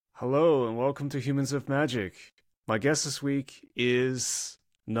Hello and welcome to Humans of Magic. My guest this week is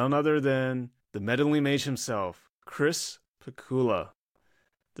none other than the meddling mage himself, Chris Pikula.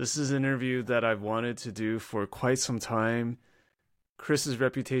 This is an interview that I've wanted to do for quite some time. Chris's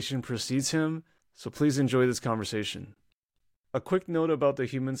reputation precedes him, so please enjoy this conversation. A quick note about the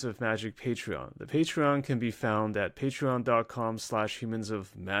Humans of Magic Patreon. The Patreon can be found at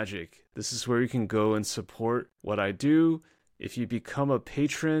patreon.com/humansofmagic. This is where you can go and support what I do. If you become a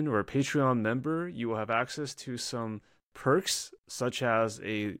patron or a Patreon member, you will have access to some perks, such as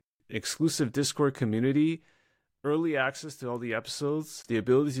a exclusive Discord community, early access to all the episodes, the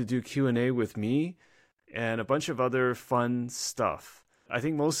ability to do Q&A with me, and a bunch of other fun stuff. I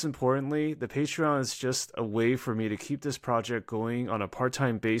think most importantly, the Patreon is just a way for me to keep this project going on a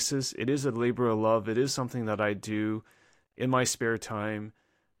part-time basis. It is a labor of love. It is something that I do in my spare time,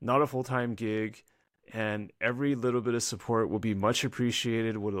 not a full-time gig, and every little bit of support will be much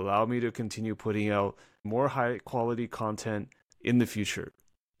appreciated, would allow me to continue putting out more high-quality content in the future.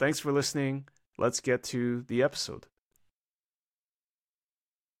 Thanks for listening. Let's get to the episode.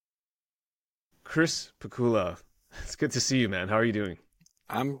 Chris Pikula, it's good to see you, man. How are you doing?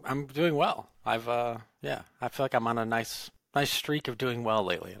 I'm doing well. I feel like I'm on a nice streak of doing well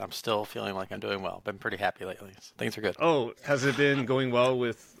lately, and I'm still feeling like I'm doing well. Been pretty happy lately. So things are good. Oh, has it been going well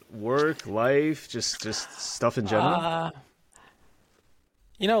with work, life, just stuff in general?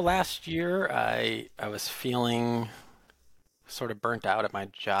 Last year I was feeling sort of burnt out at my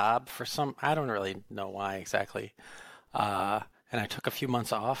job I don't really know why exactly. And I took a few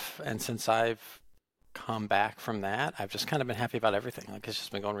months off, and since I've come back from that, I've just kind of been happy about everything. Like, it's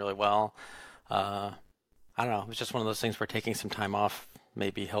just been going really well. I don't know. It's just one of those things where taking some time off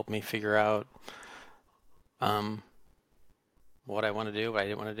maybe helped me figure out what I want to do, what I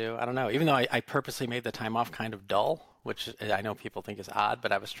didn't want to do. I don't know. Even though I purposely made the time off kind of dull, which I know people think is odd,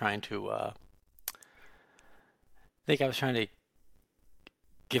 but I was trying to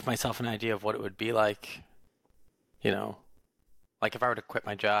give myself an idea of what it would be like, like if I were to quit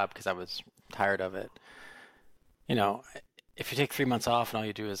my job because I was tired of it. If you take 3 months off and all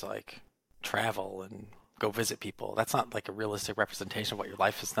you do is like travel and go visit people, that's not like a realistic representation of what your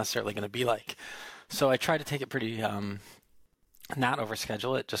life is necessarily going to be like. So I try to take it pretty, not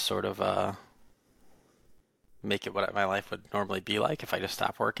overschedule it, just sort of make it what my life would normally be like if I just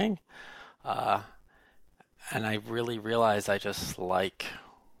stopped working. And I really realized I just like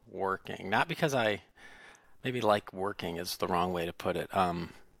working, not because maybe like working is the wrong way to put it.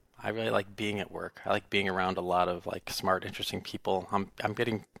 I really like being at work. I like being around a lot of like smart, interesting people. I'm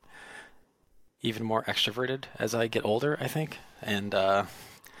getting even more extroverted as I get older, I think. And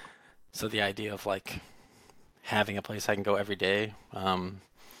so the idea of like having a place I can go every day,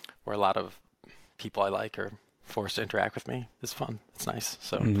 where a lot of people I like are forced to interact with me, is fun. It's nice.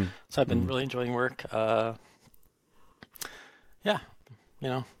 So I've been really enjoying work. Been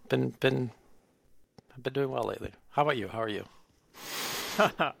doing well lately. How about you? How are you?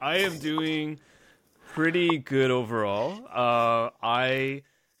 I am doing pretty good overall. I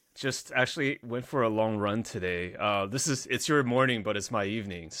just actually went for a long run today. It's your morning, but it's my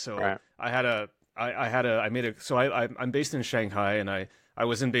evening. So Right. I'm based in Shanghai, and I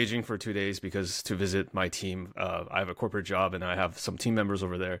was in Beijing for 2 days to visit my team. I have a corporate job, and I have some team members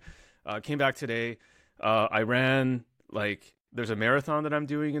over there. Came back today. I ran there's a marathon that I'm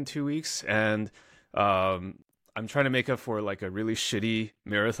doing in 2 weeks, and I'm trying to make up for like a really shitty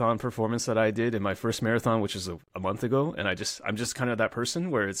marathon performance that I did in my first marathon, which is a month ago. And I'm just kind of that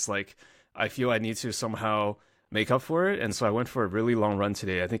person where it's like, I feel I need to somehow make up for it. And so I went for a really long run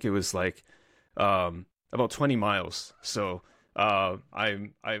today. I think it was like, about 20 miles. So, I've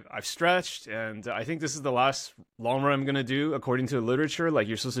stretched, and I think this is the last long run I'm going to do. According to the literature, like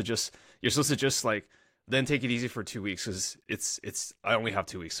you're supposed to just like, then take it easy for 2 weeks, because I only have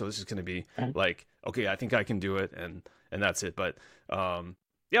 2 weeks, so this is going to be like, okay, I think I can do it, and that's it. But I'm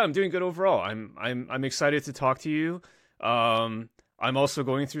doing good overall. I'm excited to talk to you. I'm also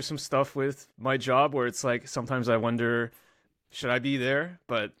going through some stuff with my job where it's like sometimes I wonder, should I be there?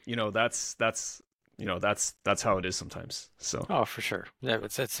 But that's how it is sometimes. So For sure. Yeah,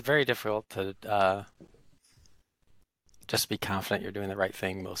 it's very difficult to just be confident you're doing the right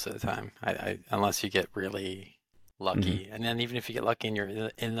thing most of the time. Unless you get really lucky. And then even if you get lucky and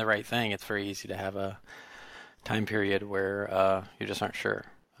you're in the right thing, it's very easy to have a time period where you just aren't sure.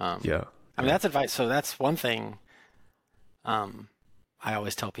 That's advice. So that's one thing I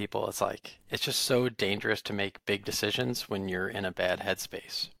always tell people. It's like, it's just so dangerous to make big decisions when you're in a bad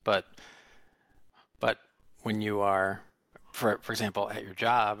headspace. But when you are, for example, at your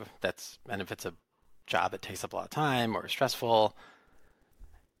job, and if it's a job that takes up a lot of time or is stressful,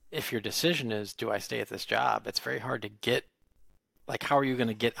 if your decision is, do I stay at this job? It's very hard to get, like, how are you going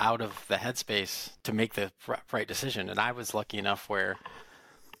to get out of the headspace to make the right decision? And I was lucky enough where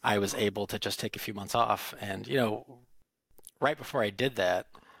I was able to just take a few months off. And, right before I did that,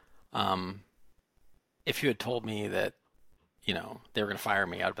 if you had told me that, they were going to fire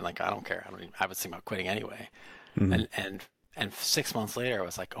me, I'd have been like, I don't care. I was thinking about quitting anyway. Mm-hmm. And 6 months later, I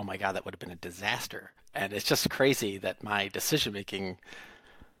was like, oh my God, that would have been a disaster. And it's just crazy that my decision making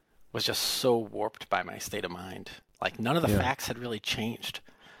was just so warped by my state of mind. Like none of the facts had really changed.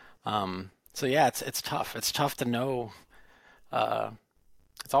 So yeah, it's tough. It's tough to know.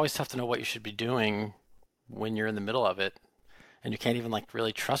 It's always tough to know what you should be doing when you're in the middle of it, and you can't even like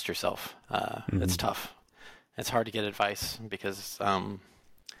really trust yourself. It's tough. It's hard to get advice because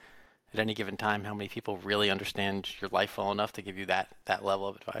at any given time, how many people really understand your life well enough to give you that level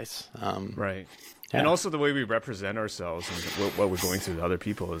of advice? Right. Yeah. And also the way we represent ourselves and what we're going through to other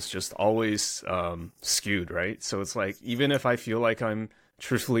people is just always skewed, right? So it's like, even if I feel like I'm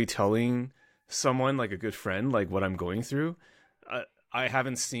truthfully telling someone, like a good friend, like what I'm going through, I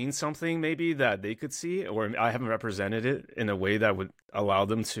haven't seen something maybe that they could see, or I haven't represented it in a way that would allow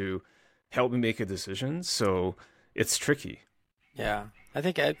them to help me make a decision. So it's tricky. Yeah. I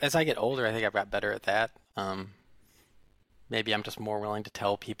think as I get older, I think I've got better at that. Maybe I'm just more willing to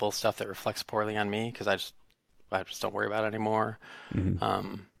tell people stuff that reflects poorly on me because I just don't worry about it anymore.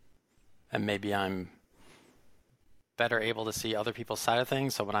 Mm-hmm. And maybe I'm better able to see other people's side of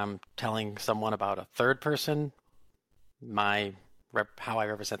things. So when I'm telling someone about a third person, how I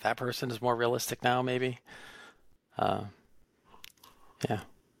represent that person is more realistic now, maybe. Yeah.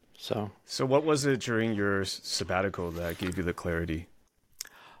 So what was it during your sabbatical that gave you the clarity?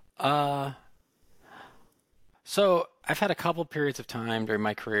 So I've had a couple periods of time during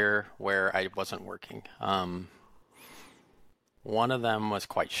my career where I wasn't working. One of them was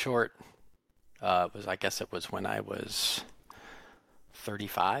quite short. I guess it was when I was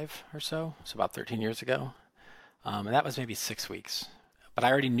 35 or so. It's about 13 years ago. And that was maybe 6 weeks. But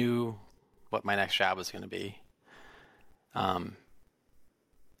I already knew what my next job was going to be.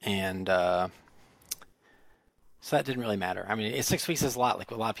 So that didn't really matter. I mean, 6 weeks is a lot. Like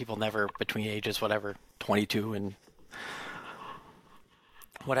a lot of people never, between ages, 22 and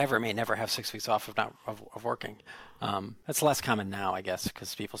whatever, may never have 6 weeks off of working. That's less common now, I guess,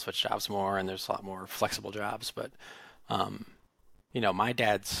 because people switch jobs more and there's a lot more flexible jobs. But, my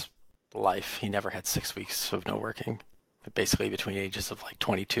dad's life, he never had 6 weeks of no working, basically between ages of like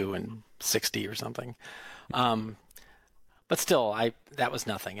 22 and 60 or something. But still, that was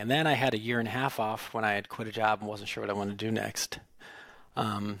nothing. And then I had a year and a half off when I had quit a job and wasn't sure what I wanted to do next.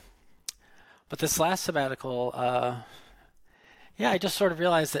 But this last sabbatical, I just sort of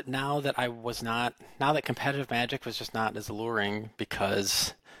realized that now that competitive Magic was just not as alluring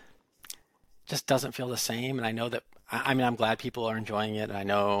because it just doesn't feel the same. And I know that, I'm glad people are enjoying it. And I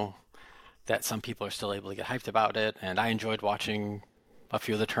know that some people are still able to get hyped about it. And I enjoyed watching a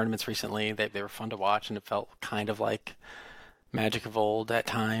few of the tournaments recently. They were fun to watch, and it felt kind of like Magic of old at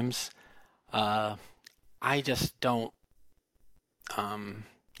times. I just don't.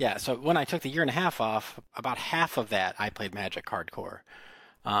 So when I took the year and a half off, about half of that I played Magic hardcore.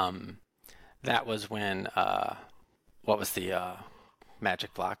 That was when what was the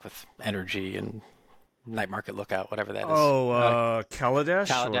Magic block with Energy and Night Market Lookout, whatever that is. Kaladesh?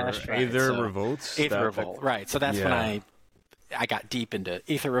 Kaladesh, or right. Aether Revolt? Aether Revolt, right. So that's when I got deep into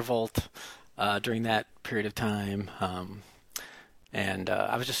Aether Revolt during that period of time. And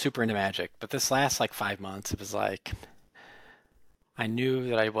I was just super into Magic. But this last 5 months, it was like I knew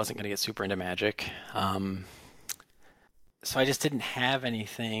that I wasn't going to get super into Magic. So I just didn't have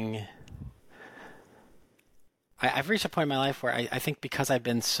anything. I've reached a point in my life where I think because I've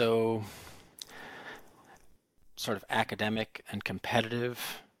been so sort of academic and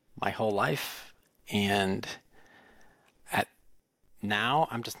competitive my whole life, and now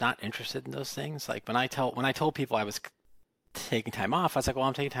I'm just not interested in those things. Like when I told people I was taking time off, I was like, well,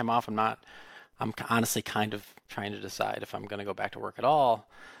 I'm taking time off. I'm honestly kind of trying to decide if I'm going to go back to work at all.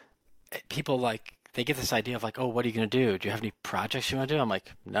 People they get this idea of oh, what are you going to do? Do you have any projects you want to do? I'm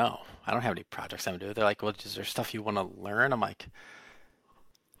like, no, I don't have any projects I want to do. They're like, well, is there stuff you want to learn? I'm like,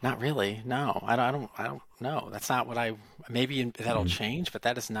 not really. No, I don't know. That's not what maybe that'll change, but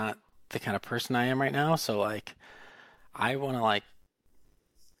that is not the kind of person I am right now. So I want to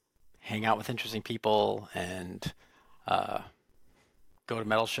hang out with interesting people and go to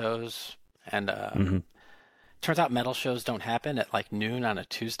metal shows. And turns out metal shows don't happen at noon on a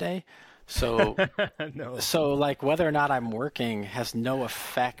Tuesday. So No. So whether or not I'm working has no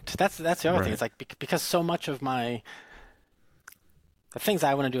effect. That's the other thing. It's because so much of my the things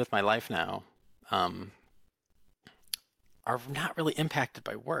I want to do with my life now are not really impacted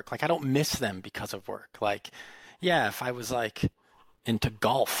by work. Like I don't miss them because of work. Like, yeah, if I was like into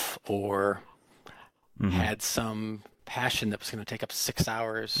golf or had some passion that was going to take up 6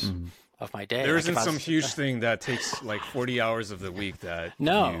 hours of my day. There like isn't some huge thing that takes like 40 hours of the week that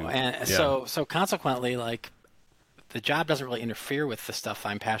so consequently, like the job doesn't really interfere with the stuff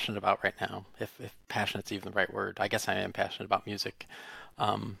I'm passionate about right now. If passionate's even the right word. I guess I am passionate about music.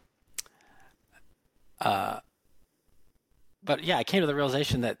 But yeah, I came to the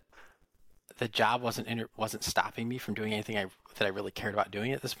realization that the job wasn't stopping me from doing anything that I really cared about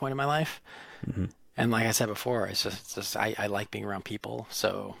doing at this point in my life. And like I said before, it's just I like being around people,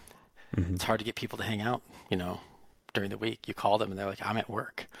 so it's hard to get people to hang out, during the week. You call them and they're like, I'm at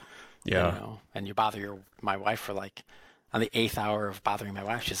work. Yeah. And you bother my wife for like, on the 8th hour of bothering my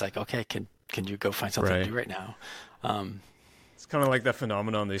wife, she's like, okay, can you go find something to do right now? It's kind of like that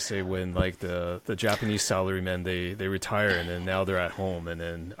phenomenon they say when like the Japanese salarymen, they retire and then now they're at home and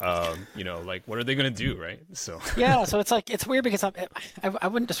then, like what are they going to do? Right. So, yeah. So it's weird because I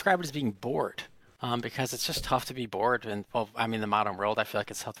wouldn't describe it as being bored. Because it's just tough to be bored. And well, I mean, the modern world, I feel like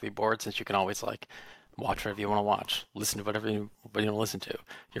it's tough to be bored since you can always like watch whatever you want to watch, listen to whatever you want to listen to.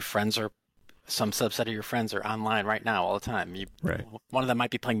 Your friends some subset of your friends are online right now all the time. One of them might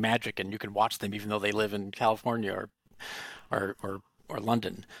be playing Magic and you can watch them even though they live in California or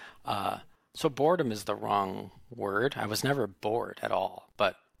London. So boredom is the wrong word. I was never bored at all,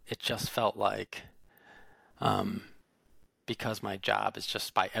 but it just felt like, because my job is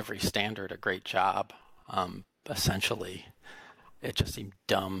just by every standard a great job, essentially, it just seemed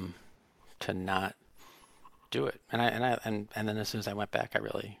dumb to not do it. And then as soon as I went back, I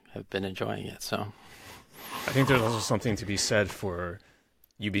really have been enjoying it. So I think there's also something to be said for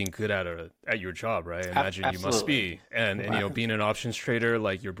you being good at your job, right? I imagine Absolutely. you must be, and being an options trader,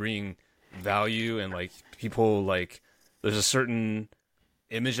 like you're bringing value, and like people like there's a certain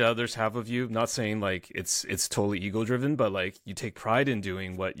image that others have of you. Not saying like it's totally ego driven, but like you take pride in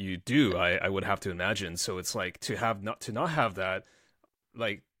doing what you do. I would have to imagine. So it's like to not have that,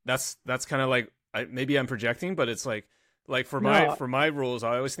 like that's kind of like maybe I'm projecting, but it's like for my roles,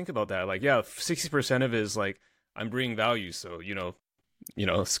 I always think about that. Like 60% of it is like I'm bringing value, so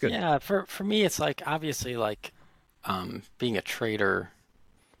it's good. Yeah, for me, it's like obviously like being a trader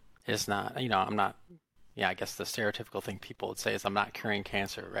is not. I'm not. Yeah, I guess the stereotypical thing people would say is I'm not curing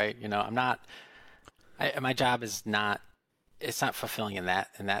cancer, right? I'm not. My job is not. It's not fulfilling in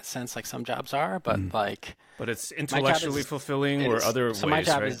that sense, like some jobs are, but But it's intellectually fulfilling, or other ways, my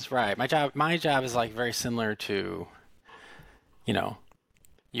job right? is right. My job is like very similar to,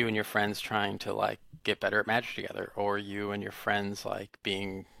 you and your friends trying to like get better at Magic together, or you and your friends like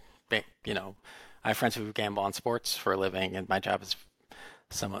being, I have friends who gamble on sports for a living, and my job is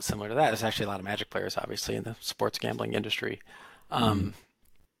somewhat similar to that. There's actually a lot of Magic players, obviously, in the sports gambling industry.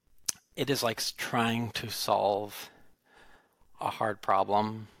 It is like trying to solve a hard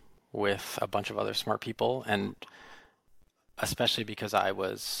problem with a bunch of other smart people, and especially because I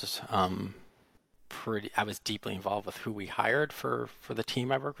was deeply involved with who we hired for the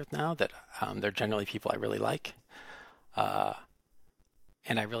team I work with now. That they're generally people I really like,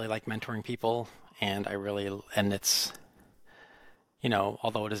 and I really like mentoring people, and it's.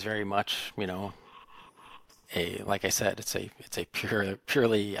 Although it is very much, like I said, it's a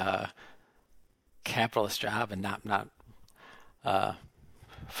purely capitalist job and not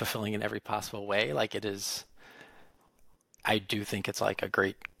fulfilling in every possible way. Like it is, I do think it's like a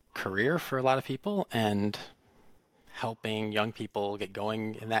great career for a lot of people, and helping young people get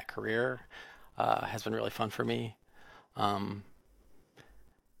going in that career has been really fun for me.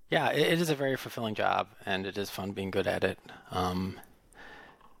 It is a very fulfilling job, and it is fun being good at it.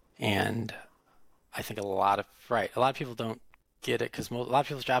 And I think a lot of people don't get it because a lot of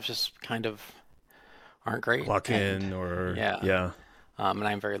people's jobs just kind of aren't great. And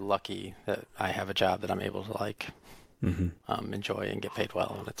I'm very lucky that I have a job that I'm able to like enjoy and get paid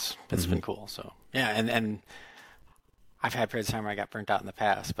well, and it's been cool. So and I've had periods of time where I got burnt out in the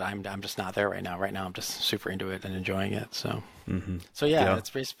past, but I'm just not there right now. Right now, I'm just super into it and enjoying it. So it's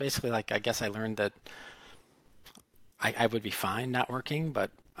basically like I guess I learned that I would be fine not working,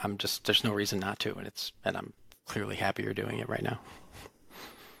 but there's no reason not to, and I'm clearly happier doing it right now.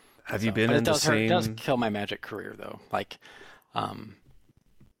 Have you been in the same? It does kill my Magic career though, like,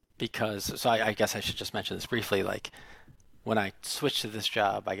 because I guess I should just mention this briefly. Like, when I switched to this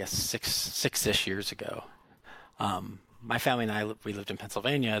job, I guess six-ish years ago, my family and we lived in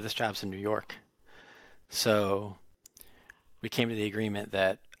Pennsylvania. This job's in New York, so we came to the agreement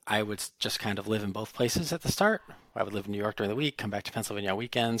that I would just kind of live in both places at the start, I would live in New York during the week, come back to Pennsylvania on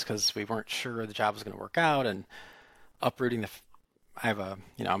weekends because we weren't sure the job was going to work out, and uprooting I have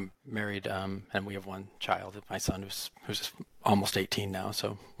I'm married, and we have one child, my son, who's almost 18 now,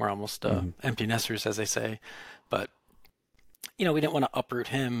 so we're almost empty nesters, as they say. But we didn't want to uproot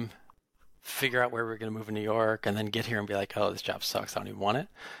him, figure out where we were going to move in New York, and then get here and be like, oh, this job sucks, I don't even want it.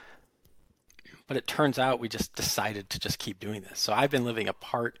 But it turns out we just decided to just keep doing this. So I've been living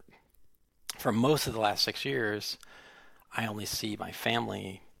apart for most of the last 6 years. I only see my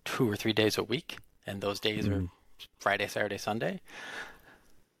family 2 or 3 days a week, and those days are Friday, Saturday, Sunday.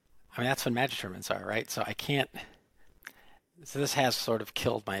 I mean, that's when Magic tournaments are, right? So I can't. So this has sort of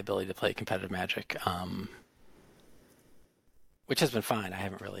killed my ability to play competitive Magic, which has been fine. I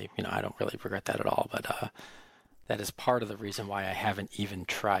haven't really, I don't really regret that at all. But that is part of the reason why I haven't even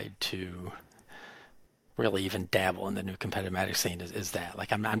tried to really even dabble in the new competitive Magic scene. Is that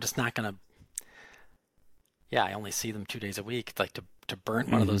like I'm just not gonna. Yeah, I only see them 2 days a week. Like to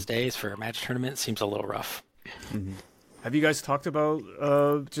burn one of those days for a Magic tournament seems a little rough. Mm-hmm. Have you guys talked about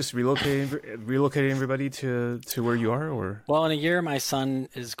just relocating everybody to where you are, or? Well, in a year, my son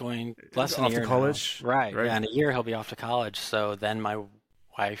is going less than a year off to college, now. Right? Yeah, in a year he'll be off to college. So then my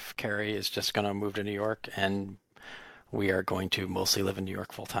wife Carrie is just going to move to New York, and we are going to mostly live in New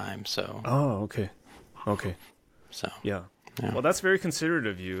York full time. So. Oh, okay. So. Yeah. Well, that's very considerate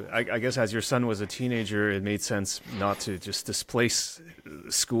of you. I guess as your son was a teenager, it made sense not to just displace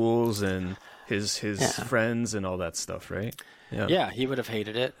schools and his friends and all that stuff, right? Yeah, he would have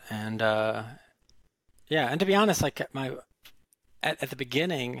hated it. And and to be honest, like at the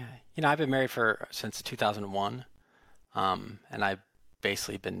beginning, I've been married since 2001, and I've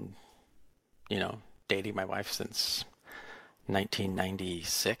basically been, dating my wife since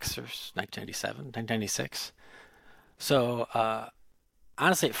 1996 or 1997, 1996. So,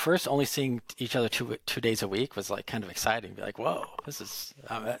 honestly, at first, only seeing each other two days a week was like kind of exciting. Be like, whoa, this is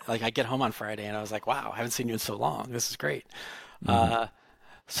like I get home on Friday and I was like, wow, I haven't seen you in so long. This is great.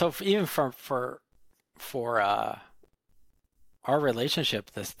 So even for our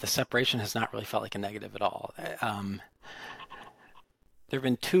relationship, the separation has not really felt like a negative at all. There have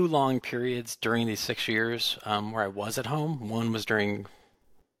been 2 long periods during these 6 years where I was at home. One was during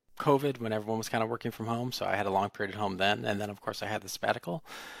COVID, when everyone was kind of working from home, so I had a long period at home then, and then of course I had the sabbatical.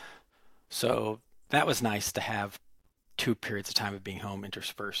 So that was nice to have 2 periods of time of being home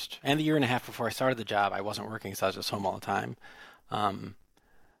interspersed. And the year and a half before I started the job, I wasn't working, so I was just home all the time.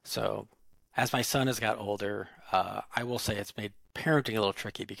 So as my son has got older, I will say it's made parenting a little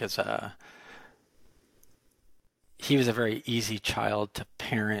tricky because he was a very easy child to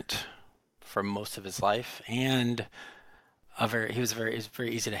parent for most of his life, and he was very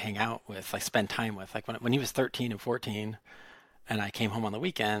easy to hang out with, like spend time with. Like when he was 13 and 14, and I came home on the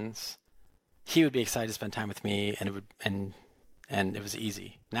weekends, he would be excited to spend time with me, and it was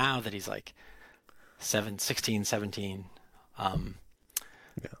easy. Now that he's like 16, 17,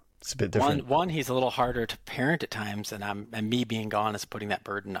 it's a bit different. One, he's a little harder to parent at times, and me being gone is putting that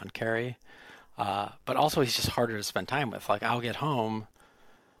burden on Carrie. But also he's just harder to spend time with. Like I'll get home,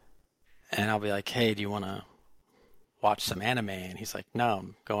 and I'll be like, "Hey, do you want to watch some anime?" And he's like, "No,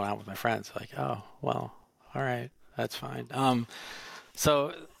 I'm going out with my friends." Like, "Oh, well, all right, that's fine."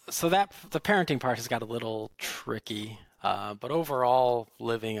 So that the parenting part has got a little tricky, but overall,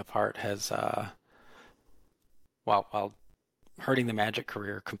 living apart has, while hurting the Magic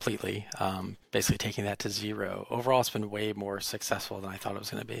career completely, basically taking that to 0. Overall, it's been way more successful than I thought it was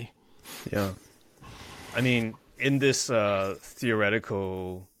going to be. Yeah, I mean, in this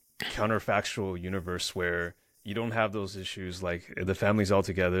theoretical, counterfactual universe where you don't have those issues, like the family's all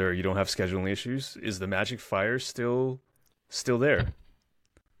together, or you don't have scheduling issues, is the Magic fire still there?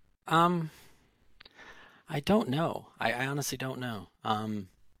 I don't know. I honestly don't know.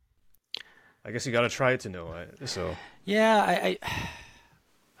 I guess you got to try it to know. Yeah,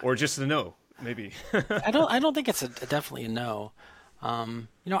 or just to know, maybe. I don't think it's definitely a no. I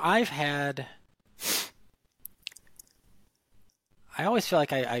always feel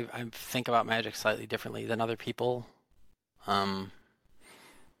like I think about Magic slightly differently than other people. I'm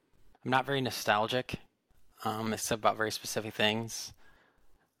not very nostalgic, except about very specific things.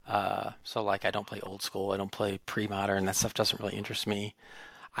 So like I don't play old school, I don't play pre-modern, that stuff doesn't really interest me.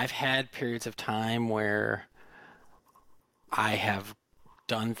 I've had periods of time where I have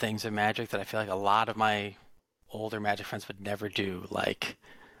done things in Magic that I feel like a lot of my older Magic friends would never do, like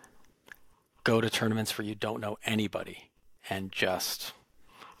go to tournaments where you don't know anybody and just,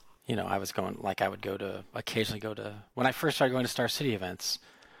 I was going, like I would occasionally go to, when I first started going to Star City events.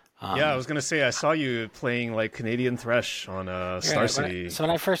 Yeah, I was going to say, I saw you playing like Canadian Thresh on Star City. So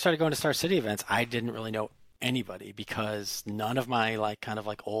when I first started going to Star City events, I didn't really know anybody because none of my like kind of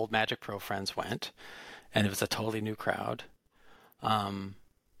like old Magic Pro friends went, and it was a totally new crowd.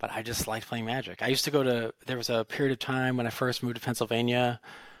 But I just liked playing Magic. I used to go to. There was a period of time when I first moved to Pennsylvania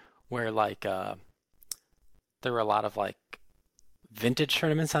where like there were a lot of like vintage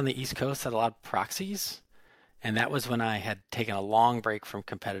tournaments on the East Coast that had a lot of proxies. And that was when I had taken a long break from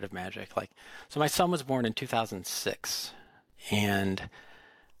competitive Magic. Like, so my son was born in 2006, and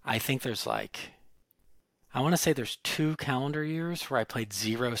I think there's like, I want to say there's 2 calendar years where I played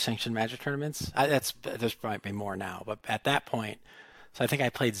 0 sanctioned Magic tournaments. There's probably more now, but at that point, so I think I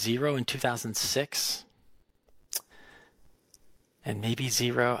played 0 in 2006, and maybe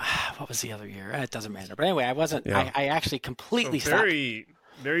 0. What was the other year? It doesn't matter. But anyway, I wasn't. Yeah. I actually completely stopped.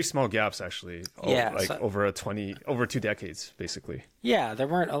 Very small gaps, actually. Yeah, like over 2 decades, basically. Yeah, there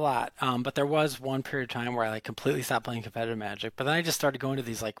weren't a lot, but there was one period of time where I like completely stopped playing competitive Magic. But then I just started going to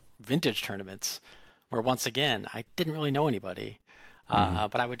these like vintage tournaments, where once again I didn't really know anybody,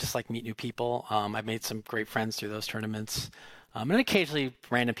 but I would just like meet new people. I made some great friends through those tournaments, and occasionally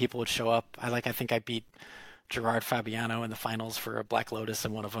random people would show up. I think I beat Gerard Fabiano in the finals for a Black Lotus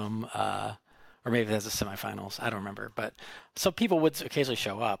in one of them. Or maybe that's the semifinals. I don't remember. But so people would occasionally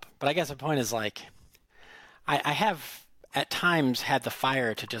show up. But I guess the point is like, I have at times had the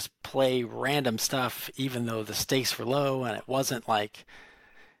fire to just play random stuff, even though the stakes were low and it wasn't like,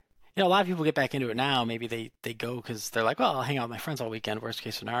 a lot of people get back into it now. Maybe they go because they're like, well, I'll hang out with my friends all weekend, worst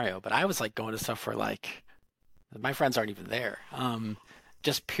case scenario. But I was like going to stuff where like my friends aren't even there,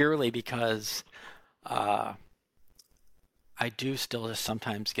 just purely because I do still just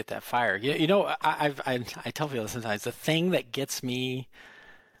sometimes get that fire. I tell people sometimes the thing that gets me,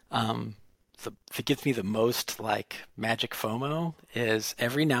 that gets me the most like Magic FOMO is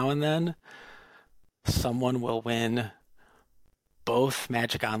every now and then someone will win both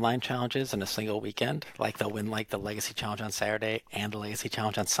Magic Online challenges in a single weekend. Like they'll win like the Legacy Challenge on Saturday and the Legacy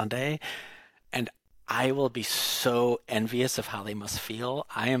Challenge on Sunday, and I will be so envious of how they must feel.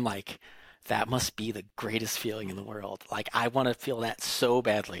 I am like, that must be the greatest feeling in the world. Like, I want to feel that so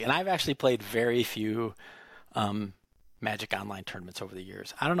badly. And I've actually played very few Magic Online tournaments over the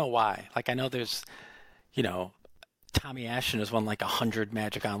years. I don't know why. Like, I know there's, Tommy Ashton has won like 100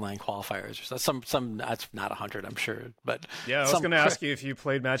 Magic Online qualifiers. Or some that's not 100, I'm sure. But yeah, I was going to ask you if you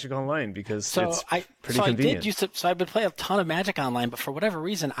played Magic Online because it's pretty convenient. So I would play a ton of Magic Online, but for whatever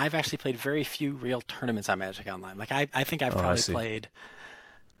reason, I've actually played very few real tournaments on Magic Online. Like, I think I've probably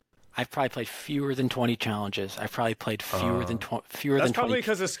played fewer than 20 challenges. I've probably played fewer than 20. That's probably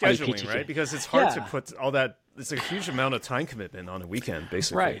because of scheduling, right? Because it's hard to put all that. It's a huge amount of time commitment on a weekend,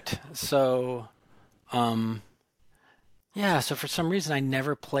 basically. Right. So, so for some reason, I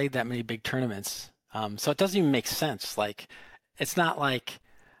never played that many big tournaments. So it doesn't even make sense. Like, it's not like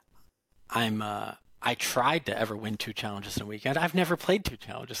I tried to ever win 2 challenges in a weekend. I've never played 2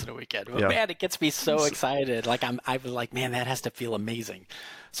 challenges in a weekend. But man, it gets me so excited. Like I was like, man, that has to feel amazing.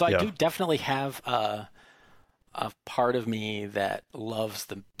 So I do definitely have a part of me that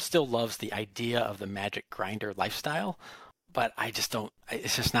still loves the idea of the Magic grinder lifestyle, but I just don't.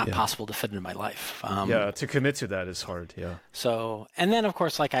 It's just not possible to fit into my life. To commit to that is hard. Yeah. So, and then of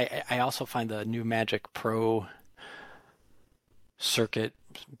course, like I also find the new Magic Pro circuit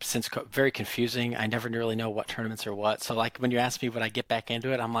very confusing. I never really know what tournaments are what. So like when you ask me would I get back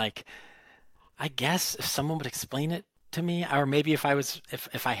into it, I'm like, I guess if someone would explain it to me, or maybe if I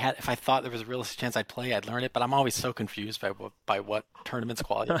thought there was a realistic chance I'd play, I'd learn it. But I'm always so confused by what tournaments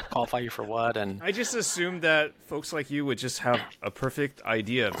qualify you for what. And I just assumed that folks like you would just have a perfect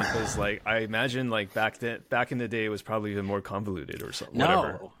idea because like I imagine like back in the day it was probably even more convoluted or something.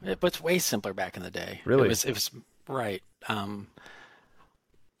 No, it was way simpler back in the day. Really, it was right.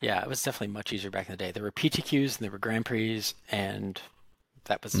 Yeah, it was definitely much easier back in the day. There were PTQs and there were Grand Prix, and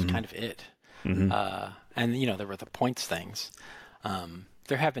that was kind of it. Mm-hmm. And there were the points things.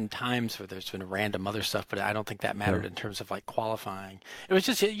 There have been times where there's been random other stuff, but I don't think that mattered in terms of like qualifying. It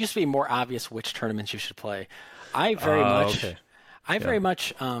used to be more obvious which tournaments you should play. I very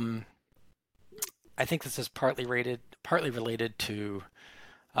much. I think this is partly related to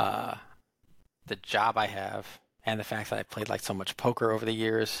the job I have and the fact that I played like so much poker over the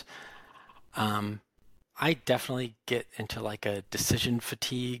years. I definitely get into like a decision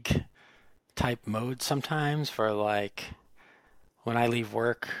fatigue type mode sometimes for like when I leave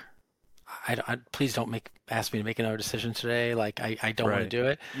work, I please don't ask me to make another decision today. Like I don't want to do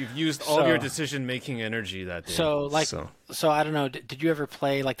it. You've used all your decision making energy that day. So I don't know. Did you ever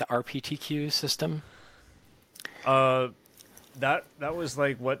play like the RPTQ system? That was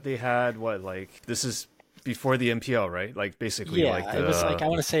like what they had. This is before the MPL, right? Like basically, it was like I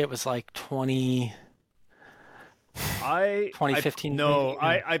want to say it was like 20. I 2015. no,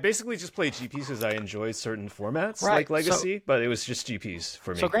 maybe? I basically just play GPs because I enjoy certain formats Right. like Legacy, but it was just GPs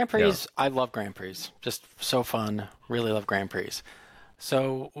for me. So Grand Prix, Yeah. I love Grand Prix. Just so fun. Really love Grand Prix.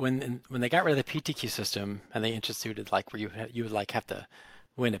 So when they got rid of the PTQ system and they instituted like where you would like have to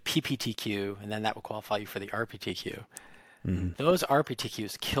win a PPTQ and then that would qualify you for the RPTQ. Those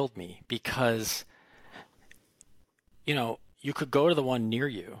RPTQs killed me because you could go to the one near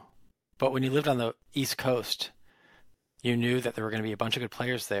you, but when you lived on the East Coast, you knew that there were going to be a bunch of good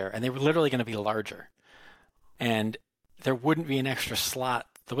players there, and they were literally going to be larger. And there wouldn't be an extra slot.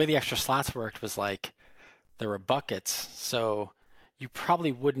 The way the extra slots worked was like there were buckets, so you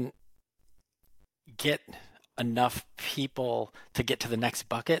probably wouldn't get enough people to get to the next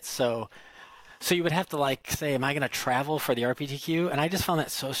bucket. So you would have to like say, am I going to travel for the RPTQ? And I just found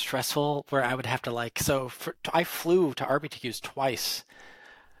that so stressful where I would have to like, I flew to RPTQs twice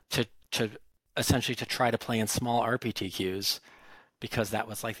to essentially to try to play in small RPTQs because that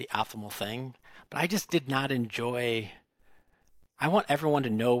was like the optimal thing. But I just did not enjoy, I want everyone to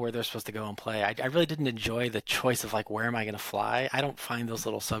know where they're supposed to go and play. I really didn't enjoy the choice of like, where am I going to fly? I don't find those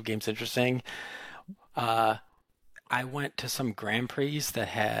little sub games interesting. I went to some Grand Prix that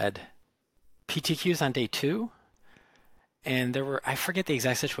had PTQs on day 2, and I forget the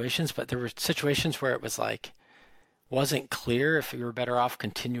exact situations, but there were situations where it was like, wasn't clear if you were better off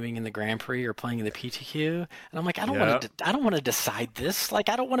continuing in the Grand Prix or playing in the PTQ. And I'm like, I don't want to decide this. Like,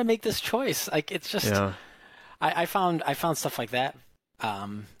 I don't want to make this choice. Like, it's just, I found stuff like that.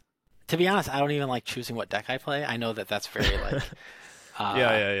 To be honest, I don't even like choosing what deck I play. I know that that's very like,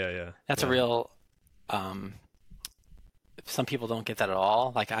 Yeah. That's a real, some people don't get that at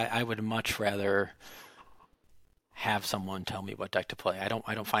all. Like I would much rather have someone tell me what deck to play. I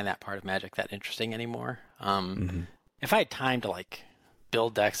don't find that part of Magic that interesting anymore. If I had time to like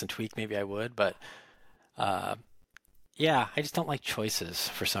build decks and tweak, maybe I would, but yeah, I just don't like choices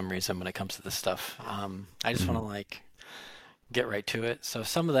for some reason when it comes to this stuff. I just want to like get right to it. So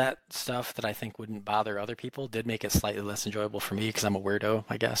some of that stuff that I think wouldn't bother other people did make it slightly less enjoyable for me because I'm a weirdo,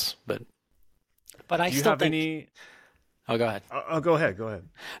 I guess. But I Do you still have think. any? Oh, go ahead. Go ahead. Go ahead.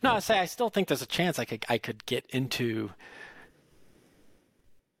 No, I still think there's a chance I could get into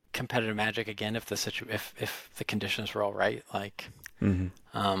competitive Magic again if if the conditions were all right. Like, and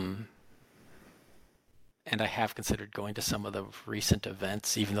I have considered going to some of the recent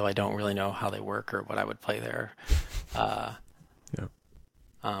events, even though I don't really know how they work or what I would play there.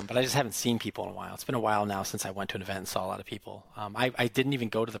 But I just haven't seen people in a while. It's been a while now since I went to an event and saw a lot of people. I didn't even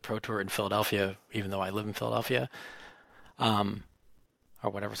go to the Pro Tour in Philadelphia, even though I live in Philadelphia. Or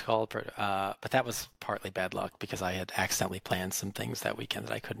whatever it's called. But that was partly bad luck because I had accidentally planned some things that weekend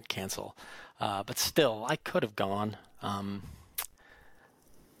that I couldn't cancel. But still, I could have gone.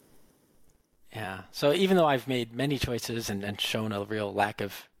 Yeah. So even though I've made many choices and shown a real lack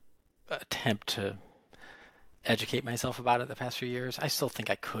of attempt to educate myself about it the past few years, I still think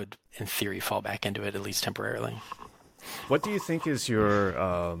I could, in theory, fall back into it, at least temporarily. What do you think is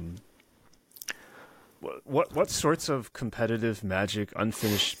your... What sorts of competitive Magic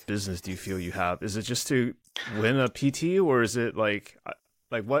unfinished business do you feel you have? Is it just to win a PT, or is it like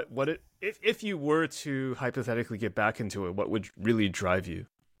if you were to hypothetically get back into it, what would really drive you?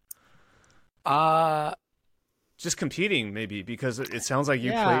 Just competing, maybe, because it sounds like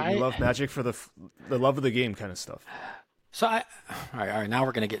you love Magic for the love of the game kind of stuff. So all right. Now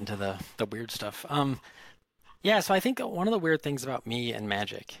we're gonna get into the weird stuff. So I think one of the weird things about me and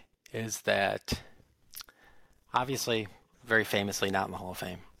Magic is that, obviously, very famously not in the Hall of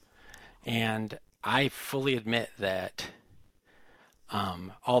Fame. And I fully admit that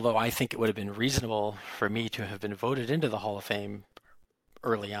although I think it would have been reasonable for me to have been voted into the Hall of Fame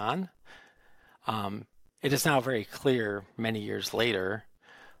early on, it is now very clear many years later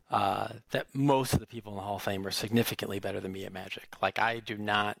that most of the people in the Hall of Fame are significantly better than me at Magic. Like, I do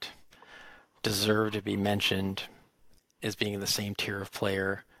not deserve to be mentioned as being in the same tier of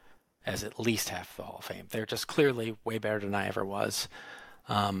player as at least half of the Hall of Fame. They're just clearly way better than I ever was.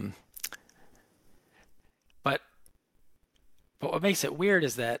 But what makes it weird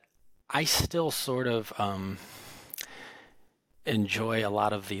is that I still sort of enjoy a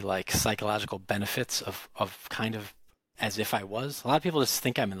lot of the like psychological benefits of kind of as if I was. A lot of people just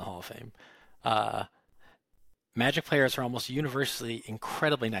think I'm in the Hall of Fame. Magic players are almost universally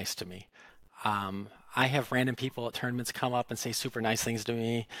incredibly nice to me. I have random people at tournaments come up and say super nice things to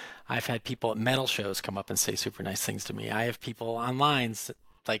me. I've had people at metal shows come up and say super nice things to me. I have people online,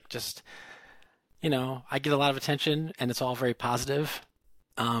 like, just, I get a lot of attention and it's all very positive.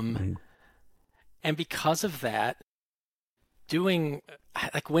 And because of that, winning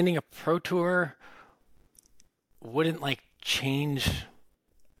a Pro Tour wouldn't like change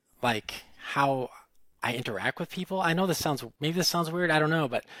like how I interact with people. I know this sounds weird. I don't know,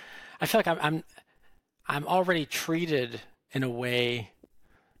 but I feel like I'm already treated in a way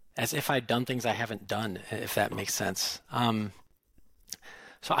as if I'd done things I haven't done, if that makes sense. So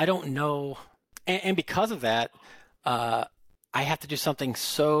I don't know, and because of that, I have to do something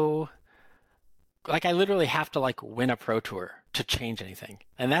so, like I literally have to like win a pro tour to change anything,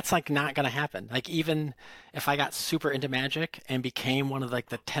 and that's like not gonna happen. Like even if I got super into Magic and became one of like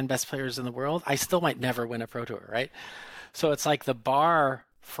the 10 best players in the world, I still might never win a pro tour, right? So it's like the bar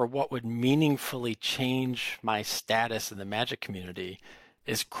for what would meaningfully change my status in the Magic community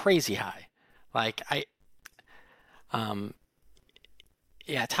is crazy high. Like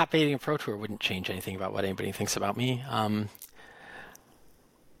yeah, top 8 in a pro tour wouldn't change anything about what anybody thinks about me.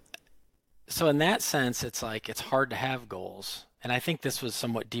 So in that sense, it's like it's hard to have goals, and I think this was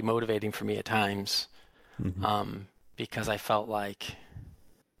somewhat demotivating for me at times, because I felt like,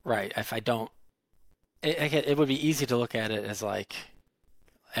 right, if I don't, it would be easy to look at it as like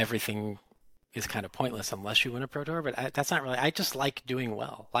everything is kind of pointless unless you win a pro tour, but that's not really. I just like doing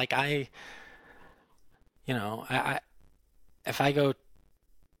well. Like I if I go,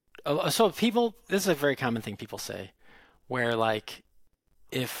 so people, this is a very common thing people say, where like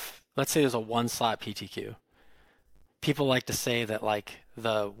if let's say there's a 1-slot PTQ, people like to say that like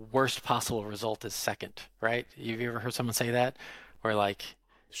the worst possible result is second, right? Have you ever heard someone say that? Where like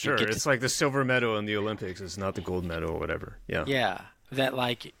Sure, it's like the silver medal in the Olympics is not the gold medal or whatever. Yeah. Yeah, that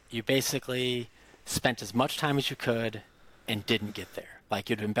like you basically spent as much time as you could and didn't get there. Like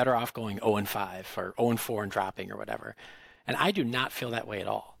you'd been better off going 0-5 or 0-4 and dropping or whatever. And I do not feel that way at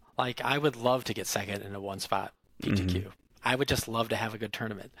all. Like I would love to get second in a 1-spot PTQ. I would just love to have a good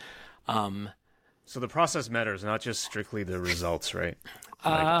tournament. So the process matters, not just strictly the results, right?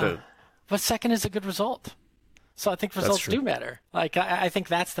 But second is a good result. So I think results do matter. Like I think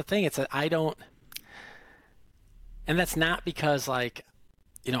that's the thing. It's that I don't, and that's not because like,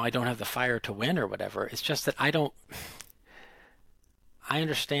 I don't have the fire to win or whatever. It's just that I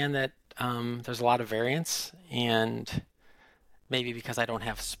understand that there's a lot of variance, and maybe because I don't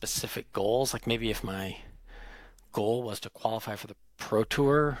have specific goals, like maybe if my goal was to qualify for the Pro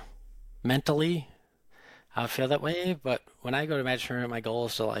Tour mentally, I would feel that way. But when I go to Magic Tournament, my goal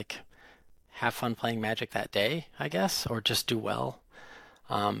is to like have fun playing Magic that day, I guess, or just do well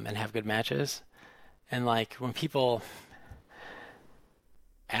and have good matches. And like when people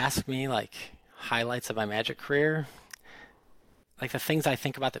ask me like highlights of my Magic career, like the things I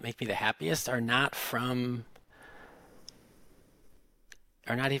think about that make me the happiest are not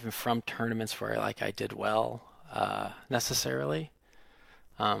even from tournaments where like I did well necessarily.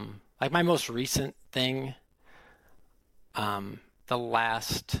 Like my most recent thing,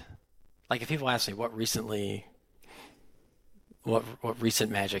 like if people ask me what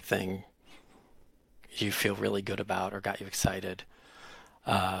recent Magic thing you feel really good about or got you excited,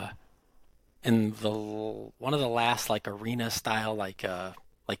 in one of the last like arena style like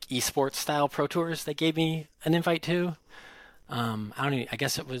esports style pro tours they gave me an invite to. I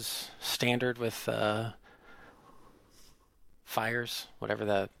guess it was standard with fires, whatever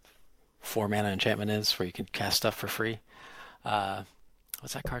the 4-mana enchantment is, where you can cast stuff for free.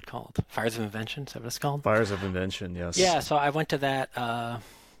 What's that card called? Fires of Invention? Is that what it's called? Fires of Invention, yes. Yeah, so I went to that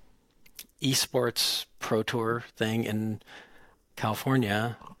esports pro tour thing in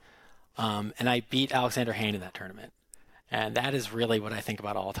California, and I beat Alexander Hayne in that tournament. And that is really what I think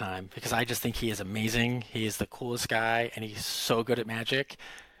about all the time, because I just think he is amazing. He is the coolest guy, and he's so good at Magic.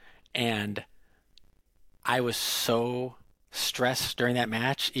 And I was so stressed during that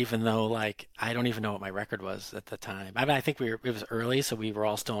match, even though like I don't even know what my record was at the time. I mean, I think it was early, so we were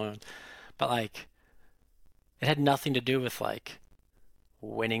all still in, but like it had nothing to do with like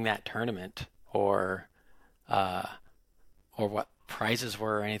winning that tournament or what prizes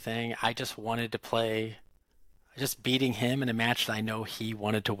were or anything. I just wanted to play, just beating him in a match that I know he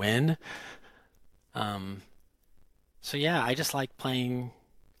wanted to win. So yeah, I just like playing.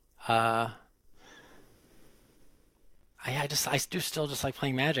 I do still just like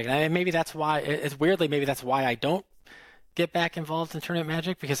playing Magic, and maybe that's why maybe that's why I don't get back involved in tournament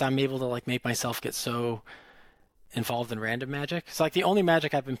Magic, because I'm able to like make myself get so involved in random Magic. It's like the only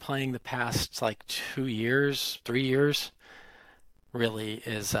Magic I've been playing the past like 3 years, really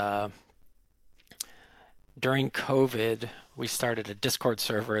is during COVID. We started a Discord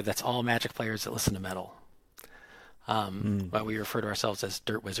server that's all Magic players that listen to metal. But we refer to ourselves as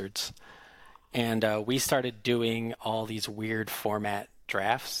Dirt Wizards. And we started doing all these weird format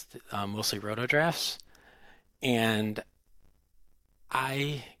drafts, mostly roto drafts. And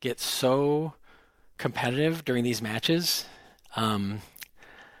I get so competitive during these matches that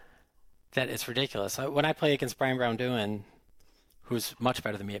it's ridiculous. When I play against Brian Brown Doohan, who's much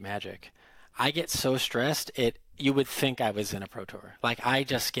better than me at Magic, I get so stressed, you would think I was in a Pro Tour. Like, I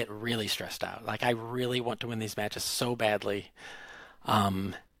just get really stressed out. Like, I really want to win these matches so badly.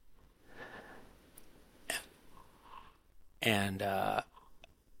 So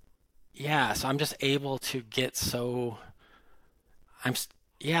I'm just able to get so... I'm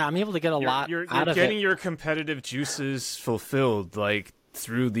able to get a lot you're out of it. You're getting your competitive juices fulfilled, like,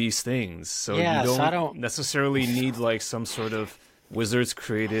 through these things. So you I don't necessarily need, like, some sort of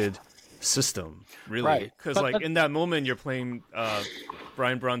Wizards-created system, really. Right. Because, like, in that moment, you're playing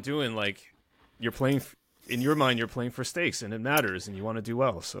Brian Brown Doohan, like, you're playing... In your mind, you're playing for stakes, and it matters, and you want to do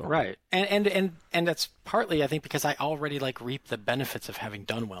well. So right, and that's partly, I think, because I already like reap the benefits of having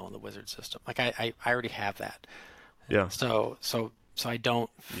done well in the Wizard system. Like I already have that. Yeah. So I don't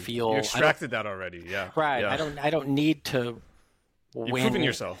feel you extracted that already. Yeah. Right. Yeah. I don't need to win. You've proven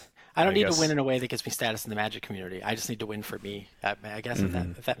yourself. I don't need to win in a way that gives me status in the Magic community. I just need to win for me. I guess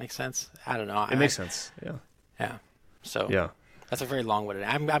if that makes sense. I don't know. It makes sense. Yeah. Yeah. So yeah. That's a very long-winded.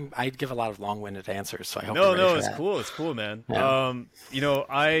 I give a lot of long-winded answers, so I hope. No, it's cool. It's cool, man. Yeah.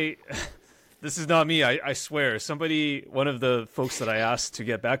 This is not me. I swear. One of the folks that I asked to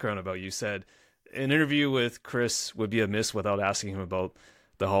get background about you said an interview with Chris would be amiss without asking him about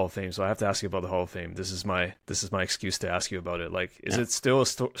the Hall of Fame. So I have to ask you about the Hall of Fame. This is my excuse to ask you about it. Like, is it still a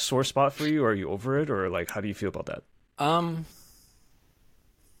sore spot for you? Or are you over it, or like, how do you feel about that?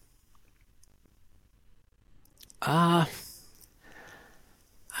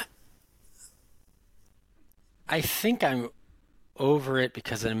 I think I'm over it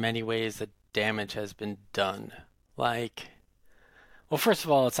because in many ways the damage has been done. Like, well, first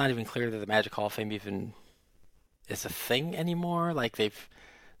of all, it's not even clear that the Magic Hall of Fame even is a thing anymore. Like they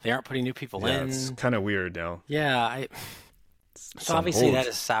aren't putting new people in. It's kind of weird now. Yeah, so obviously that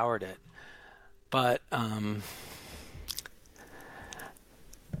has soured it. But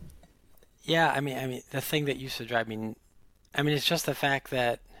yeah, I mean, the thing that used to drive me, it's just the fact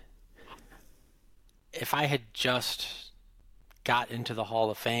that if I had just got into the Hall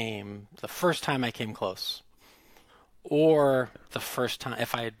of Fame the first time I came close, or the first time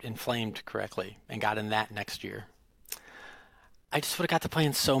if I had inflamed correctly and got in that next year, I just would have got to play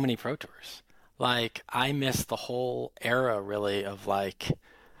in so many Pro Tours. Like, I missed the whole era, really, of like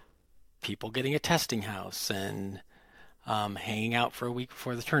people getting a testing house and hanging out for a week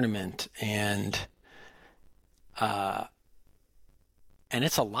before the tournament, and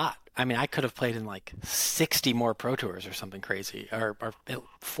it's a lot. I could have played in like 60 more Pro Tours or something crazy, or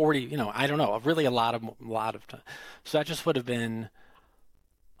 40. I don't know. Really, a lot of time. So that just would have been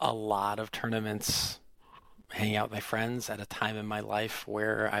a lot of tournaments, hanging out with my friends at a time in my life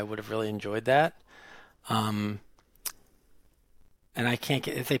where I would have really enjoyed that. And I can't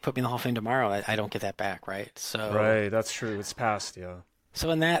get, if they put me in the Hall of Fame tomorrow, I don't get that back, right? So right, that's true. It's past, yeah.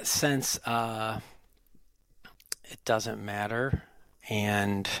 So in that sense, it doesn't matter.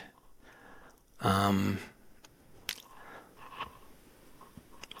 And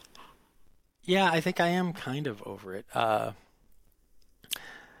yeah, I think I am kind of over it.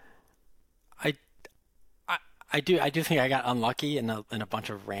 I do think I got unlucky in a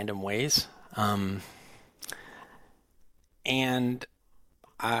bunch of random ways. And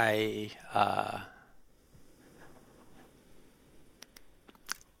I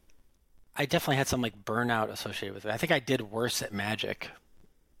definitely had some like burnout associated with it. I think I did worse at Magic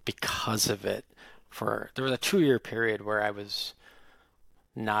because of it. There was a 2-year period where I was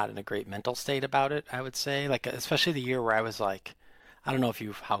not in a great mental state about it, I would say. Like, especially the year where I was like, I don't know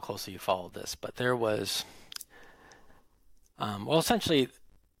how closely you followed this, but there was, essentially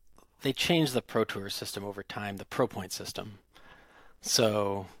they changed the Pro Tour system over time, the Pro Point system.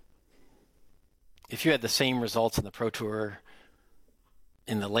 So if you had the same results in the Pro Tour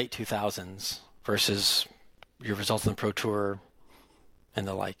in the late 2000s versus your results in the Pro Tour in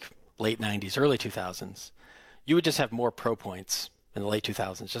the like late 90s, early 2000s, you would just have more Pro Points in the late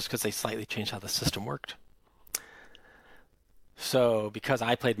 2000s just because they slightly changed how the system worked. So because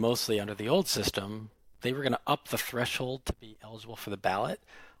I played mostly under the old system, they were going to up the threshold to be eligible for the ballot.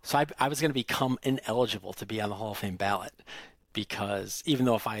 So I was going to become ineligible to be on the Hall of Fame ballot, because even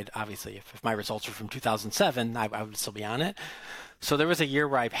though if my results were from 2007, I would still be on it. So there was a year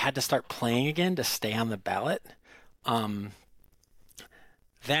where I had to start playing again to stay on the ballot.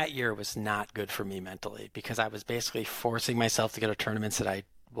 That year was not good for me mentally, because I was basically forcing myself to go to tournaments that I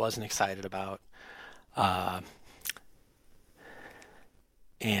wasn't excited about.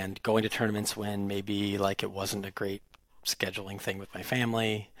 And going to tournaments when maybe like it wasn't a great scheduling thing with my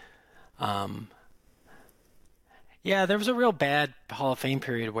family. Yeah, there was a real bad Hall of Fame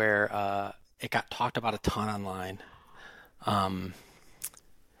period where it got talked about a ton online. Um,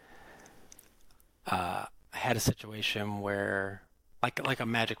 I had a situation where, like a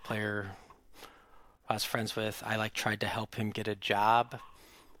Magic player I was friends with, I like tried to help him get a job,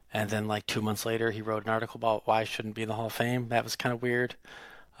 and then like 2 months later, he wrote an article about why I shouldn't be in the Hall of Fame. That was kind of weird.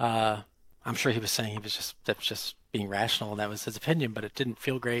 Uh, I'm sure he was saying he was just that's just being rational, and that was his opinion, but it didn't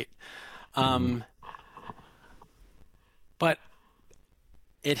feel great. Hmm. Um, but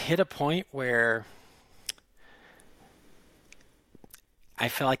it hit a point where I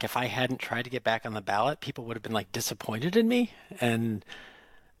feel like if I hadn't tried to get back on the ballot, people would have been like disappointed in me, and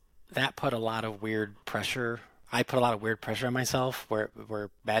that put a lot of weird pressure. I put a lot of weird pressure on myself, where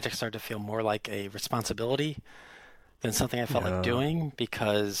Magic started to feel more like a responsibility than something I felt like Yeah. doing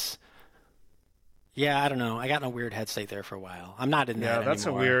because, yeah, I don't know. I got in a weird head state there for a while. I'm not in Yeah, that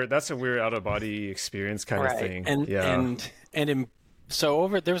anymore. that's a weird out of body experience kind of Right. thing. And Yeah. and and in, so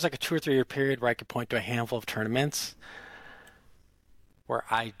over there was like a 2 or 3 year period where I could point to a handful of tournaments where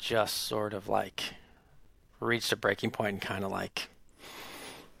I just sort of like reached a breaking point and kind of like,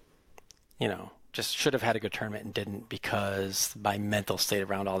 just should have had a good tournament and didn't because my mental state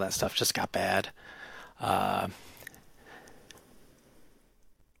around all that stuff just got bad. Uh,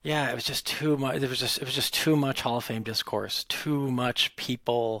 yeah, it was just too much. It was just too much Hall of Fame discourse, too much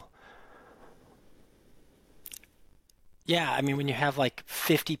people. Yeah, I mean, when you have like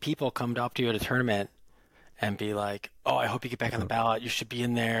 50 people come up to you at a tournament and be like, "Oh, I hope you get back on the ballot. You should be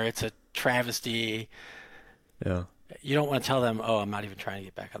in there. It's a travesty." Yeah. You don't want to tell them, "Oh, I'm not even trying to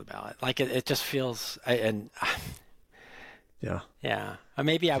get back on the ballot." Like it just feels, and Yeah. yeah, or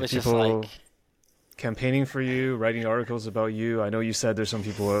maybe I was just like, People campaigning for you, writing articles about you. I know you said there's some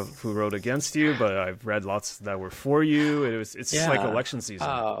people who wrote against you, but I've read lots that were for you. It's just like yeah. election season.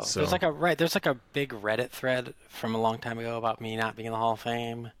 Oh, So, there's like a big Reddit thread from a long time ago about me not being in the Hall of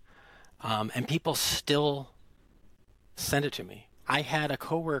Fame, and people still send it to me. I had a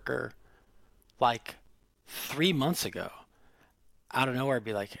coworker like 3 months ago out of nowhere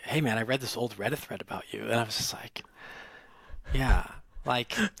be like, "Hey man, I read this old Reddit thread about you," and I was just like, "Yeah,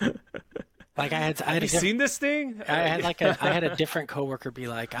 like I have had you seen this thing? I had a different coworker be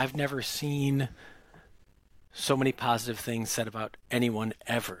like, I've never seen so many positive things said about anyone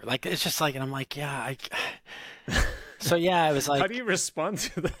ever. Like it's just like, and I'm like, yeah, so yeah, I was How like, do you respond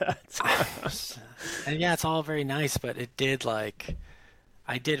to that? and yeah, it's all very nice, but it did like,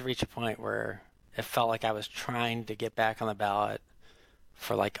 I did reach a point where it felt like I was trying to get back on the ballot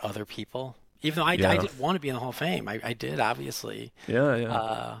for like other people, even though I Yeah. did want to be in the Hall of Fame. I did obviously. Yeah, yeah.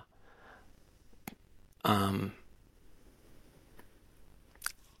 Uh, um,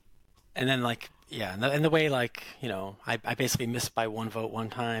 and then like yeah, and the way like I basically missed by one vote one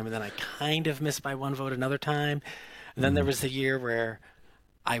time, and then I kind of missed by one vote another time, and then there Hmm. was the year where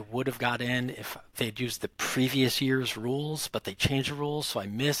I would have got in if they'd used the previous year's rules, but they changed the rules, so I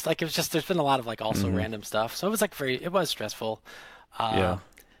missed. Like it was just there's been a lot of like also Hmm. random stuff, so it was like it was stressful. Uh, Yeah.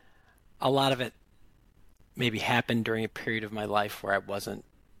 a lot of it maybe happened during a period of my life where I wasn't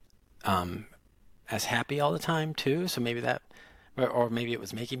um, as happy all the time too, so maybe that or maybe it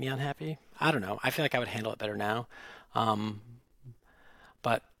was making me unhappy. I don't know. I feel like I would handle it better now. Um,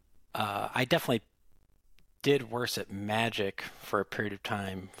 but I definitely did worse at Magic for a period of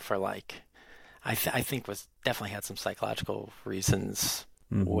time for like I think was definitely had some psychological reasons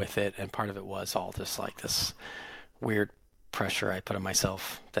Hmm. with it, and part of it was all just like this weird pressure I put on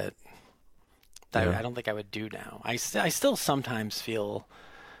myself that Yeah. I don't think I would do now. I still sometimes feel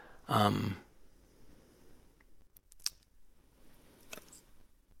um,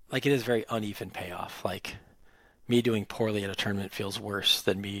 like it is very uneven payoff. Like me doing poorly at a tournament feels worse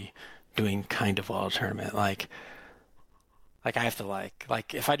than me doing kind of well at a tournament. Like I have to like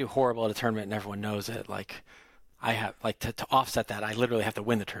if I do horrible at a tournament and everyone knows it, like I have like to offset that. I literally have to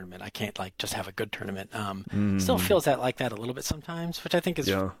win the tournament. I can't like just have a good tournament. Still Hmm. feels that like that a little bit sometimes, which I think is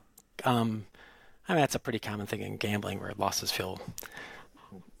Yeah. um, I mean that's a pretty common thing in gambling where losses feel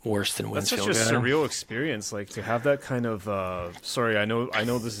worse than That's wins such feel a good. surreal experience, like to have that kind of sorry, I know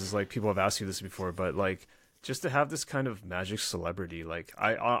this is like people have asked you this before, but like just to have this kind of magic celebrity, like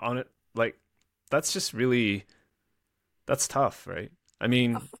I on it like that's just really that's tough, right? I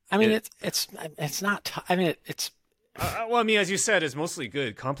mean, I mean it it's not. I mean it's well, I mean, as you said, it's mostly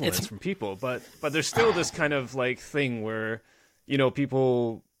good compliments it's from people, but there's still this kind of like thing where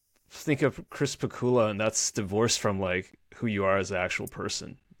people think of Chris Pikula and that's divorced from like who you are as an actual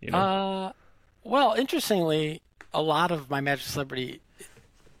person, you know? uh well interestingly a lot of my Magic celebrity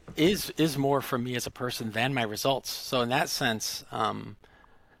is more from me as a person than my results. So in that sense,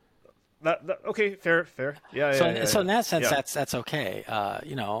 Okay, fair. Yeah, So, yeah, yeah, so yeah. in that sense, Yeah. that's okay. Yeah.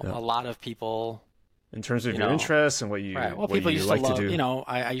 A lot of people, In terms of you your know, interests and right. Well, what people you used to like to love, do.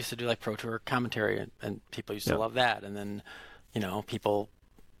 I used to do like Pro Tour commentary, and people used to Yeah. love that. And then, a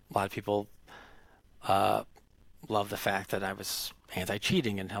lot of people uh, love the fact that I was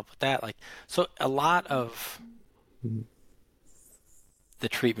anti-cheating and helped with that. Like, so a lot of the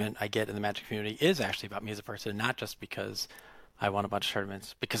treatment I get in the Magic community is actually about me as a person, not just because I won a bunch of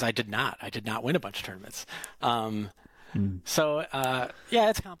tournaments, because I did not. I did not win a bunch of tournaments. Yeah,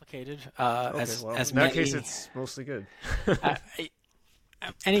 it's complicated. Okay, well, As in that case, many, it's mostly good. I,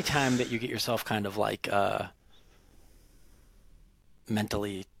 anytime that you get yourself kind of like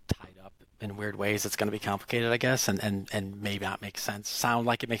mentally tied up in weird ways, it's going to be complicated, I guess, and maybe not make sense. Sound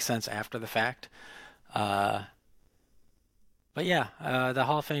like it makes sense after the fact. But yeah, the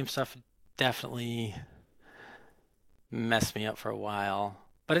Hall of Fame stuff definitely messed me up for a while.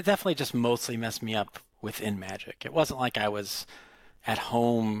 But it definitely just mostly messed me up within Magic. It wasn't like I was at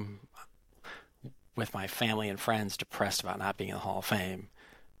home with my family and friends depressed about not being in the Hall of Fame.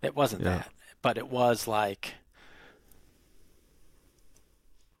 It wasn't Yeah. that. But it was like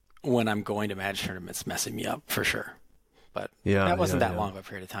when I'm going to Magic tournaments messing me up for sure. But Yeah, that wasn't yeah, that yeah. long of a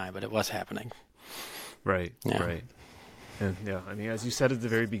period of time, but it was happening. Right, Yeah. right. And yeah, I mean, as you said at the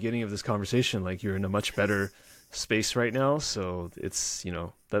very beginning of this conversation, like you're in a much better space right now. So it's,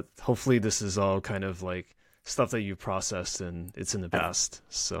 that hopefully this is all kind of like stuff that you've processed and it's in the past.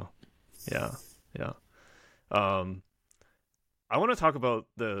 So yeah, yeah. I want to talk about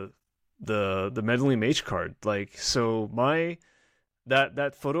the meddling mage card. Like, so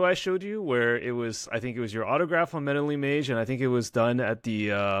that photo I showed you where I think it was your autograph on meddling mage, and I think it was done at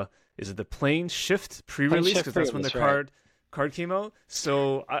the is it the plane shift pre-release, because that's when the card came out.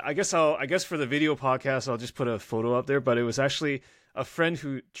 So I guess for the video podcast I'll just put a photo up there, but it was actually a friend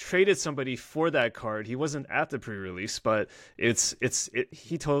who traded somebody for that card. He wasn't at the pre-release, but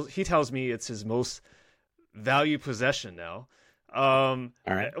he tells me it's his most valued possession now. All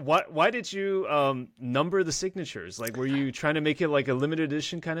right. Why did you number the signatures? Like, were you trying to make it like a limited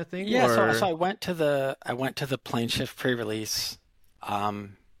edition kind of thing? Yeah, or... so I went to the plane shift pre-release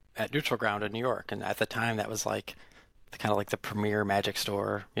at Neutral Ground in New York, and at the time that was like kind of like the premier Magic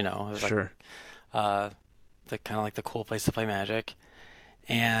store, It was Sure. like the kind of like the cool place to play Magic.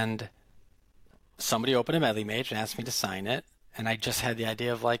 And somebody opened a Medley Mage and asked me to sign it, and I just had the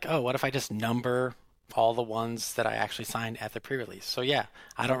idea of like, oh, what if I just number all the ones that I actually signed at the pre-release? So yeah,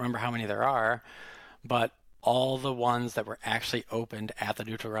 I don't remember how many there are, but all the ones that were actually opened at the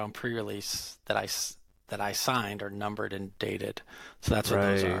Neutral Ground pre-release that I signed are numbered and dated. So that's what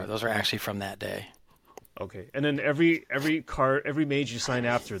those are. Those are actually from that day. Okay, and then every card, every mage you sign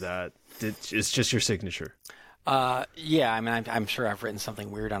after that, it's just your signature. Yeah, I mean, I'm sure I've written something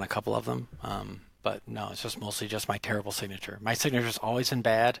weird on a couple of them, but no, it's just mostly just my terrible signature. My signature's always been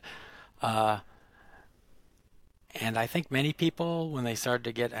bad, and I think many people, when they started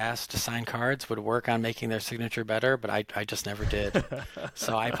to get asked to sign cards, would work on making their signature better, but I just never did.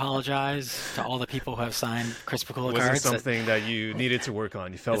 So I apologize to all the people who have signed Chris Pikula cards. Wasn't something that you needed to work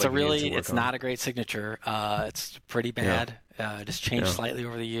on. You felt It's not a great signature. It's pretty bad. It has changed slightly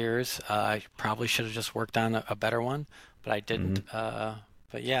over the years. I probably should have just worked on a better one, but I didn't.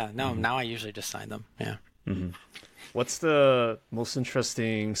 But yeah, no, now I usually just sign them. Yeah. Mm-hmm. What's the most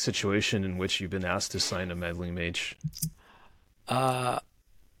interesting situation in which you've been asked to sign a meddling mage? Well,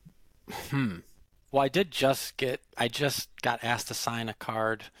 I just got asked to sign a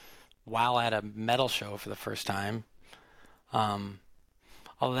card while at a metal show for the first time.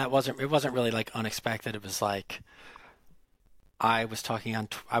 Although it wasn't really like unexpected. It was like I was talking on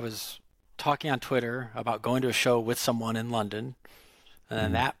Twitter about going to a show with someone in London, and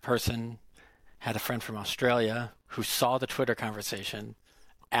then that person had a friend from Australia who saw the Twitter conversation,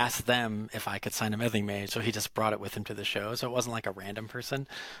 asked them if I could sign a meddling mage, so he just brought it with him to the show. So it wasn't like a random person,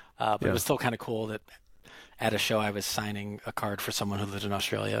 but it was still kind of cool that at a show I was signing a card for someone who lived in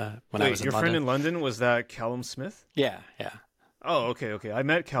Australia when I was in London. Your friend in London, was that Callum Smith? Yeah. Oh, okay. I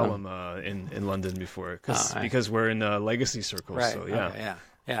met Callum in London before because we're in Legacy Circle. Right. So yeah. Okay,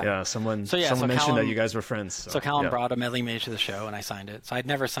 Yeah, someone mentioned Callum, that you guys were friends. So Callum brought a meddling mage to the show, and I signed it. So I'd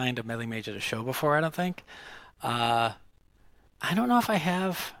never signed a meddling mage at a show before, I don't think. I don't know if I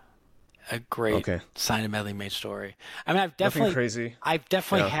have a great sign a meddling mage story. I mean, I've definitely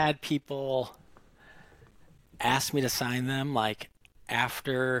had people ask me to sign them like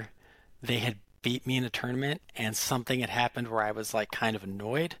after they had beat me in a tournament and something had happened where I was like kind of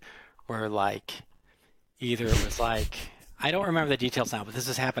annoyed, where like either it was like, I don't remember the details now, but this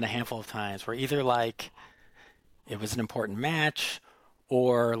has happened a handful of times where either like it was an important match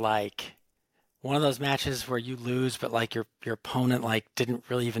or like one of those matches where you lose, but like your opponent like didn't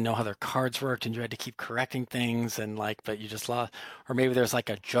really even know how their cards worked, and you had to keep correcting things, and like but you just lost, or maybe there's like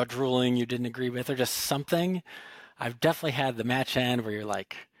a judge ruling you didn't agree with, or just something. I've definitely had the match end where you're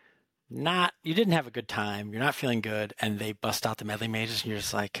like you didn't have a good time, you're not feeling good, and they bust out the melee mages, and you're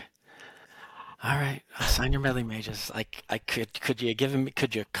just like, all right, I'll sign your melee mages. Like, could you give him?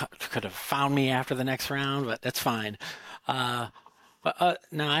 Could have found me after the next round, but that's fine. But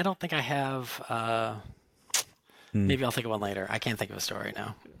no, I don't think I have. Maybe I'll think of one later. I can't think of a story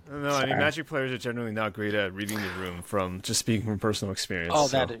now. No, I mean, Magic players are generally not great at reading the room from just speaking from personal experience. Oh,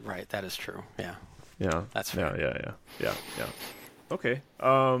 right. That is true. Yeah. Yeah. That's fair. Yeah. Okay.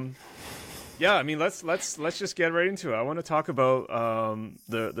 Yeah, I mean, let's just get right into it. I want to talk about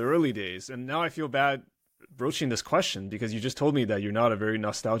the early days, and now I feel bad broaching this question because you just told me that you're not a very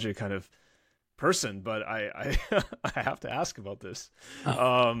nostalgic kind of person, but I I have to ask about this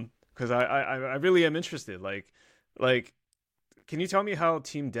because I really am interested. Like, can you tell me how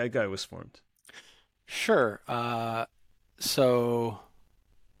Team Dead Guy was formed? Sure. So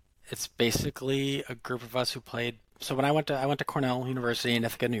it's basically a group of us who played. So when I went to Cornell University in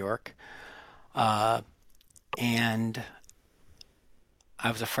Ithaca, New York. And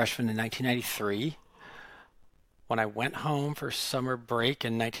I was a freshman in 1993. When I went home for summer break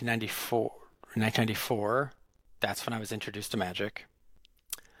in 1994, that's when I was introduced to Magic.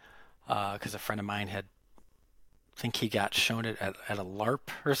 Because a friend of mine I think he got shown it at a LARP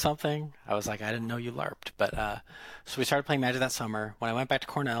or something. I was like, I didn't know you LARPed. But so we started playing Magic that summer. When I went back to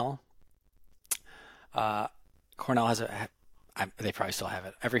Cornell, Cornell has they probably still have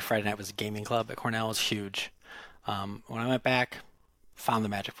it. Every Friday night was a gaming club at Cornell. It was huge. When I went back, found the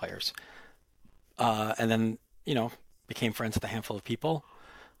Magic players. And then, became friends with a handful of people.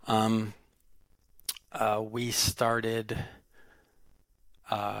 We started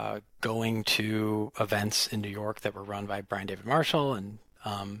going to events in New York that were run by Brian David Marshall and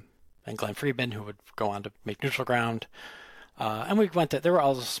Glenn Friedman, who would go on to make Neutral Ground. And we went there were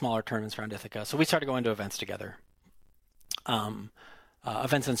all smaller tournaments around Ithaca. So we started going to events together.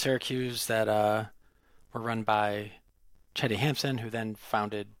 Events in Syracuse that were run by Chetty Hampson, who then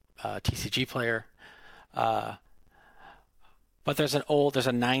founded TCG Player. But there's a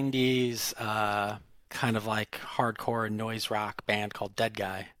 90s kind of like hardcore noise rock band called Dead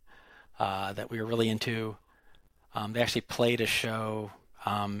Guy that we were really into. They actually played a show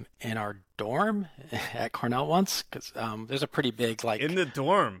in our dorm at Cornell once because there's a pretty big like in the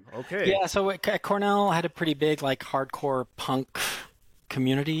dorm. Okay. Yeah, so at Cornell had a pretty big like hardcore punk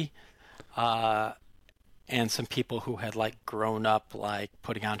community, and some people who had like grown up like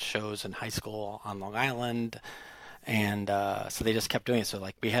putting on shows in high school on Long Island, and so they just kept doing it. So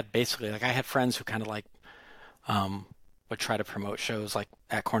like we had basically like I had friends who kind of like would try to promote shows like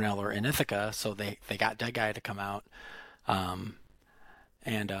at Cornell or in Ithaca, so they got Dead Guy to come out.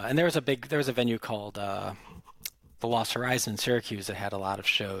 And there was a venue called the Lost Horizon in Syracuse that had a lot of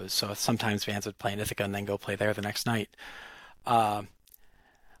shows. So sometimes bands would play in Ithaca and then go play there the next night. But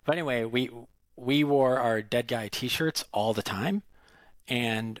anyway, we wore our Dead Guy T-shirts all the time,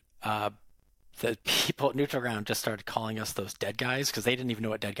 and the people at Neutral Ground just started calling us those Dead Guys because they didn't even know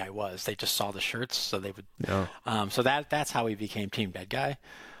what Dead Guy was. They just saw the shirts, so they would. Yeah. So that's how we became Team Dead Guy.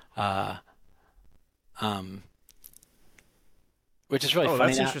 Which is really funny. Oh,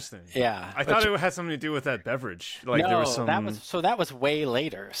 that's interesting. Yeah. I thought it had something to do with that beverage. Like no, there was some... that was way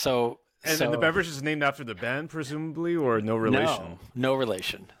later. And No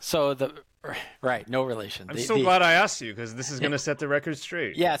relation. So no relation. I'm so glad I asked you because this is going to set the record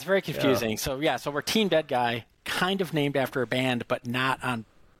straight. Yeah, it's very confusing. Yeah. So we're Team Dead Guy, kind of named after a band, but not on.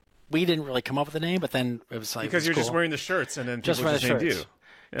 We didn't really come up with the name, but then it was like because you're cool. just wearing the shirts, and then people just named you.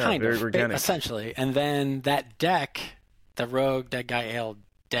 Yeah, kind very of organic. essentially, and then that deck. The Rogue Dead Guy Ale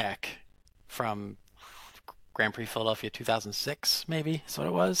deck from Grand Prix Philadelphia 2006, maybe is what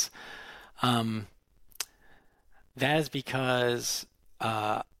it was. That is because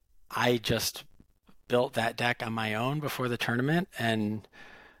I just built that deck on my own before the tournament, and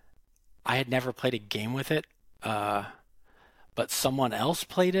I had never played a game with it. But someone else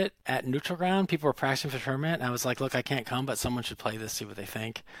played it at Neutral Ground. People were practicing for the tournament, and I was like, look, I can't come, but someone should play this, see what they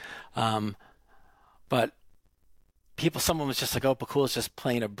think. But someone was just like, oh, Pikula's just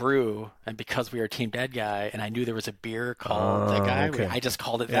playing a brew, and because we were Team Dead Guy, and I knew there was a beer called Dead Guy, okay. I just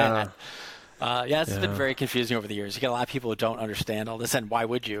called it that. It's been very confusing over the years. You get a lot of people who don't understand all this, and why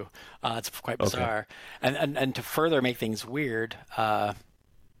would you? It's quite bizarre. Okay. And to further make things weird,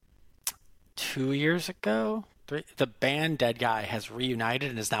 2 years ago, the band Dead Guy has reunited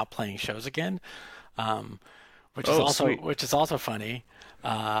and is now playing shows again. Sweet. which is also funny.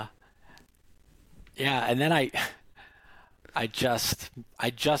 Yeah, and then I just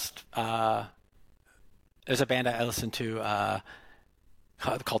there's a band I listen to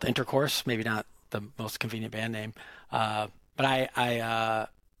called Intercourse. Maybe not the most convenient band name, but I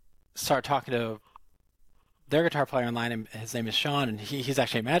started talking to their guitar player online, and his name is Sean, and he's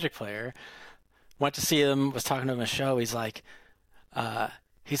actually a Magic player. Went to see him, was talking to him at a show. He's like, man,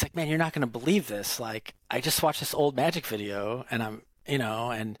 you're not going to believe this. Like, I just watched this old Magic video, and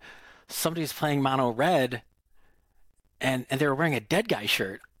and somebody's playing mono red, and they were wearing a Dead Guy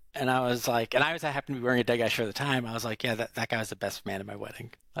shirt. And I was like, and I happened to be wearing a Dead Guy shirt at the time. I was like, yeah, that guy was the best man at my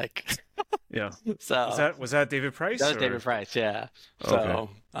wedding. Like, Yeah. so Was that David Price? that was or? David Price, yeah. Okay.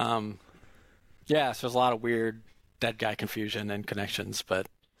 So, yeah, so there's a lot of weird Dead Guy confusion and connections, but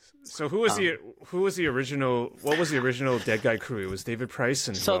So who was the original? What was the original Dead Guy crew? It was David Price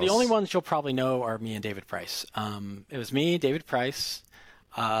and so who the else? only ones you'll probably know are me and David Price. It was me, David Price,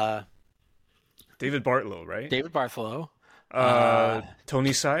 David Bartlow, right? David Bartholow,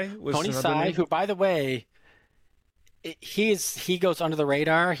 Tony Sai was Tony another Sai, name? who, by the way, he goes under the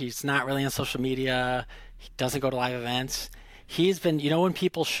radar. He's not really on social media. He doesn't go to live events. He's been, when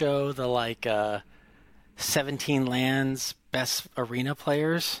people show the 17 lands best arena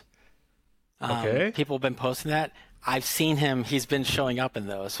players. Okay. People have been posting that. I've seen him. He's been showing up in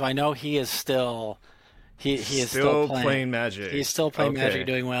those, so I know he is still. He is still playing Magic. He's still playing Okay. Magic,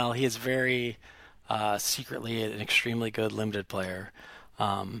 doing well. He is very secretly an extremely good limited player.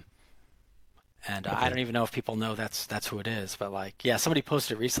 And I don't even know if people know that's who it is, but yeah, somebody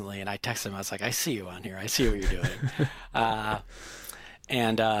posted it recently, and I texted him. I was like, I see you on here. I see what you're doing.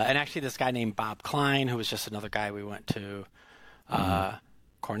 And actually, this guy named Bob Klein, who was just another guy we went to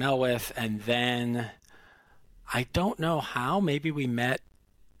Cornell with, and then I don't know how. Maybe we met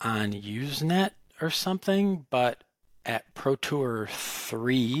on Usenet or something, but at Pro Tour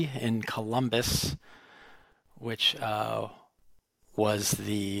 3 in Columbus, which was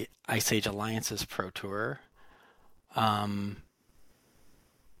the Ice Age Alliance's Pro Tour.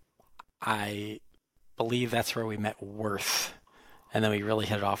 I believe that's where we met Worth, and then we really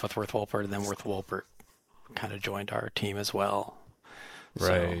hit it off with Worth Wolpert, and then Worth Wolpert kind of joined our team as well.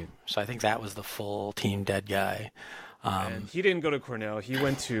 Right. So I think that was the full team Dead Guy. And he didn't go to Cornell. He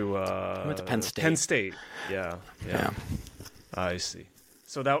went to Penn State. Penn State. Yeah. I see.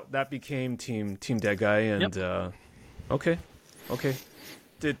 So that became team Dead Guy, and okay.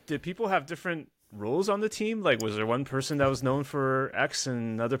 Did people have different roles on the team? Like, was there one person that was known for X and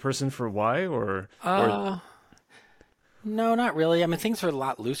another person for Y, or? No, not really. I mean, things were a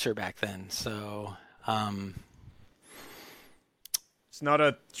lot looser back then. So,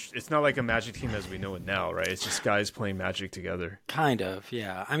 It's not like a Magic team as we know it now, right? It's just guys playing Magic together. kind of,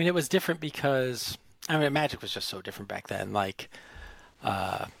 yeah. I mean, it was different because Magic was just so different back then. Like,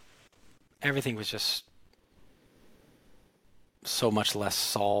 everything was just so much less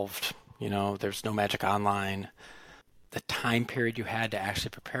solved. There's no Magic Online. The time period you had to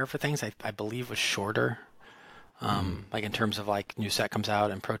actually prepare for things, I believe, was shorter. Like in terms of new set comes out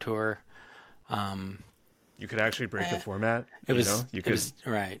and Pro Tour. You could actually break the format. It was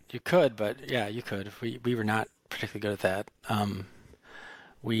right. You could, but yeah, you could. We were not particularly good at that.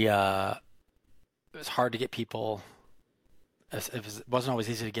 It was hard to get people. It wasn't always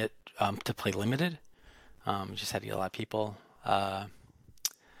easy to get to play limited. You just had to get a lot of people.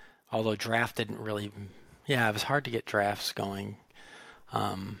 Although draft didn't really. Yeah, it was hard to get drafts going.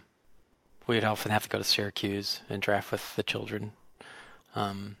 We'd often have to go to Syracuse and draft with the children.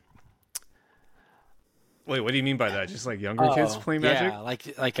 Wait, what do you mean by that? Just like younger kids playing Magic? Yeah,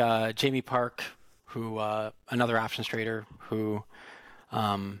 like Jamie Park, who another options trader who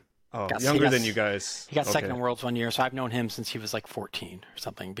younger than you guys. He got second in Worlds one year, so I've known him since he was like 14 or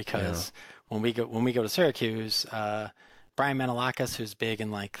something. Because when we go to Syracuse, Brian Menelakis, who's big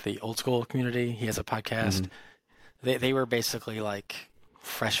in the old school community, he has a podcast. They were basically like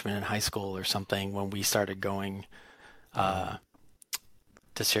freshmen in high school or something when we started going to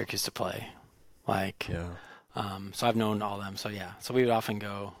Syracuse to play. So I've known all of them. So yeah, so we would often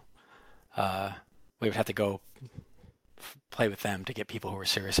go. We would have to go play with them to get people who were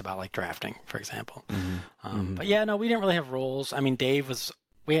serious about drafting, for example. But yeah, no, we didn't really have roles. I mean, Dave was.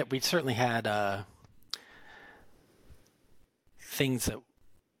 We certainly had things that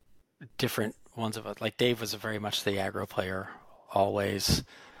different ones of us. Like Dave was very much the aggro player, always.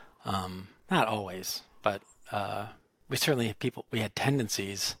 Not always, but we certainly had people. We had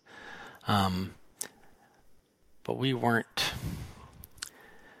tendencies. But we weren't,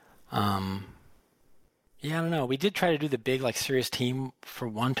 Yeah, I don't know. We did try to do the big, like, serious team for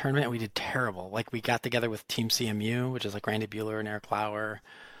one tournament, and we did terrible. Like, we got together with Team CMU, which is like Randy Bueller and Eric Lauer,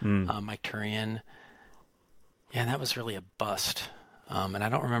 Mm. Mike Turian. Yeah, and that was really a bust. And I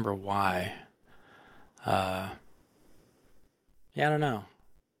don't remember why. Yeah, I don't know.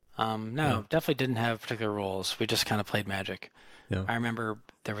 No, Yeah. definitely didn't have particular roles. We just kind of played Magic. Yeah. I remember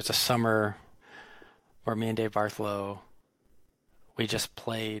there was a summer where me and Dave Bartholow, we just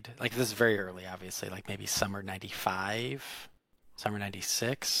played, like this is very early, obviously, like maybe summer 95, summer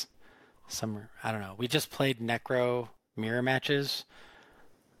 96, summer, I don't know. We just played Necro mirror matches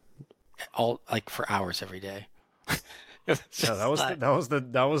all like for hours every day. Yeah, that was the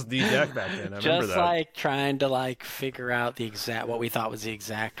deck back then. I remember Just that. like trying to like figure out the exact, what we thought was the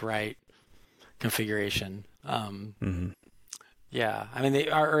exact right configuration. Yeah, I mean,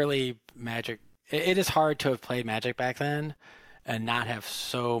 our early Magic, it is hard to have played Magic back then and not have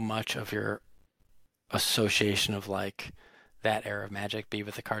so much of your association of like that era of Magic be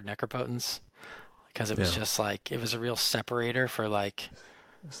with the card Necropotence, because it was just like, it was a real separator for like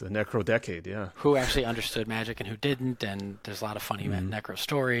It's the Necro decade, yeah. who actually understood Magic and who didn't, and there's a lot of funny Necro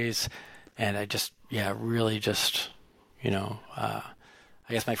stories, and I just, yeah, really just, I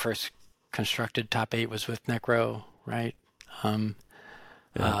guess my first constructed top 8 was with Necro, right?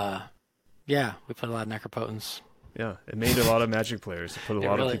 Yeah, we put a lot of Necropotence. Yeah, it made a lot of Magic players. It put a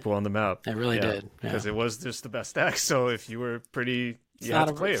lot of people on the map. It really did. Because it was just the best deck, so if you were pretty... You had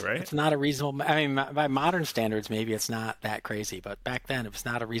to play it, right? It's not a reasonable... I mean, by modern standards, maybe it's not that crazy, but back then, it was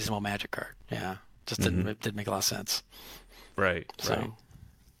not a reasonable Magic card. Yeah, just didn't make a lot of sense. Right, So, right.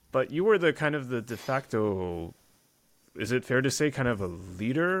 But you were the kind of the de facto... Is it fair to say kind of a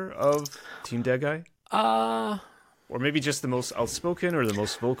leader of Team Dead Guy? Or maybe just the most outspoken or the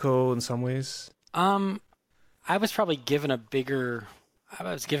most vocal in some ways? I was probably given I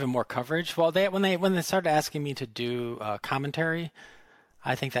was given more coverage. Well, when they started asking me to do commentary,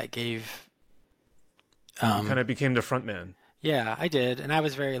 I think that gave. You kind of became the front man. Yeah, I did, and I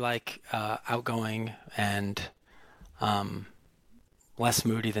was very like outgoing and less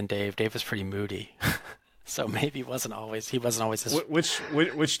moody than Dave. Dave was pretty moody, so maybe he wasn't always this.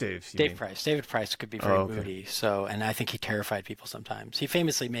 Which Dave? Dave Price. David Price could be very moody. So, and I think he terrified people sometimes. He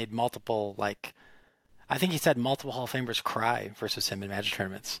famously made multiple I think he said multiple Hall of Famers cry versus him in Magic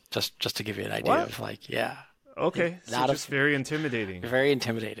tournaments. Just to give you an idea of yeah. Okay, so just very intimidating. Very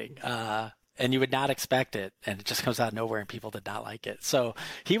intimidating. And you would not expect it, and it just comes out of nowhere, and people did not like it. So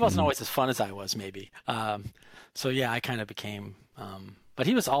he wasn't always as fun as I was, maybe. So yeah, I kind of became. But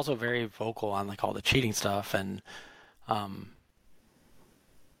he was also very vocal on like all the cheating stuff, and but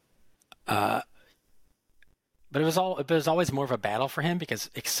it was always more of a battle for him because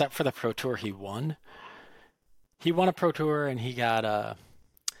except for the Pro Tour he won a Pro Tour and he got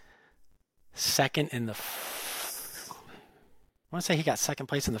second in the I want to say he got second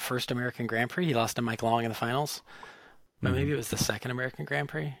place in the first American Grand Prix. He lost to Mike Long in the finals. But maybe it was the second American Grand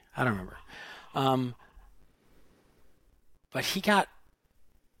Prix. I don't remember. But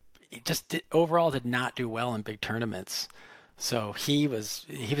overall did not do well in big tournaments. So he was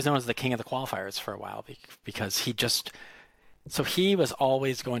known as the king of the qualifiers for a while because he was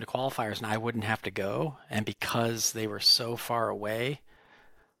always going to qualifiers and I wouldn't have to go. And because they were so far away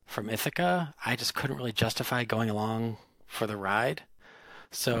from Ithaca, I just couldn't really justify going along for the ride.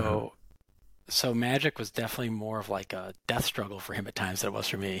 So Magic was definitely more of like a death struggle for him at times than it was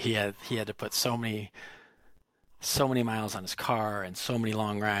for me. He had to put so many miles on his car and so many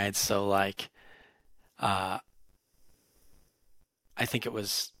long rides. So like, I think it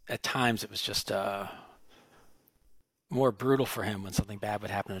was at times it was just more brutal for him when something bad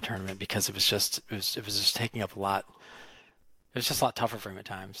would happen in a tournament because it was just taking up a lot. It was just a lot tougher for him at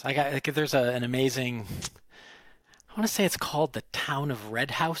times. There's an amazing. I want to say it's called the Town of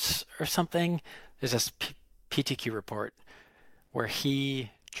Red House or something. There's this PTQ report where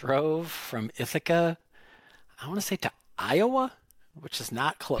he drove from Ithaca, I want to say to Iowa, which is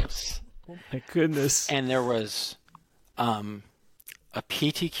not close. Oh my goodness. And there was a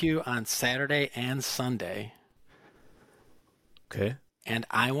PTQ on Saturday and Sunday. Okay. And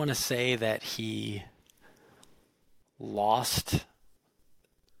I want to say that he lost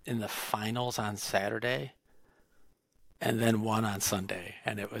in the finals on Saturday and then won on Sunday.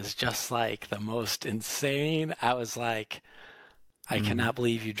 And it was just like the most insane. I was like, I cannot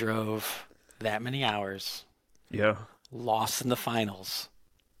believe you drove that many hours. Yeah. Lost in the finals.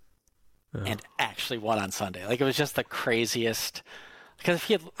 Yeah. And actually won on Sunday. Like it was just the craziest. Because if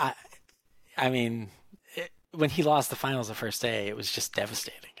he had, when he lost the finals the first day, it was just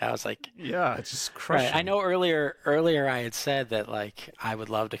devastating. I was like, Yeah, it's just crushing. right. I know earlier I had said that like I would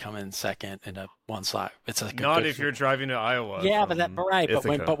love to come in second in a one slot. It's like Not if you're driving to Iowa. yeah, from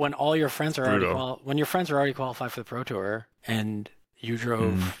but when all your friends are Brutal. when your friends are already qualified for the Pro Tour and you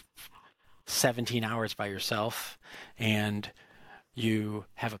drove 17 hours by yourself and you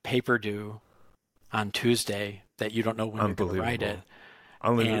have a paper due on Tuesday that you don't know when you're going to ride it.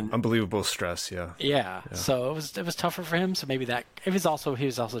 Unbelievable stress, yeah. Yeah. So it was tougher for him. So maybe that he was also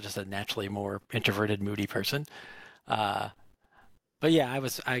just a naturally more introverted, moody person. But yeah,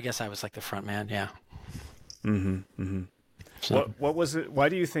 I guess I was like the front man. Yeah. So, What was it? Why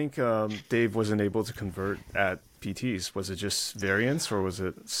do you think Dave wasn't able to convert at PTs? Was it just variance, or was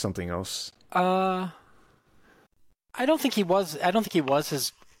it something else? I don't think he was. I don't think he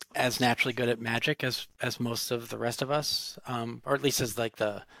was as naturally good at Magic as most of the rest of us, or at least as like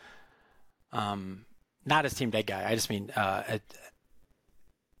the, not as Team Dead guy. I just mean, because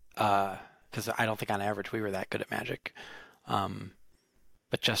I don't think on average we were that good at Magic,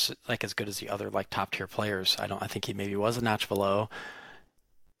 but just like as good as the other like top tier players. I think he maybe was a notch below,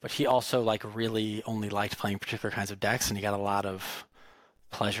 but he also like really only liked playing particular kinds of decks, and he got a lot of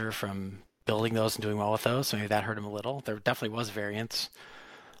pleasure from building those and doing well with those. So maybe that hurt him a little. There definitely was variance.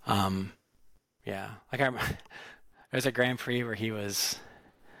 Yeah, like there's a Grand Prix where he was,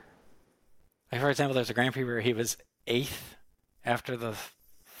 like for example, there's a Grand Prix where he was 8th after the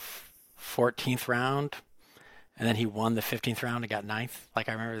 14th round, and then he won the 15th round and got 9th. Like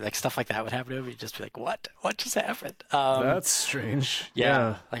I remember, like stuff like that would happen to him. He'd just be like, "What just happened?" That's strange.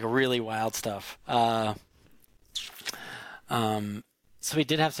 Yeah, like really wild stuff. So he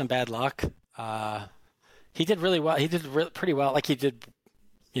did have some bad luck. He did really well. He did pretty well. Like he did,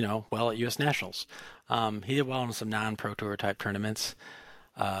 well at U.S. Nationals. He did well in some non-Pro Tour type tournaments.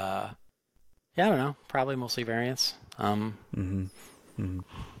 Yeah, I don't know. Probably mostly variance. Got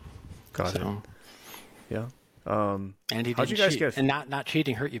it. Yeah. And he didn't cheat. And not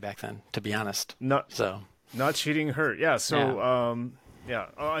cheating hurt you back then, to be honest. Not cheating hurt. Yeah. So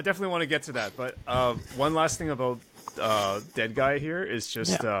I definitely want to get to that. But one last thing about Dead Guy here is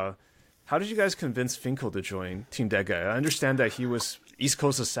just how did you guys convince Finkel to join Team Dead Guy? I understand that he was East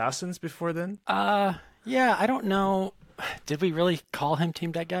Coast Assassins before then. Yeah, I don't know. Did we really call him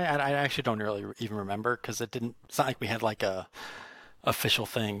Team Dead Guy? I actually don't really even remember because it's not like we had like a official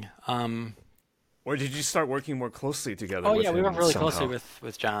thing. Or did you start working more closely together? Oh yeah, we worked really somehow? closely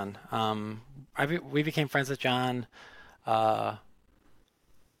with John. We became friends with John. I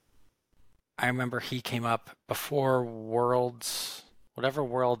remember he came up before Worlds, whatever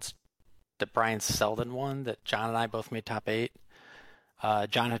Worlds that Brian Selden won, that John and I both made top 8.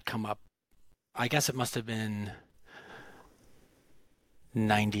 John had come up, I guess it must have been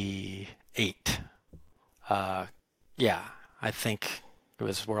 98. Yeah, I think it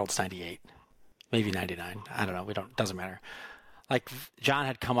was Worlds 98, maybe 99. I don't know. Doesn't matter. Like John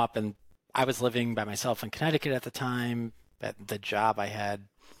had come up and I was living by myself in Connecticut at the time at the job I had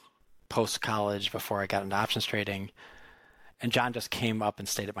post-college before I got into options trading. And John just came up and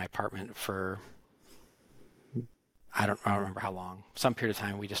stayed at my apartment for, I don't remember how long, some period of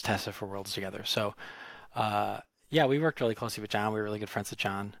time. We just tested for Worlds together. So, yeah, we worked really closely with John. We were really good friends with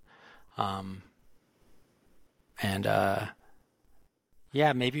John.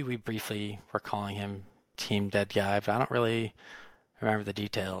 Yeah, maybe we briefly were calling him Team Dead Guy, but I don't really remember the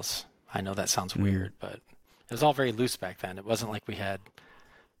details. I know that sounds weird, but it was all very loose back then. It wasn't like we had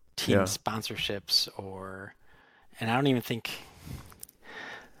team sponsorships and I don't even think,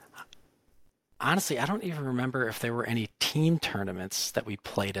 honestly, I don't even remember if there were any team tournaments that we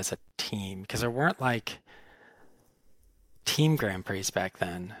played as a team because there weren't like team Grand Prix back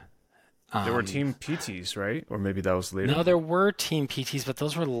then. There were team PTs, right? Or maybe that was later? No, there were team PTs, but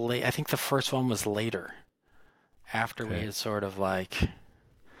those were late. I think the first one was later after we had sort of like,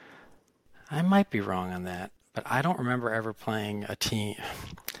 I might be wrong on that, but I don't remember ever playing a team.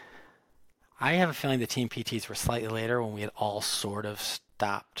 I have a feeling the team PTs were slightly later when we had all sort of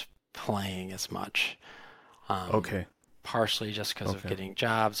stopped playing as much. Partially just because of getting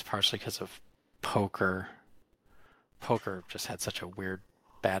jobs, partially because of poker. Poker just had such a weird,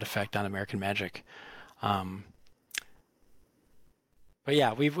 bad effect on American Magic. But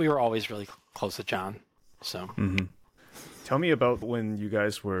yeah, we were always really close with John. So Tell me about when you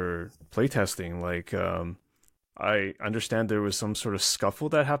guys were playtesting. Like, I understand there was some sort of scuffle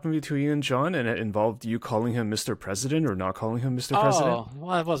that happened between you and John, and it involved you calling him Mr. President or not calling him Mr. President. Oh,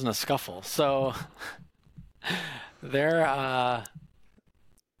 well, it wasn't a scuffle. So one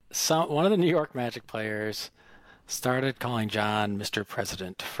of the New York Magic players started calling John Mr.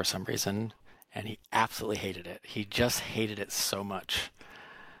 President for some reason, and he absolutely hated it. He just hated it so much.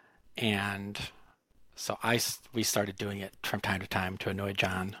 And so we started doing it from time to time to annoy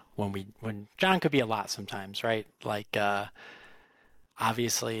John when John could be a lot sometimes, right? Like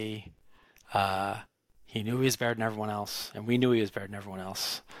obviously he knew he was better than everyone else, and we knew he was better than everyone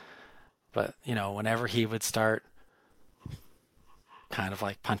else. But whenever he would start kind of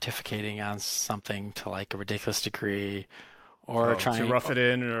like pontificating on something to like a ridiculous degree, or trying to rough it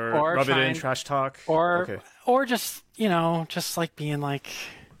in, or rub it in, trash talk, or just just like being like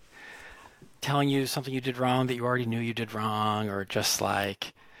telling you something you did wrong that you already knew you did wrong, or just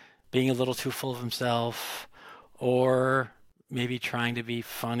like being a little too full of himself, or maybe trying to be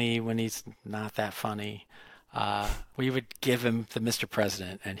funny when he's not that funny. We would give him the Mr.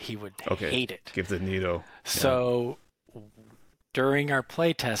 President, and he would hate it. Give the needle. So during our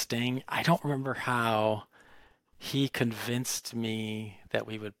play testing, I don't remember how he convinced me that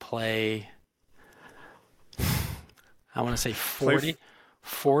we would play, I want to say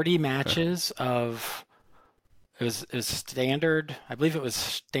 40 matches of, it was standard, I believe it was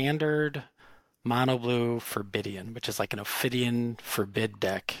standard mono blue Forbidian, which is like an Ophidian Forbid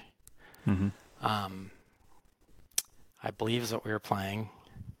deck. Mm-hmm. I believe is what we were playing.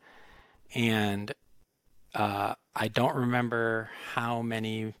 And I don't remember how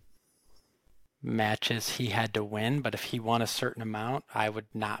many matches he had to win, but if he won a certain amount, I would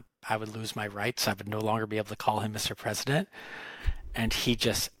lose my rights. I would no longer be able to call him Mr. President. And he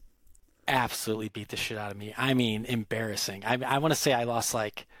just absolutely beat the shit out of me. I mean, embarrassing. I want to say I lost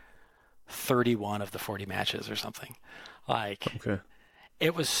like 31 of the 40 matches or something. Like,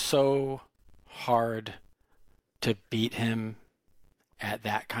 it was so hard to beat him at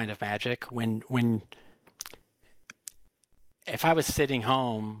that kind of Magic when if I was sitting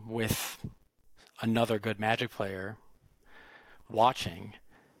home with another good Magic player watching,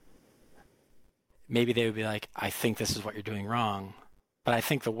 maybe they would be like, I think this is what you're doing wrong. But I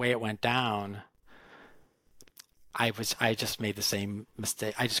think the way it went down, I just made the same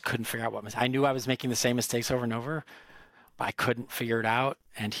mistake. I just couldn't figure out what mistake. I knew I was making the same mistakes over and over, but I couldn't figure it out,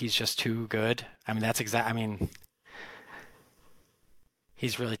 and he's just too good. I mean,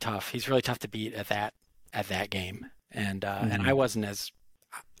 he's really tough. He's really tough to beat at that game. And and I wasn't as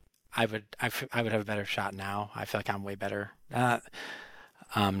I would have a better shot now. I feel like I'm way better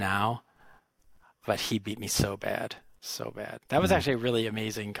now. But he beat me so bad. That was actually a really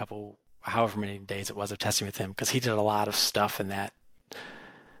amazing however many days it was of testing with him, because he did a lot of stuff in that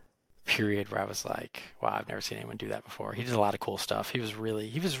period where I was like, wow, I've never seen anyone do that before. He did a lot of cool stuff. He was really,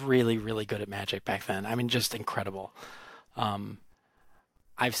 really good at Magic back then. I mean, just incredible.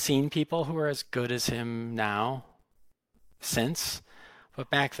 I've seen people who are as good as him now since, but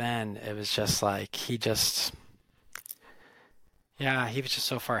back then it was just like he was just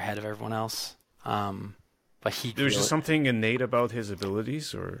so far ahead of everyone else. But there was just something innate about his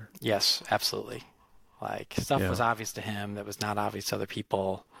abilities, or yes, absolutely. Like stuff was obvious to him that was not obvious to other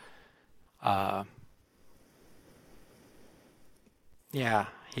people. He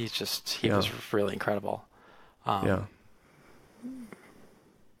was really incredible.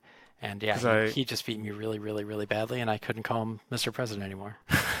 And he just beat me really, really, really badly, and I couldn't call him Mr. President anymore.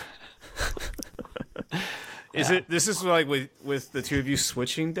 This is like with the two of you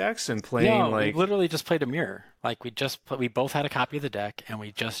switching decks and playing? No, like we literally just played a mirror. Like we both had a copy of the deck, and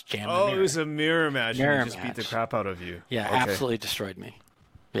we just jammed the mirror. It was a mirror match. And he just beat the crap out of you. Yeah, absolutely destroyed me.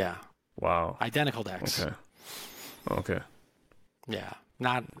 Yeah. Wow. Identical decks. Okay. Yeah.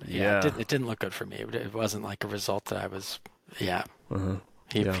 It didn't look good for me. It wasn't like a result that I was. Yeah. Uh-huh.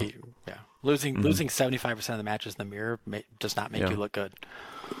 Losing 75% of the matches in the mirror does not make you look good.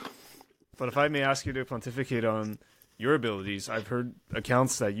 But if I may ask you to pontificate on your abilities, I've heard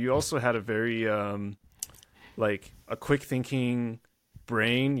accounts that you also had a very like a quick thinking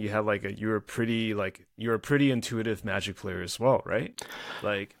brain. You had you're a pretty intuitive Magic player as well, right?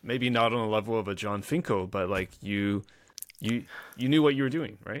 Like maybe not on the level of a John Finko, but like you knew what you were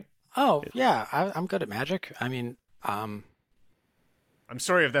doing, right? Oh yeah, I'm good at Magic. I mean, I'm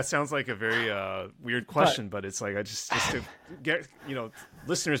sorry if that sounds like a very weird question, but it's like just to get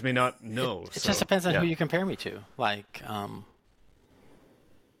listeners may not know. It just depends on who you compare me to. Like, I'm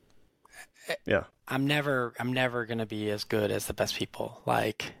never gonna be as good as the best people.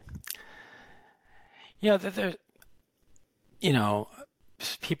 Like, there,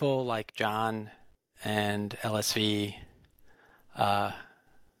 people like John and LSV,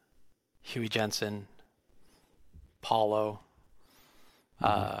 Huey Jensen, Paulo.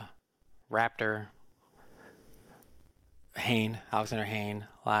 Raptor, Alexander Hayne,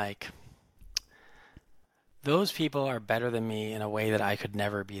 like those people are better than me in a way that I could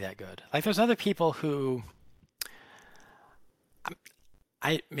never be that good. Like there's other people who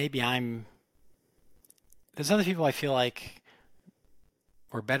there's other people I feel like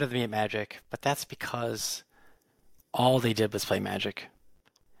were better than me at Magic, but that's because all they did was play Magic.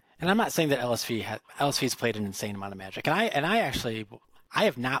 And I'm not saying that LSV's played an insane amount of Magic. And I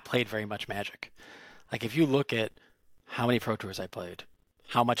have not played very much Magic. Like if you look at how many Pro Tours I played,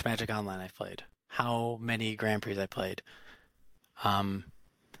 how much Magic Online I played, how many Grand Prix I played,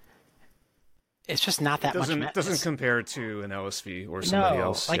 it's just not that much. It doesn't compare to an LSV or somebody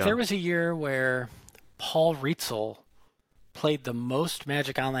else. Like there was a year where Paul Rietzel played the most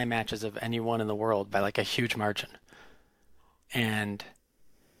Magic Online matches of anyone in the world by like a huge margin. And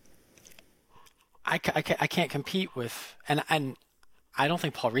I can't compete with, and I don't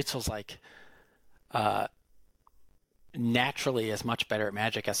think Paul Rietzel's like naturally as much better at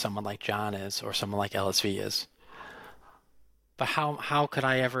Magic as someone like John is or someone like LSV is. But how could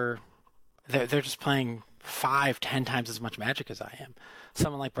I ever? They're just playing 5-10 times as much Magic as I am.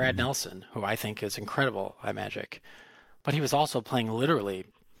 Someone like Brad Nelson, who I think is incredible at Magic, but he was also playing literally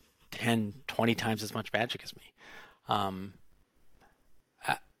 10-20 times as much Magic as me.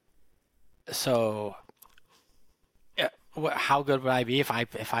 So, how good would I be if I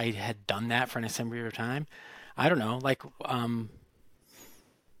had done that for an extended period of time? I don't know. Like,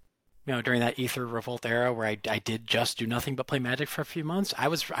 during that Ether Revolt era where I did just do nothing but play Magic for a few months, I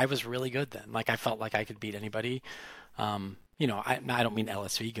was really good then. Like, I felt like I could beat anybody. I don't mean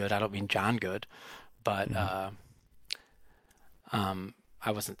LSV good. I don't mean John good, but I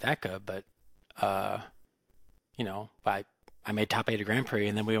wasn't that good. But I made top 8 at Grand Prix,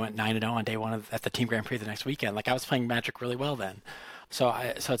 and then we went 9-0 on day one at the Team Grand Prix the next weekend. Like I was playing Magic really well then, so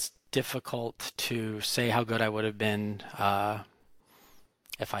it's difficult to say how good I would have been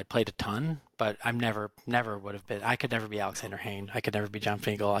if I'd played a ton. But I'm never would have been. I could never be Alexander Hayne. I could never be John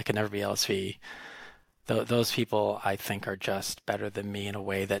Finkel. I could never be LSV. Those people I think are just better than me in a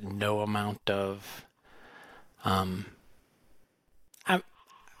way that no amount of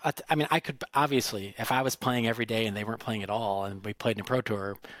I could obviously, if I was playing every day and they weren't playing at all, and we played in a Pro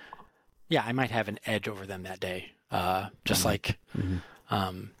Tour, yeah, I might have an edge over them that day. But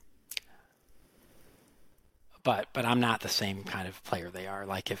I'm not the same kind of player they are.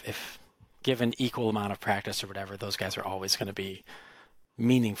 Like if given equal amount of practice or whatever, those guys are always going to be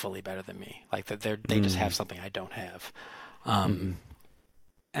meaningfully better than me. Like they just have something I don't have, and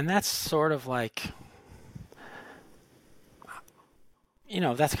that's sort of like.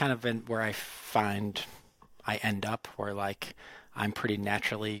 That's kind of been where I find I end up, where like I'm pretty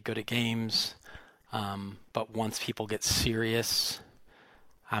naturally good at games, but once people get serious,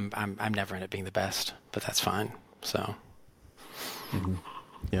 I'm never in it being the best, but that's fine. So,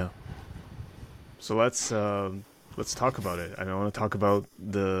 yeah. So let's talk about it. I want to talk about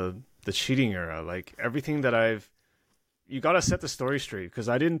the cheating era, like everything that you got to set the story straight, because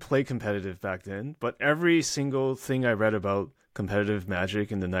I didn't play competitive back then, but every single thing I read about competitive Magic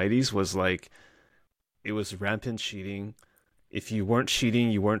in the 90s was like, it was rampant cheating. If you weren't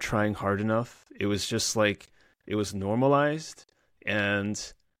cheating, you weren't trying hard enough. It was just like, it was normalized, and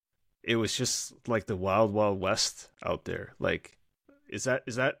it was just like the wild, wild west out there. Like, is that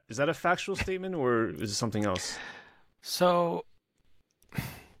a factual statement, or is it something else? So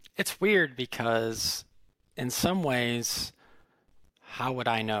it's weird because in some ways, how would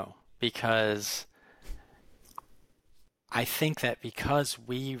I know? Because I think that because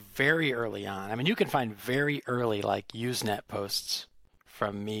we very early on, I mean, you can find very early like Usenet posts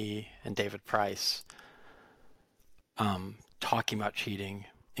from me and David Price talking about cheating,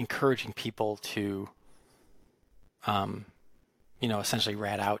 encouraging people to, essentially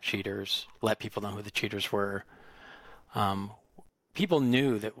rat out cheaters, let people know who the cheaters were. People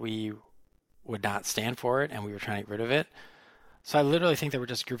knew that we would not stand for it and we were trying to get rid of it. So I literally think there were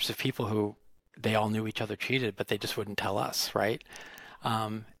just groups of people who they all knew each other cheated, but they just wouldn't tell us, right?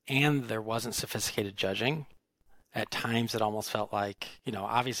 And there wasn't sophisticated judging. At times it almost felt like,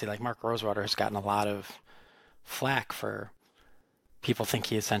 obviously like Mark Rosewater has gotten a lot of flack for people think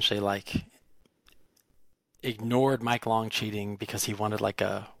he essentially like ignored Mike Long cheating because he wanted like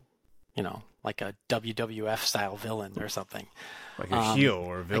a WWF style villain or something. Like a heel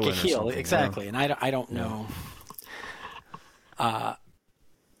or a villain. Like a heel, or something, exactly. Yeah. And I don't know. I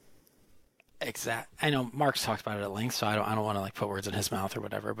know Mark's talked about it at length, so I don't want to like put words in his mouth or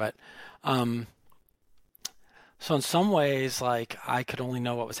whatever. But so in some ways, like I could only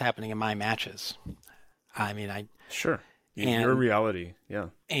know what was happening in my matches. I mean, sure. Your reality, yeah.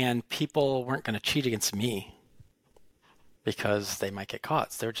 And people weren't going to cheat against me because they might get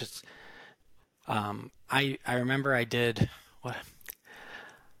caught. So I remember I did what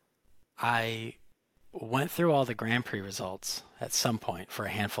I went through all the Grand Prix results at some point for a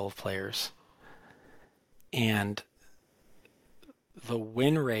handful of players, and the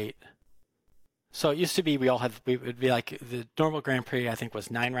win rate. So it used to be we would be like the normal Grand Prix. I think was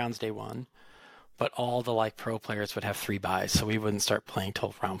 9 rounds day one, but all the like pro players would have 3 buys, so we wouldn't start playing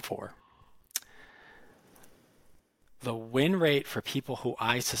till round 4. The win rate for people who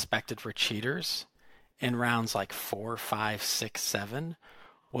I suspected were cheaters in rounds like 4, 5, 6, 7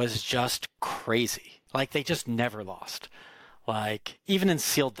 was just crazy. Like they just never lost. Like even in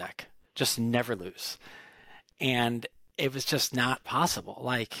sealed deck, just never lose. And it was just not possible.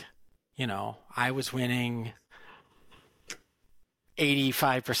 Like, I was winning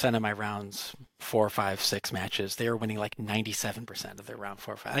 85% of my rounds, 4, 5, 6 matches. They were winning like 97% of their round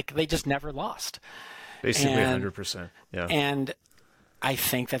 4, 5. Like they just never lost. Basically 100%. Yeah. And I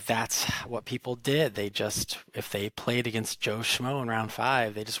think that that's what people did. They just, if they played against Joe Schmo in round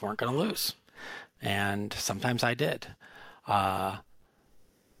 5, they just weren't going to lose. And sometimes I did.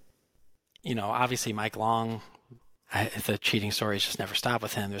 Obviously Mike Long, the cheating stories just never stop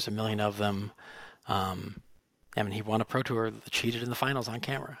with him. There's a million of them. He won a Pro Tour, cheated in the finals on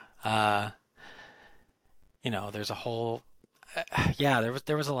camera. There's a whole,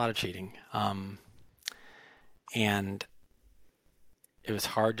 there was a lot of cheating. And it was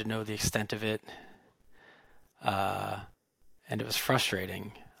hard to know the extent of it. And it was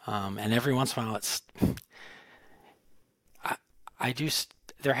frustrating. And every once in a while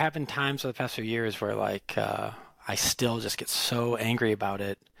there have been times over the past few years where like, I still just get so angry about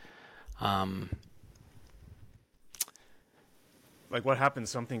it. Like what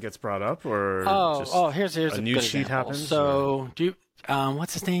happens? Something gets brought up, or here's a new good cheat example. happens. So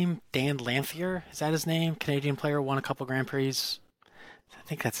what's his name? Dan Lanthier, is that his name? Canadian player, won a couple Grand Prix. I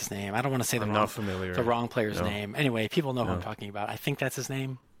think that's his name. I don't want to say the wrong player's name. Anyway, people know who I'm talking about. I think that's his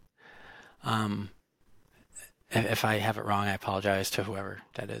name. If I have it wrong, I apologize to whoever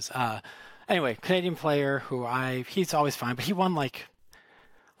that is. Anyway, Canadian player he's always fine, but he won I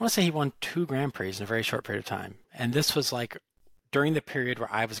want to say he won 2 Grand Prix in a very short period of time. And this was like during the period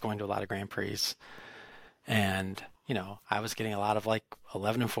where I was going to a lot of Grand Prix, and I was getting a lot of like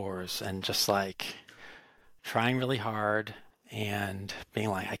 11 and 4s and just like trying really hard and being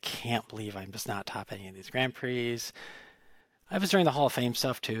like, I can't believe I'm just not top any of these Grand Prix. I was during the Hall of Fame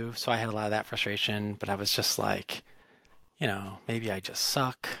stuff too, so I had a lot of that frustration, but I was just like, maybe I just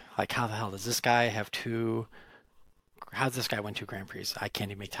suck. Like, how the hell does this guy how does this guy win 2 Grand Prix? I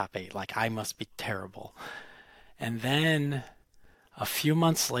can't even make top 8. Like, I must be terrible. And then a few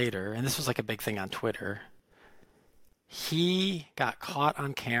months later, and this was like a big thing on Twitter, he got caught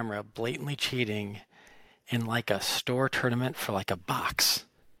on camera blatantly cheating in like a store tournament for like a box.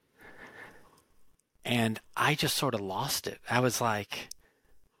 And I just sort of lost it. I was like,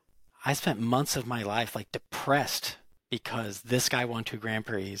 I spent months of my life like depressed because this guy won 2 Grand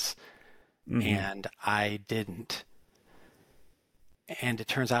Prix and I didn't. And it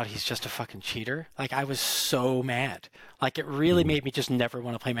turns out he's just a fucking cheater. Like, I was so mad. Like, it really made me just never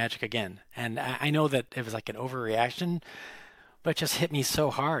want to play Magic again. And I know that it was like an overreaction, but it just hit me so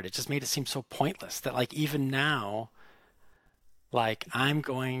hard. It just made it seem so pointless that, like, even now, like,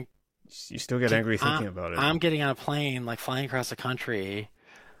 you still get angry thinking about it. I'm getting on a plane, like, flying across the country,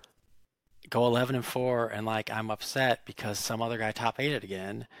 go 11 and 4, and, like, I'm upset because some other guy top 8 it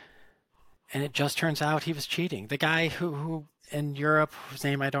again. And it just turns out he was cheating. The guy who in Europe, whose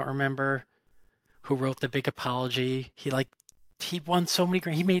name I don't remember, who wrote the big apology, he won so many,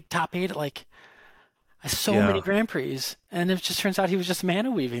 he made top 8 at like many Grand Prix, and it just turns out he was just mana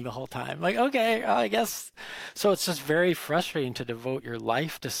weaving the whole time. Like, okay, I guess. So it's just very frustrating to devote your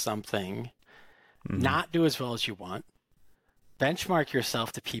life to something, not do as well as you want, benchmark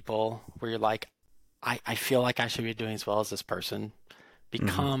yourself to people where you're like, I feel like I should be doing as well as this person,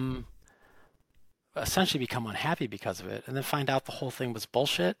 essentially become unhappy because of it, and then find out the whole thing was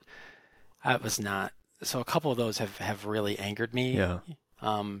bullshit. It was not. So a couple of those have really angered me. Yeah.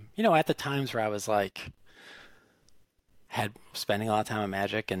 At the times where I was like, had spending a lot of time on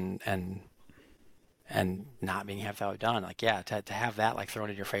Magic and not being half that done. Like, yeah, to have that like thrown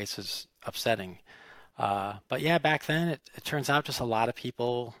in your face is upsetting. But yeah, back then it turns out just a lot of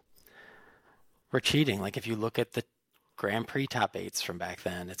people were cheating. Like, if you look at the Grand Prix top 8s from back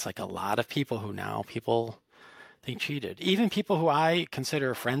then, it's like a lot of people who now people think cheated. Even people who I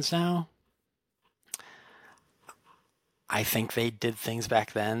consider friends now, I think they did things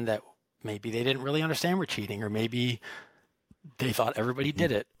back then that maybe they didn't really understand were cheating, or maybe they thought everybody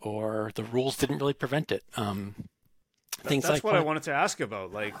did it, or the rules didn't really prevent it. things That's like what I wanted to ask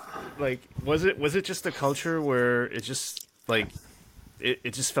about. Like was it just a culture where it just like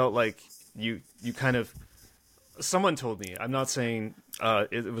it just felt like you kind of someone told me. I'm not saying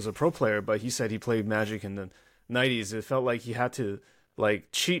it was a pro player, but he said he played Magic in the 90s. It felt like he had to like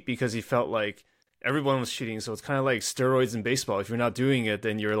cheat because he felt like everyone was cheating. So it's kind of like steroids in baseball. If you're not doing it,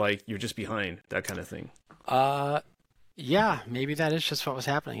 then you're just behind, that kind of thing. Yeah, maybe that is just what was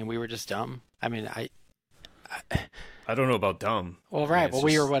happening, and we were just dumb. I mean, I don't know about dumb. well, I mean, right. it's Well,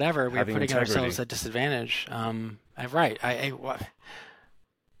 we just were whatever. We were having putting integrity. ourselves at disadvantage. Right.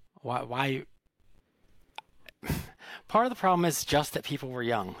 Why? Part of the problem is just that people were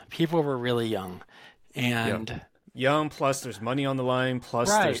young. People were really young, and Young, plus there's money on the line, plus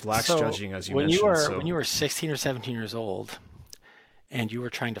right. there's lax So judging, as you when mentioned. when you were 16 or 17 years old, and you were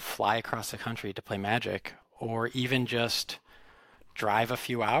trying to fly across the country to play Magic, or even just drive a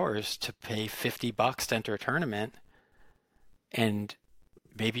few hours to pay $50 to enter a tournament, and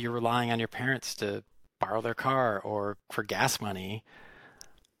maybe you're relying on your parents to borrow their car or for gas money.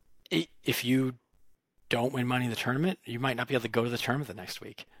 If you don't win money in the tournament, you might not be able to go to the tournament the next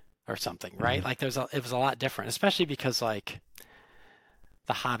week or something, right? Mm-hmm. Like it was a lot different, especially because like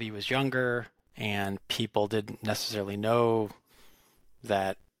the hobby was younger and people didn't necessarily know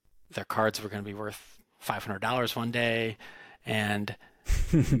that their cards were going to be worth $500 one day, and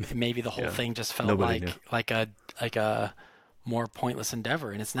maybe the whole thing just felt like a more pointless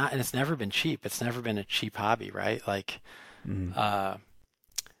endeavor. And it's not, and it's never been cheap. It's never been a cheap hobby, right? Like,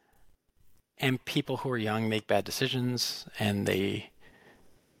 and people who are young make bad decisions, and they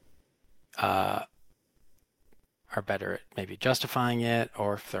are better at maybe justifying it,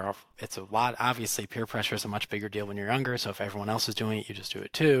 or if they're off, it's a lot. Obviously, peer pressure is a much bigger deal when you're younger. So if everyone else is doing it, you just do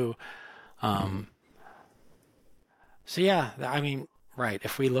it too. So yeah, I mean, right.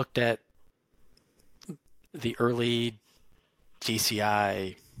 If we looked at the early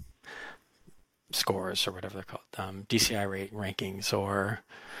DCI scores or whatever they're called, DCI rankings, or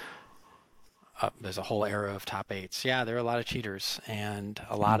there's a whole era of top eights. Yeah, there are a lot of cheaters, and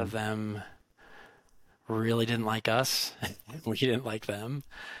a lot of them really didn't like us. We didn't like them,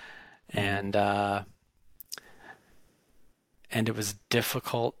 and it was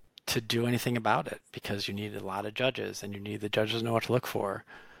difficult to do anything about it because you needed a lot of judges, and you need the judges to know what to look for.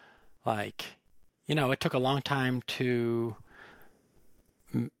 Like, it took a long time to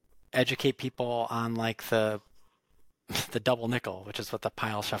educate people on like the double nickel, which is what the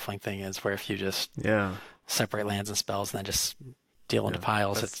pile shuffling thing is, where if you just separate lands and spells and then just deal into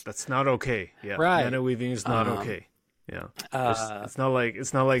piles, that's not okay. Yeah, right. Mana weaving is not okay. Yeah, it's not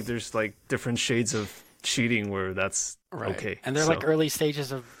like there's like different shades of cheating where that's okay. And they're like early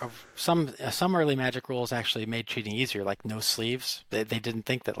stages of some early Magic rules actually made cheating easier, like no sleeves. They didn't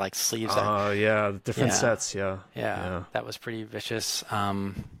think that like sleeves. Different sets. Yeah, that was pretty vicious.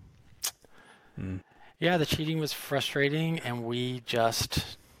 Yeah, the cheating was frustrating, and we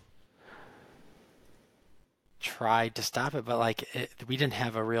just tried to stop it, but like we didn't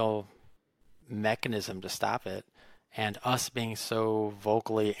have a real mechanism to stop it. And us being so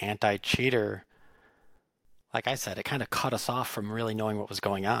vocally anti-cheater, like I said, it kind of cut us off from really knowing what was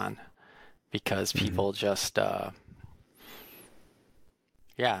going on, because people just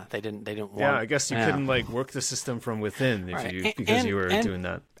they didn't want. Yeah, I guess you couldn't like work the system from within because you were doing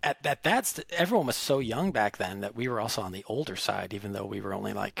that. Everyone was so young back then that we were also on the older side, even though we were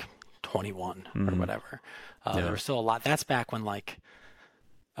only like 21 or whatever. There was still a lot. That's back when like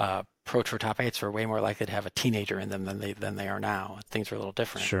Pro Tour top eights were way more likely to have a teenager in them than they are now. Things were a little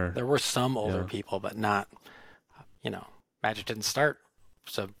different. Sure. There were some older people, but not. Magic didn't start,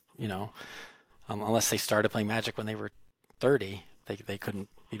 so unless they started playing Magic when they were 30, they couldn't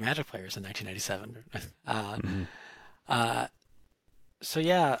be Magic players in 1997.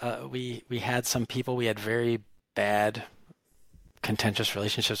 So we had some people we had very bad, contentious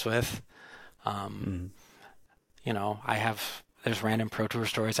relationships with. There's random Pro Tour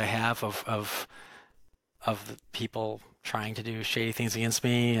stories I have of the people trying to do shady things against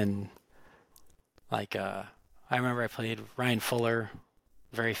me, and like I remember I played Ryan Fuller,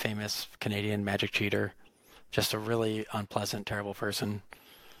 very famous Canadian Magic cheater, just a really unpleasant, terrible person.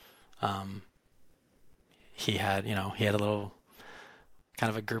 He had a little kind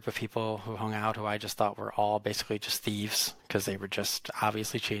of a group of people who hung out who I just thought were all basically just thieves because they were just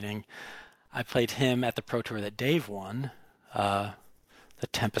obviously cheating. I played him at the Pro Tour that Dave won, the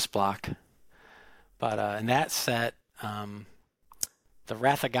Tempest block. But in that set, the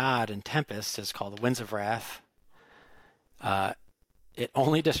Wrath of God in Tempest is called the Winds of Wrath. It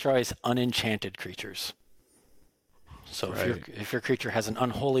only destroys unenchanted creatures. So if your creature has an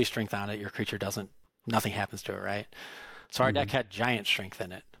unholy strength on it, your creature doesn't nothing happens to it, right? So our deck had giant strength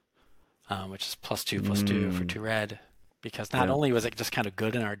in it, which is +2/+2 for 2 red, because not only was it just kind of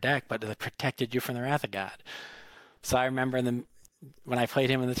good in our deck, but it protected you from the Wrath of God. So I remember when I played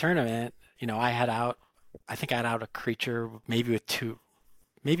him in the tournament, I had out a creature maybe with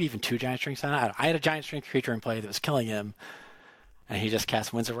maybe even 2 giant strengths on it. I had a giant strength creature in play that was killing him, and he just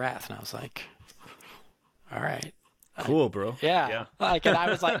cast Winds of Wrath, and I was like, all right. Cool, bro. Yeah. And I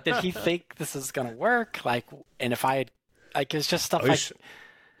was like, did he think this is going to work? And if I had, it's just stuff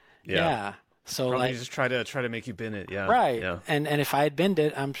yeah. So probably just try to make you bin it. Yeah. Right. Yeah. And if I had binned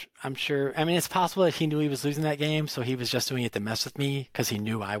it, I'm sure. I mean, it's possible that he knew he was losing that game, so he was just doing it to mess with me because he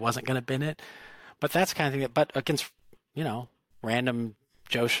knew I wasn't going to bin it. But that's the kind of thing but against, random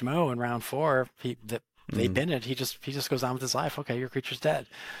Joe Schmo in round 4, they bin it. He just goes on with his life. Okay, your creature's dead.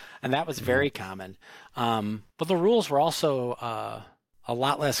 And that was very common. But the rules were also a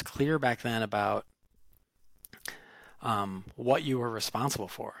lot less clear back then about what you were responsible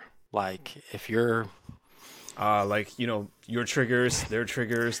for. Like if you're your triggers, their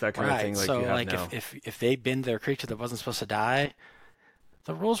triggers, that kind of thing. Like so you have like now. if they binned their creature that wasn't supposed to die,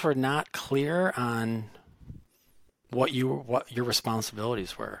 the rules were not clear on what your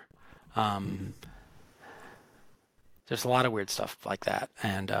responsibilities were. There's a lot of weird stuff like that,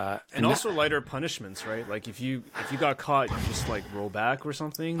 and also lighter punishments, right? Like if you got caught, you just like roll back or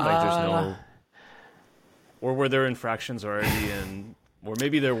something. Like there's no, or were there infractions already, or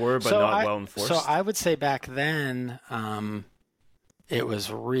maybe there were, but not well enforced. So I would say back then, it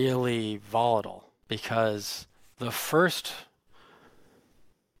was really volatile because the first.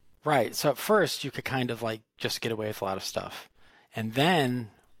 Right. So at first you could kind of like just get away with a lot of stuff. And then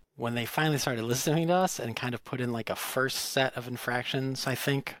when they finally started listening to us and kind of put in like a first set of infractions, I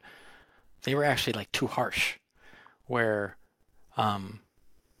think they were actually like too harsh, where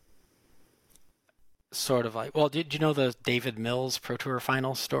sort of like, well, did you know the David Mills Pro Tour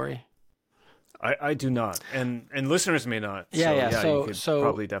Finals story? I do not. And listeners may not. Yeah. You could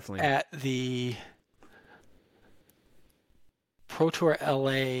probably definitely at the Pro Tour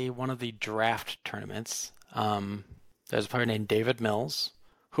LA, one of the draft tournaments, there's a player named David Mills,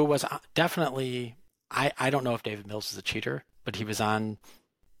 who was definitely, I don't know if David Mills is a cheater, but he was on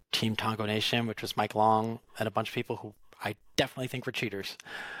Team Tongo Nation, which was Mike Long and a bunch of people who I definitely think were cheaters.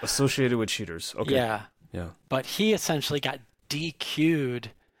 Associated with cheaters. Okay. Yeah. But he essentially got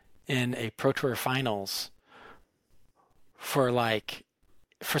DQ'd in a Pro Tour Finals for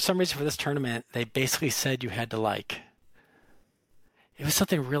some reason for this tournament, they basically said you had to it was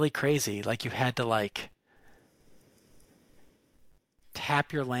something really crazy. Like you had to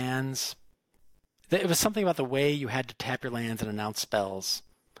tap your lands. It was something about the way you had to tap your lands and announce spells.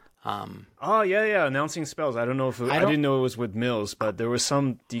 Announcing spells. I don't know if I didn't know it was with Mills, but there was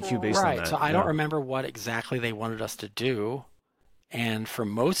some DQ based on that. Right. So I don't remember what exactly they wanted us to do. And for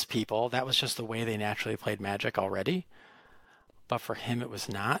most people, that was just the way they naturally played Magic already. But for him, it was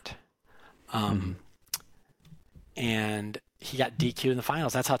not. And he got DQ'd in the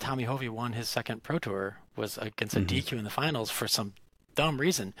finals. That's how Tommy Hovey won his second Pro Tour, was against a DQ in the finals for some dumb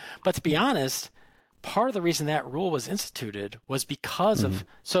reason. But to be honest, part of the reason that rule was instituted was because of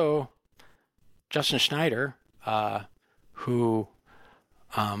Justin Schneider, who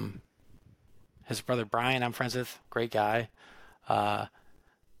his brother Brian I'm friends with, great guy.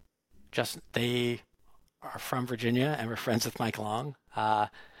 They are from Virginia and we're friends with Mike Long.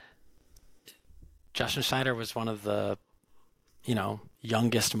 Justin Schneider was one of the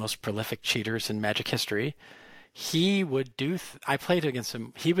youngest, most prolific cheaters in Magic history. He would do I played against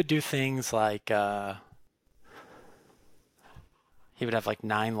him. He would do things like he would have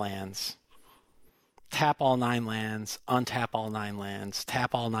 9 lands, tap all 9 lands, untap all 9 lands,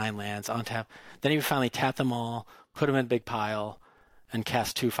 tap all 9 lands, untap. Then he would finally tap them all, put them in a big pile, and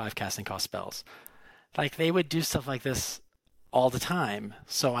cast 2 5 casting cost spells. They would do stuff like this all the time.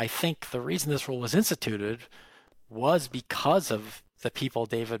 So I think the reason this rule was instituted was because of the people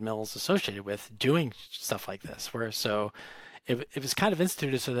David Mills associated with doing stuff like this. It was kind of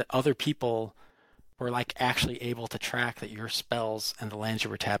instituted so that other people were actually able to track that your spells and the lands you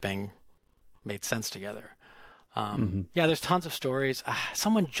were tapping made sense together. Yeah, there's tons of stories.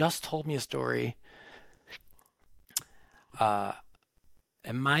 Someone just told me a story. It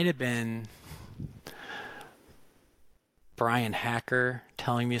might have been Brian Hacker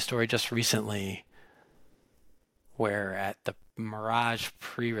telling me a story just recently where at the Mirage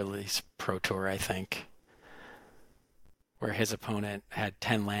pre-release Pro Tour, I think, where his opponent had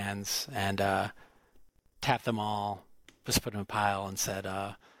 10 lands and tapped them all, just put them in a pile and said,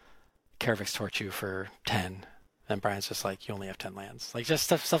 Karavix torch you for 10. And Brian's just like, you only have 10 lands. Just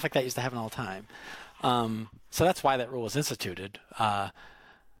stuff like that used to happen all the time. So that's why that rule was instituted.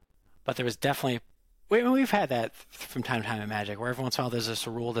 But there was definitely, we've had that from time to time in Magic, where every once in a while there's this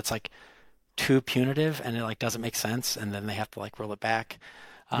rule that's like too punitive and it like doesn't make sense, and then they have to like roll it back.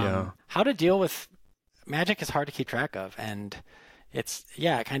 How to deal with Magic is hard to keep track of, and it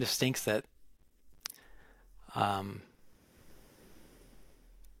kind of stinks that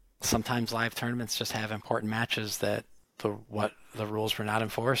sometimes live tournaments just have important matches that the rules were not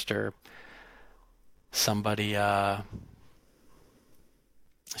enforced, or somebody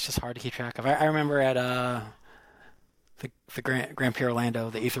it's just hard to keep track of. I remember at the Grand Prix Orlando,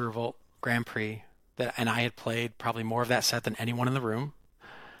 the Aether Revolt Grand Prix, and I had played probably more of that set than anyone in the room.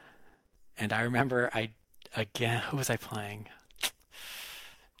 And I remember who was I playing?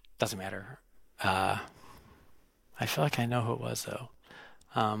 Doesn't matter. I feel like I know who it was though.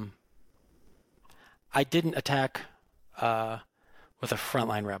 I didn't attack with a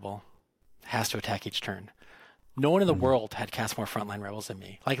frontline rebel. Has to attack each turn. No one in the world had cast more frontline rebels than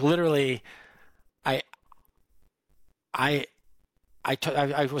me. Like literally, I was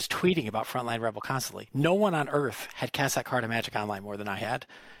tweeting about frontline rebel constantly. No one on Earth had cast that card in Magic Online more than I had.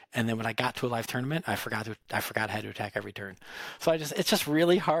 And then when I got to a live tournament, I forgot I had to attack every turn. So it's just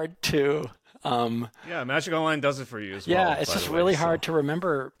really hard to. Magic Online does it for you as well. Yeah, it's just really hard to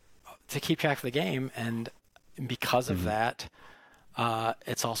remember to keep track of the game, and because of that.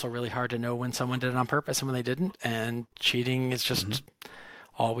 It's also really hard to know when someone did it on purpose and when they didn't, and cheating has just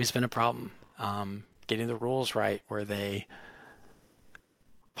always been a problem. Getting the rules right where they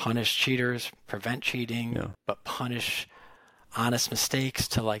punish cheaters, prevent cheating, but punish honest mistakes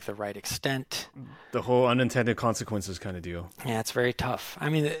to like the right extent. The whole unintended consequences kind of deal. Yeah, it's very tough. I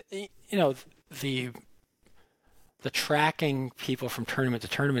mean, the tracking people from tournament to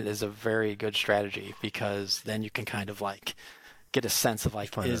tournament is a very good strategy, because then you can kind of like get a sense of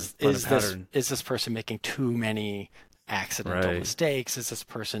like, is this person making too many accidental mistakes? Is this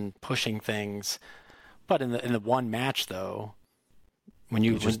person pushing things? But in the one match though, when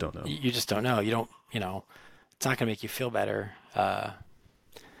you just don't know. You just don't know. You don't. It's not going to make you feel better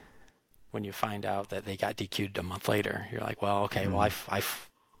when you find out that they got DQ'd a month later. You're like, well, okay, well I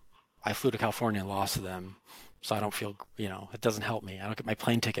flew to California and lost to them. So I don't feel, it doesn't help me. I don't get my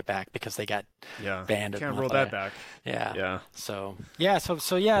plane ticket back because they got banned. Can't roll that back. Yeah. So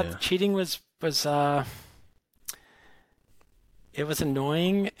cheating was it was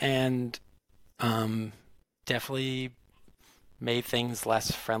annoying, and definitely made things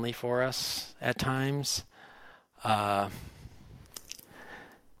less friendly for us at times. The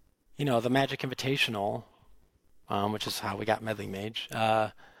Magic Invitational, which is how we got Meddling Mage.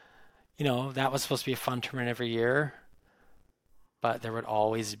 That was supposed to be a fun tournament every year, but there would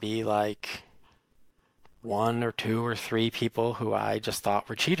always be like one or two or three people who I just thought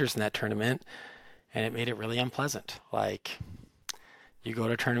were cheaters in that tournament, and it made it really unpleasant. Like, you go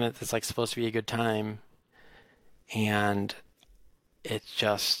to a tournament that's like supposed to be a good time, and it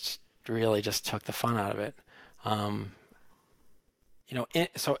just really just took the fun out of it.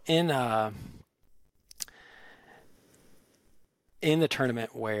 In the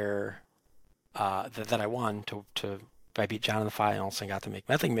tournament where that I won I beat John in the finals and got to make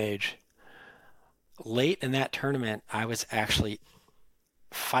Meddling Mage. Late in that tournament, I was actually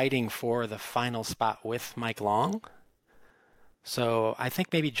fighting for the final spot with Mike Long. So I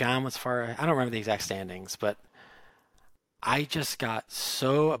think maybe John was far. I don't remember the exact standings, but I just got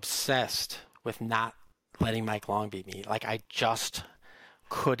so obsessed with not letting Mike Long beat me. Like, I just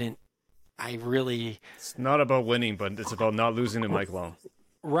couldn't. It's not about winning, but it's about not losing to Mike Long.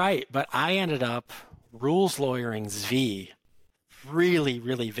 Right, but I ended up rules lawyering Zvi really,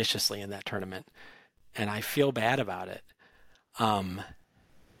 really viciously in that tournament, and I feel bad about it.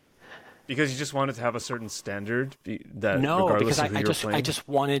 Because you just wanted to have a certain standard because I just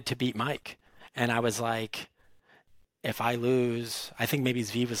wanted to beat Mike, and I was like, if I lose, I think maybe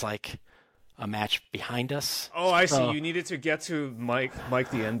Zvi was like a match behind us. Oh, I see. You needed to get to Mike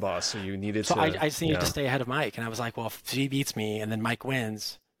the end boss, so you needed to. I just needed to stay ahead of Mike, and I was like, well, if Z beats me and then Mike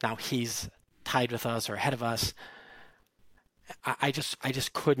wins, now he's tied with us or ahead of us. I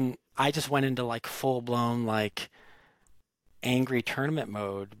just couldn't. I just went into like full blown like angry tournament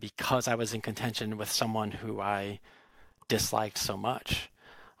mode because I was in contention with someone who I disliked so much.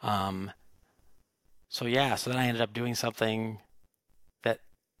 So then I ended up doing something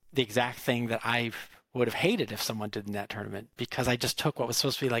the exact thing that I would have hated if someone did in that tournament, because I just took what was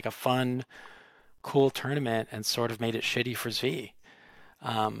supposed to be like a fun, cool tournament and sort of made it shitty for Zvi.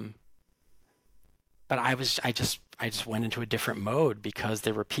 But I just went into a different mode because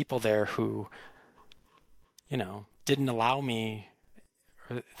there were people there who, didn't allow me,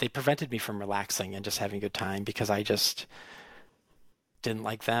 they prevented me from relaxing and just having a good time because I just didn't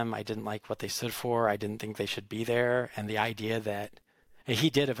like them. I didn't like what they stood for. I didn't think they should be there. And the idea that and he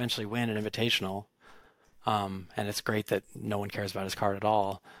did eventually win an invitational, and it's great that no one cares about his card at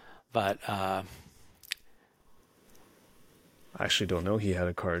all. But I actually don't know he had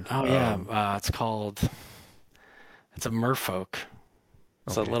a card. It's a merfolk.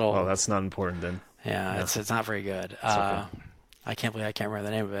 It's okay. a little. Well, that's not important then. Yeah, it's not very good. Okay. I can't believe I can't remember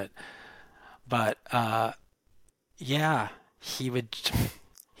the name of it. But yeah, he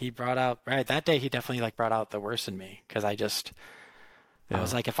brought out right that day. He definitely like brought out the worst in me because I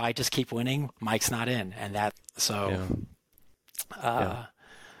was like, if I just keep winning, Mike's not in, and that so.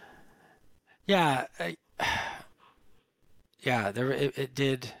 Yeah. It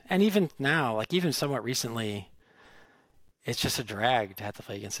did, and even now, like even somewhat recently, it's just a drag to have to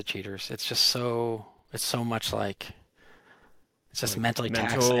play against the cheaters. It's so much like it's just like mentally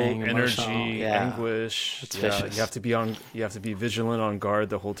mental taxing, energy, anguish. It's vicious. You have to be vigilant on guard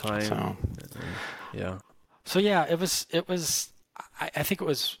the whole time. So, yeah. So yeah, it was. I think it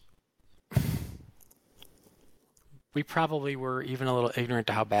was. We probably were even a little ignorant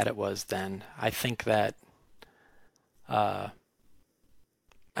to how bad it was then. I think that. I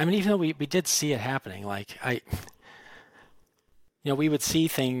mean, even though we did see it happening, like we would see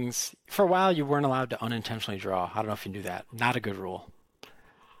things. For a while, you weren't allowed to unintentionally draw. I don't know if you knew that. Not a good rule.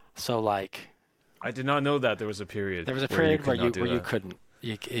 So, like... I did not know that there was a period. There was a period where you couldn't.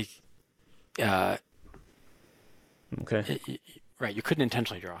 Okay. Right, you couldn't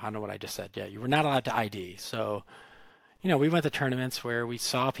intentionally draw. I don't know what I just said. Yeah, you were not allowed to ID. So, we went to tournaments where we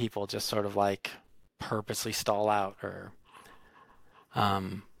saw people just sort of, like, purposely stall out or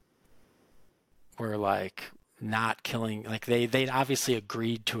were, like... not killing, like they'd obviously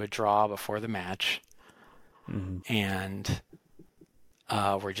agreed to a draw before the match, and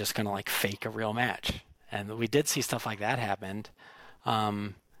we're just gonna like fake a real match, and we did see stuff like that happen.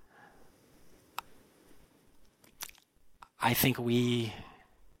 I think we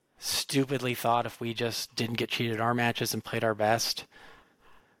stupidly thought if we just didn't get cheated our matches and played our best,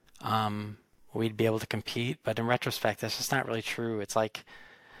 we'd be able to compete. But in retrospect, that's just not really true. It's like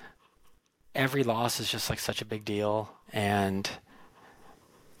every loss is just like such a big deal, and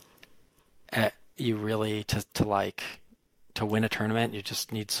you really to win a tournament, you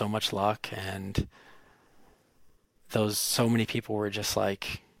just need so much luck, and so many people were just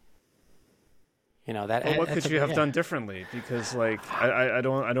like, that. Well, what could you have done differently? Because like I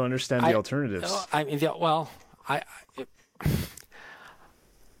don't understand the alternatives. I mean,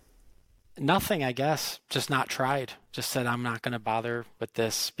 nothing, I guess. Just not tried. Just said I'm not going to bother with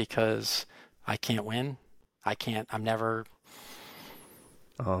this because I can't win. I'm never.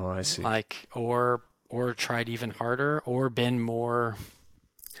 Oh, I see. Like, or tried even harder, or been more.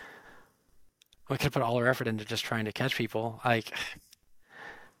 We could put all our effort into just trying to catch people. Like,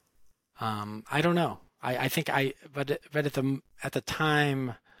 I don't know. I think but at the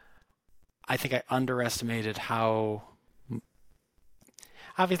time, I think I underestimated how.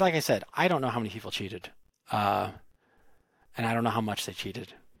 Obviously, like I said, I don't know how many people cheated, and I don't know how much they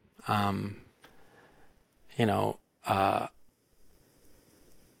cheated.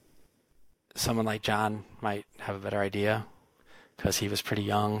 Someone like John might have a better idea because he was pretty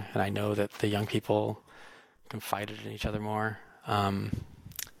young, and I know that the young people confided in each other more.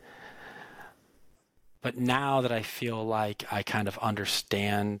 But now that I feel like I kind of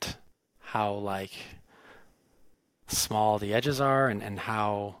understand how like small the edges are, and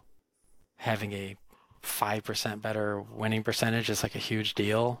how having a 5% better winning percentage is like a huge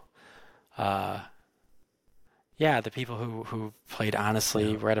deal. The people who played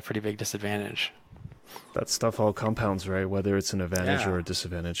honestly were at a pretty big disadvantage. That stuff all compounds, right? Whether it's an advantage or a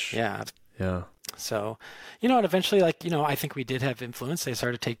disadvantage. Yeah. Yeah. So, and eventually, I think we did have influence. They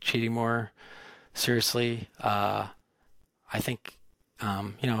started to take cheating more seriously. I think,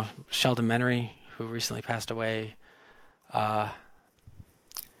 Sheldon Menery, who recently passed away, I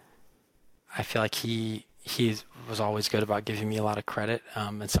feel like he was always good about giving me a lot of credit.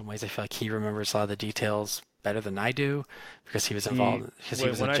 In some ways, I feel like he remembers a lot of the details better than I do because he was involved.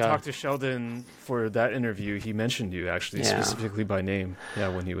 When I talked to Sheldon for that interview, he mentioned you actually specifically by name. Yeah,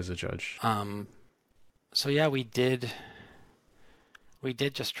 when he was a judge. So yeah, we did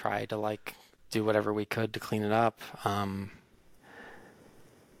just try to like do whatever we could to clean it up.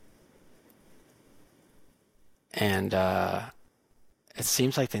 And it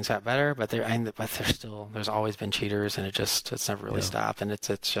seems like things got better, but there's always been cheaters, and it's never really stopped, and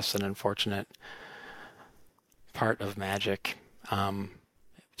it's just an unfortunate part of Magic.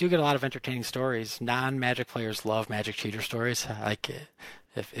 do get a lot of entertaining stories. Non-Magic players love Magic cheater stories. Like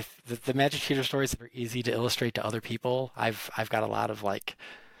if the Magic cheater stories are easy to illustrate to other people, I've got a lot of like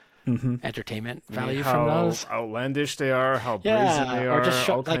entertainment value from those. How outlandish they are, how brazen they are, or just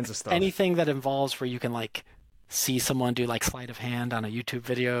all kinds of stuff. Anything that involves where you can like see someone do like sleight of hand on a YouTube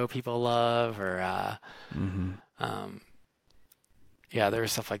video people love, or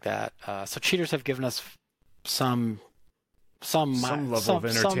there's stuff like that. So cheaters have given us some level of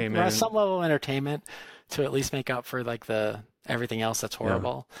entertainment, some level of entertainment to at least make up for like the everything else that's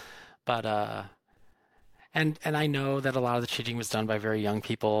horrible. But and I know that a lot of the cheating was done by very young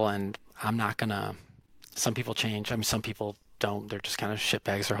people, and I'm not gonna. Some people change. I mean, some people don't. They're just kind of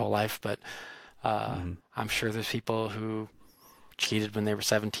shitbags their whole life. But I'm sure there's people who cheated when they were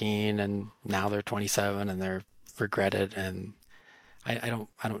 17 and now they're 27 and they're regretted. And I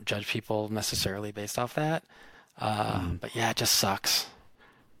don't judge people necessarily based off that. But yeah, it just sucks.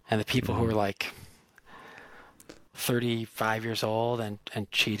 And the people who are like 35 years old and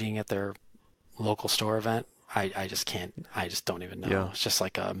cheating at their local store event, I just can't. I just don't even know. Yeah. It's just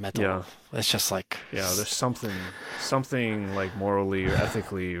like a mental. Yeah. It's just like. Yeah, there's something like morally or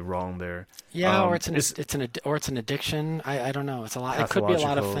ethically wrong there. Yeah, or it's an addiction. I don't know. It's a lot. It could be a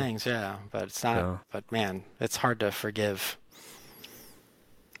lot of things. Yeah, but it's not. Yeah. But man, it's hard to forgive.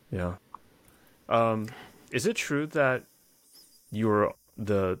 Yeah. Is it true that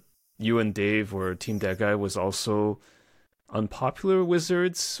you and Dave or Team That Guy was also unpopular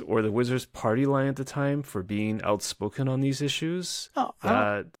Wizards or the Wizards party line at the time for being outspoken on these issues? Oh,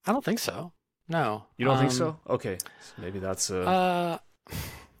 I don't think so. No. You don't think so? Okay. So maybe that's a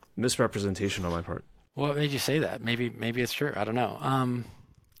misrepresentation on my part. What made you say that? Maybe it's true. I don't know.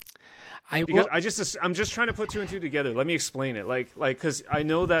 I'm just trying to put two and two together. Let me explain it. Like, because I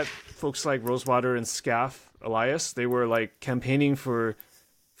know that folks like Rosewater and Scaff Elias, they were like campaigning for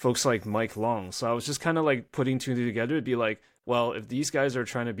folks like Mike Long. So I was just kind of like putting two and two together. It'd be like, well, if these guys are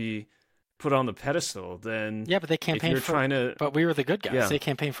trying to be put on the pedestal, then yeah, but they campaigned but we were the good guys. Yeah. They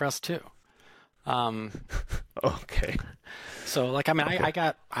campaigned for us too. Okay. So like, I mean,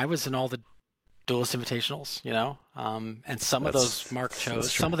 okay. I was in all the Duelist Invitationals, you know, and some of those Mark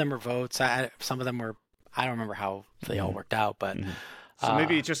chose. Some of them were votes. Some of them were. I don't remember how they all worked out, but. So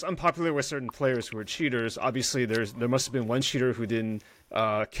maybe just unpopular with certain players who were cheaters. Obviously, there must have been one cheater who didn't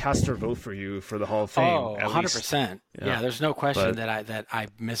cast their vote for you for the Hall of Fame. Oh, 100%. Yeah, there's no question that I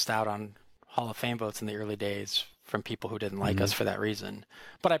missed out on Hall of Fame votes in the early days from people who didn't like us for that reason.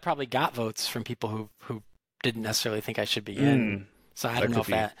 But I probably got votes from people who didn't necessarily think I should be in. So I don't know if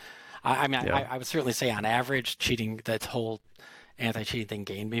that. I mean, I would certainly say on average, cheating, that whole anti-cheating thing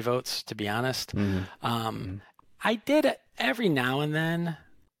gained me votes, to be honest. I did every now and then,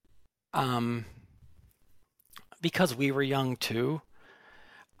 because we were young too,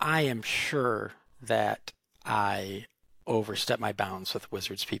 I am sure that I overstepped my bounds with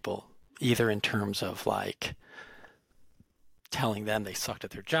Wizards people, either in terms of like telling them they sucked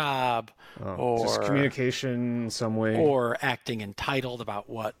at their job, or just communication in some way, or acting entitled about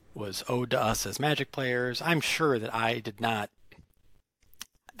what was owed to us as Magic players. I'm sure that I did not.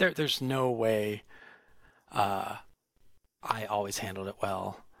 There's no way I always handled it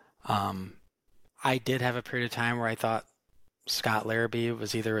well. I did have a period of time where I thought Scott Larrabee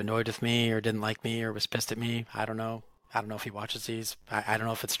was either annoyed with me or didn't like me or was pissed at me. I don't know. I don't know if he watches these. I don't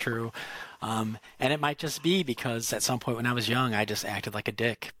know if it's true. And it might just be because at some point when I was young, I just acted like a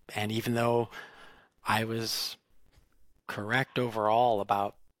dick. And even though I was correct overall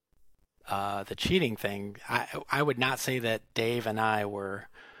about the cheating thing, I would not say that Dave and I were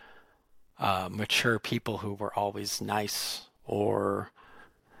mature people who were always nice or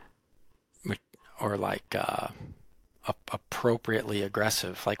like appropriately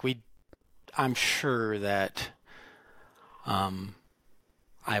aggressive. Like I'm sure that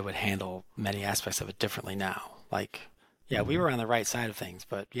I would handle many aspects of it differently now. Like, yeah, we were on the right side of things,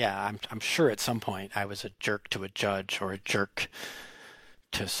 but yeah, I'm sure at some point I was a jerk to a judge or a jerk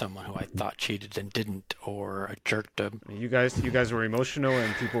to someone who I thought cheated and didn't, or a jerk to... You guys were emotional,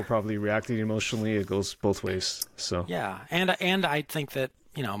 and people probably reacted emotionally. It goes both ways. So yeah, and I think that,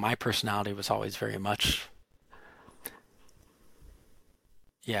 you know, my personality was always very much...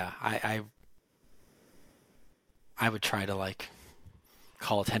 Yeah, I would try to like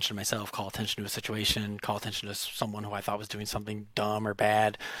call attention to myself, call attention to a situation, call attention to someone who I thought was doing something dumb or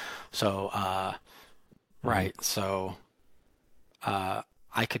bad. So, right. So,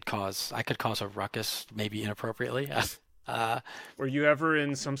 I could cause a ruckus, maybe inappropriately. Were you ever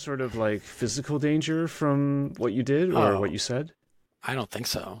in some sort of like physical danger from what you did or what you said? I don't think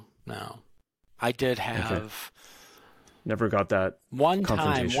so. No, I did have Never got that One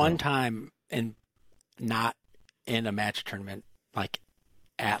confrontational. time, and not in a Magic tournament, like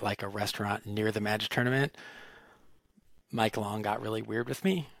at like a restaurant near the Magic tournament, Mike Long got really weird with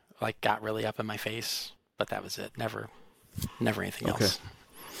me, like got really up in my face, but that was it. Never anything Okay. else.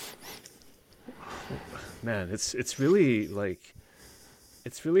 Man, it's really like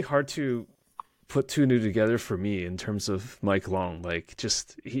it's really hard to put two and two together for me in terms of Mike Long. Like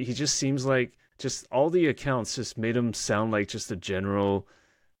just he just seems like just all the accounts just made him sound like just a general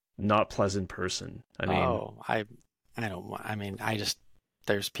not pleasant person. I mean, Oh, I don't want, I mean, I just,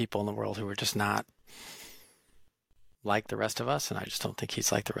 there's people in the world who are just not like the rest of us, and I just don't think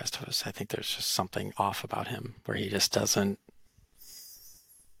he's like the rest of us. I think there's just something off about him where he just doesn't,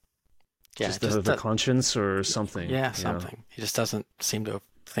 yeah, just just the conscience or something. yeah, something. He just doesn't seem to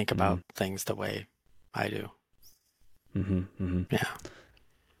think about things the way I do. Mm-hmm, mm-hmm. Yeah.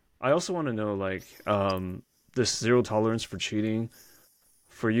 I also want to know, like, this zero tolerance for cheating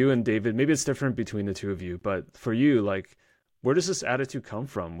for you and David. Maybe it's different between the two of you, but for you, like, where does this attitude come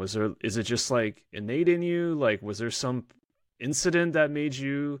from? Is it just like innate in you? Like, was there some incident that made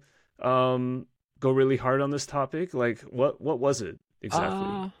you go really hard on this topic? Like, what was it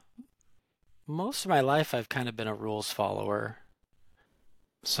exactly? Most of my life, I've kind of been a rules follower,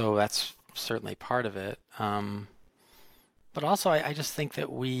 so that's certainly part of it. But also, I just think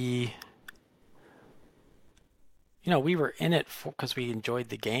that we were in it because we enjoyed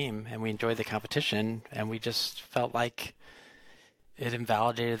the game and we enjoyed the competition, and we just felt like it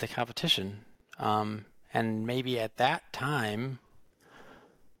invalidated the competition. And maybe at that time,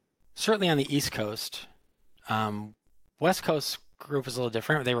 certainly on the East Coast, West Coast group was a little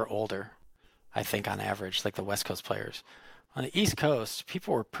different. They were older, I think, on average, like the West Coast players. On the East Coast,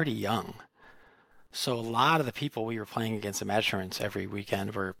 people were pretty young. So a lot of the people we were playing against in Magic tournaments every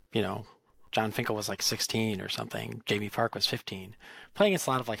weekend were, John Finkel was like 16 or something. Jamie Park was 15. Playing against a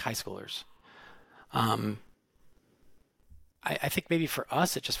lot of like high schoolers. I think maybe for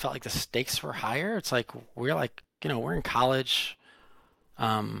us, it just felt like the stakes were higher. It's like, we're in college.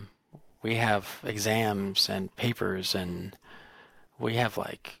 We have exams and papers, and we have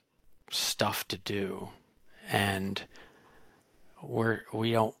like stuff to do. And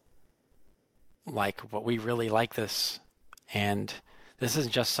we don't like, but we really like this. And this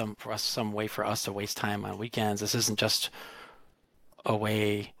isn't just some way for us to waste time on weekends. This isn't just a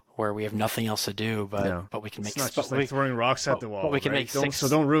way where we have nothing else to do, but we can make. It's not just like throwing rocks at the wall. But we can make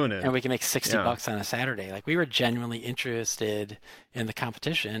don't ruin it. And we can make $60 on a Saturday. Like, we were genuinely interested in the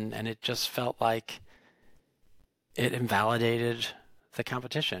competition, and it just felt like it invalidated the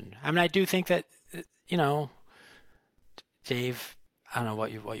competition. I mean, I do think that Dave, I don't know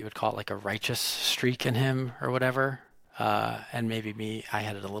what you would call it, like a righteous streak in him or whatever. And maybe me, I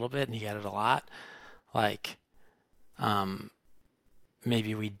had it a little bit and he had it a lot. Like,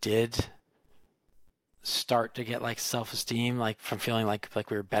 maybe we did start to get like self-esteem, like from feeling like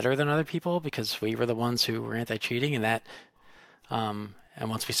we were better than other people because we were the ones who were anti-cheating, and that, and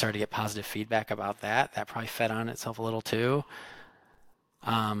once we started to get positive feedback about that probably fed on itself a little too.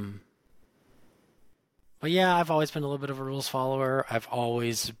 But yeah, I've always been a little bit of a rules follower. I've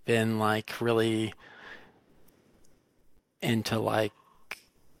always been like really into like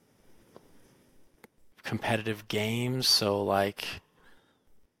competitive games. So like,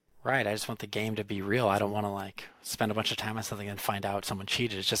 right, I just want the game to be real. I don't want to like spend a bunch of time on something and find out someone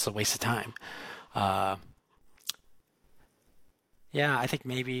cheated. It's just a waste of time. Yeah, I think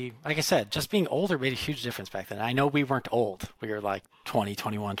maybe, like I said, just being older made a huge difference back then. I know we weren't old. We were like 20,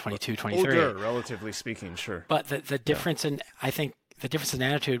 21, 22, 23. Older, relatively speaking, sure. But the difference I think the difference in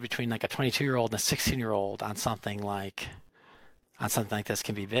attitude between like a 22-year-old and a 16-year-old on something like this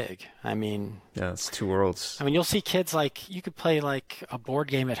can be big. I mean, yeah, it's two worlds. I mean, you'll see kids like, you could play like a board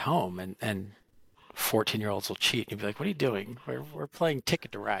game at home and 14-year-olds will cheat. And you'll be like, what are you doing? We're playing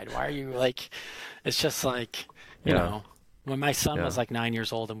Ticket to Ride. Why are you like, it's just like, you know. When my son was like 9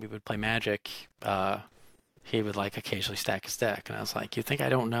 years old and we would play Magic, he would like occasionally stack his deck, and I was like, "You think I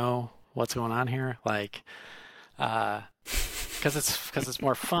don't know what's going on here?" Like, because it's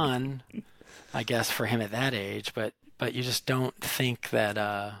more fun, I guess, for him at that age. But you just don't think that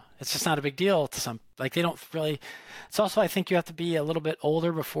it's just not a big deal to some. Like, they don't really. It's also, I think you have to be a little bit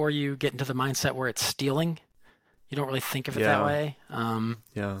older before you get into the mindset where it's stealing. You don't really think of it that way.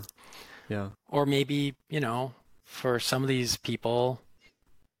 Yeah. Or maybe, for some of these people,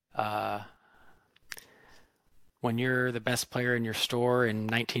 when you're the best player in your store in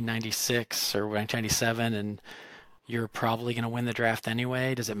 1996 or 1997 and you're probably going to win the draft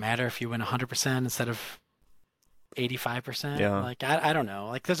anyway, does it matter if you win 100% instead of 85%. Yeah. Like I don't know.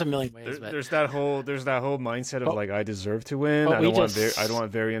 Like there's a million ways, but There's that whole mindset of But- like I deserve to win. but I we don't want just- I don't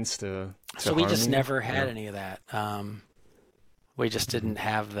want variance to so we harm just me. never had Yeah. any of that. We just didn't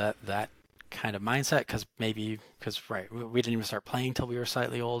have that kind of mindset because right, we didn't even start playing till we were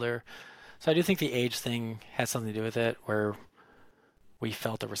slightly older. So I do think the age thing has something to do with it, where we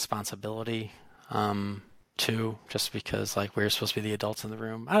felt a responsibility too, just because like we were supposed to be the adults in the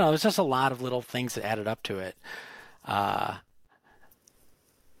room. I don't know. There's just a lot of little things that added up to it.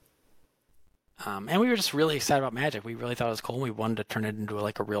 And we were just really excited about Magic. We really thought it was cool. We wanted to turn it into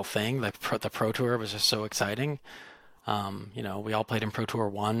like a real thing. Like the Pro Tour was just so exciting. We all played in Pro Tour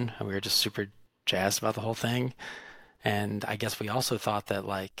 1, and we were just super jazzed about the whole thing. And I guess we also thought that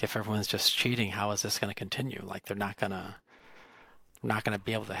like if everyone's just cheating, how is this going to continue? Like they're not gonna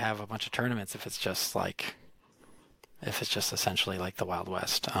be able to have a bunch of tournaments if it's just essentially like the Wild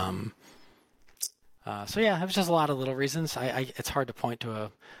West. So yeah, it was just a lot of little reasons. It's hard to point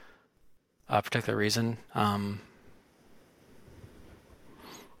to a particular reason. Yeah,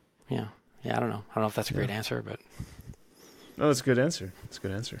 I don't know. I don't know if that's a great answer, but No, it's a good answer. It's a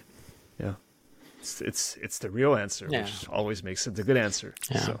good answer. Yeah. It's the real answer, Yeah. which always makes it the good answer.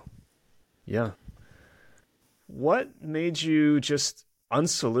 Yeah. So, yeah. What made you just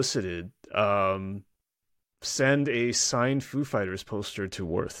unsolicited send a signed Foo Fighters poster to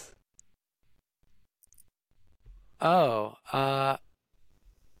Worth?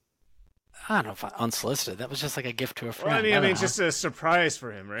 I don't know if unsolicited. That was just like a gift to a friend. Well, I don't mean, know. just a surprise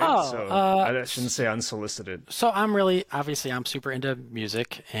for him, right? Oh, So I shouldn't say unsolicited. So I'm super into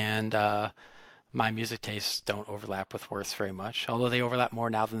music, and my music tastes don't overlap with Worth's very much, although they overlap more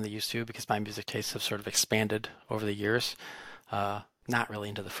now than they used to because my music tastes have sort of expanded over the years. Not really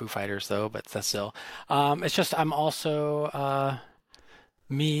into the Foo Fighters though, but that's still. It's just I'm also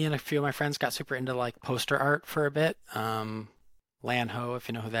me and a few of my friends got super into like poster art for a bit. Lan Ho, if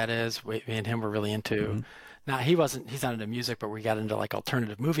you know who that is, me and him were really into. Mm-hmm. Now he's not into music, but we got into like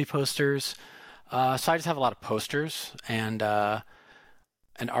alternative movie posters. So I just have a lot of posters, and an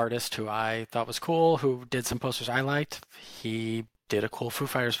artist who I thought was cool, who did some posters I liked. He did a cool Foo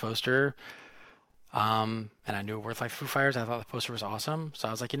Fighters poster, and I knew Worth liked Foo Fighters. I thought the poster was awesome, so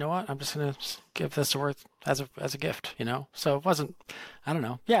I was like, you know what, I'm just gonna give this to Worth as a gift, So it wasn't, I don't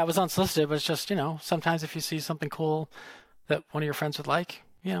know. Yeah, it was unsolicited, but it's just, sometimes if you see something cool that one of your friends would like,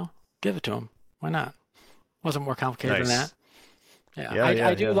 give it to him. Why not? Wasn't more complicated than that. Yeah,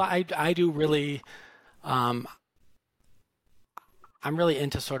 I do really. I'm really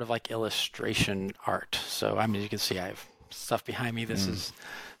into sort of like illustration art. So I mean, you can see I have stuff behind me. This is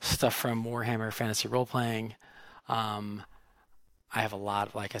stuff from Warhammer Fantasy Role Playing. I have a lot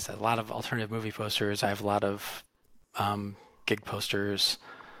of, like I said, a lot of alternative movie posters. I have a lot of gig posters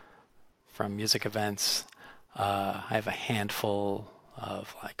from music events. I have a handful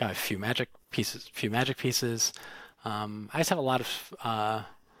of a few magic pieces. I just have a lot of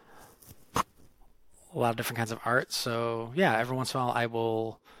different kinds of art. So yeah, every once in a while I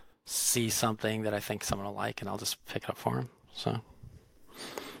will see something that I think someone will like, and I'll just pick it up for them. So,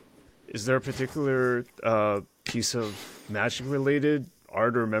 is there a particular piece of Magic-related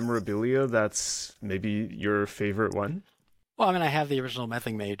art or memorabilia that's maybe your favorite one? Well, I mean, I have the original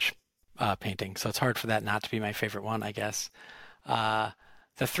Meddling Mage painting, so it's hard for that not to be my favorite one, I guess.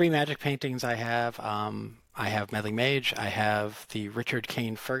 The 3 Magic paintings I have Meddling Mage. I have the Richard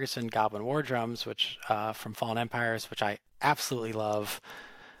Kane Ferguson Goblin War Drums, which from Fallen Empires, which I absolutely love.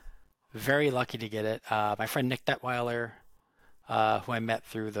 Very lucky to get it. My friend Nick Detweiler, who I met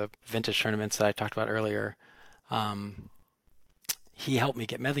through the vintage tournaments that I talked about earlier, he helped me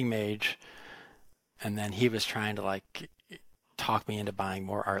get Meddling Mage, and then he was trying to talk me into buying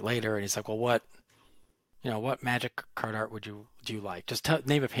more art later, and he's like, well, what Magic card art do you like? Just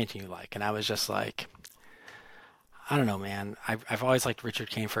name a painting you like. And I was just like, I don't know, man. I've always liked Richard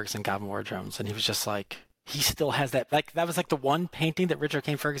Kane Ferguson Goblin War Drums, and he was just like, he still has that. Like that was like the one painting that Richard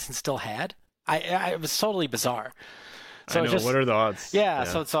Kane Ferguson still had. It was totally bizarre. So I know. What are the odds? Yeah.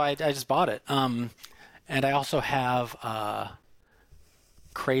 So I just bought it. And I also have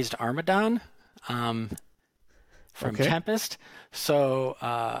Crazed Armadon from Tempest.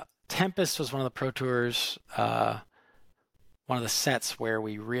 So Tempest was one of the Pro Tours, one of the sets where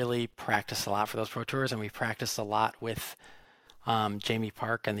we really practiced a lot for those Pro Tours, and we practiced a lot with Jamie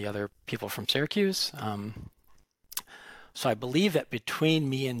Park and the other people from Syracuse. So I believe that between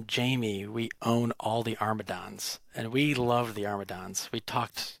me and Jamie, we own all the Armadons, and we loved the Armadons. We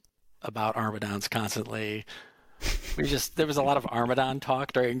talked about Armadons constantly. There was a lot of Armadon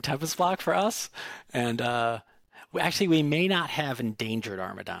talk during Tempest Block for us, and we may not have endangered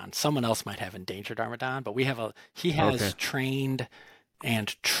Armadon. Someone else might have endangered Armadon, but he has Okay. trained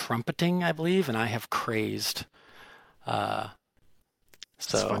and trumpeting, I believe, and I have crazed. Uh, It's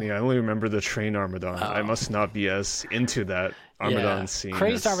so, funny. I only remember the train Armadon. I oh, must not be as into that yeah. Armadon scene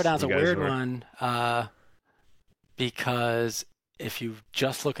Crazed as Armadon's you a guys weird were. one, because if you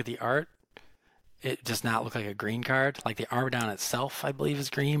just look at the art, it does not look like a green card. Like the Armadon itself, I believe, is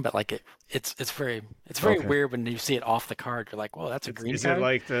green, but like it's very Okay. weird when you see it off the card. You're like, whoa, that's a green Is it card.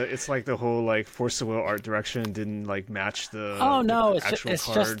 like the whole like Force of Will art direction didn't like match Oh no, actual it's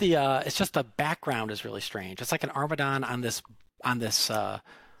just card? the background is really strange. It's like an Armadon on this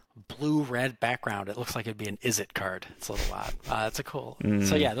blue-red background. It looks like it'd be an Is It card. It's a little odd. It's a cool. So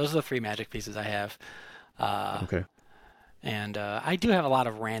Mm, yeah, those are the three Magic pieces I have, uh, okay. and I do have a lot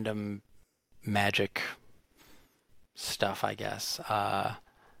of random Magic stuff, I guess.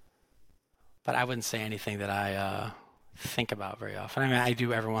 But I wouldn't say anything that I think about very often. I mean, I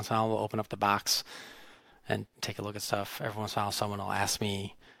do every once in a while. We'll open up the box and take a look at stuff. Every once in a while, someone will ask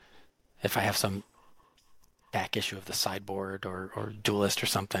me if I have some back issue of the sideboard or Duelist or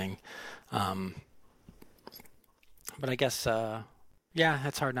something. Um, but I guess, yeah,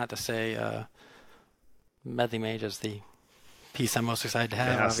 it's hard not to say Medley Mage is the piece I'm most excited to It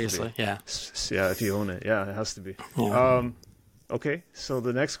have, has to be. obviously. Yeah. Yeah, if you own it. Yeah, it has to be. Yeah. Okay, so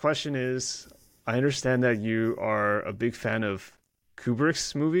the next question is, I understand that you are a big fan of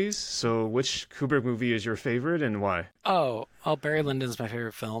Kubrick's movies. So which Kubrick movie is your favorite and why? Barry Lyndon's my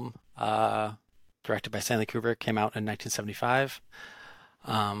favorite film. Directed by Stanley Kubrick, came out in 1975,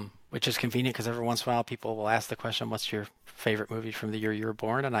 which is convenient because every once in a while people will ask the question, "What's your favorite movie from the year you were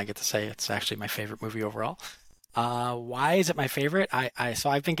born?" And I get to say it's actually my favorite movie overall. Why is it my favorite? So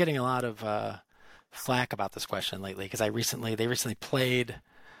I've been getting a lot of flack about this question lately because they recently played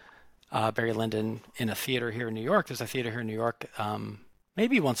Barry Lyndon in a theater here in New York. There's a theater here in New York,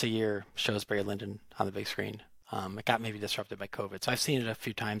 maybe once a year shows Barry Lyndon on the big screen. It got maybe disrupted by COVID, so I've seen it a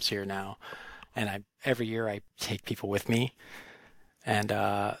few times here now, and every year I take people with me, and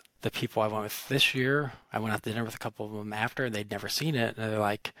the people I went with this year, I went out to dinner with a couple of them after, and they'd never seen it, and they're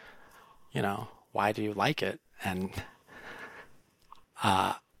like, why do you like it? And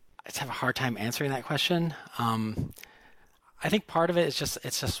I just have a hard time answering that question. I think part of it is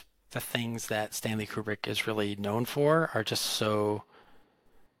it's just the things that Stanley Kubrick is really known for are just so,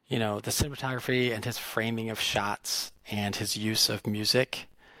 the cinematography and his framing of shots and his use of music,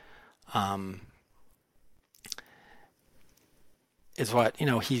 um, is what,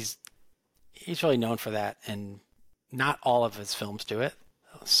 he's really known for that, and not all of his films do it.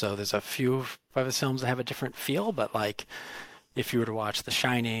 So there's a few of his films that have a different feel, but like if you were to watch The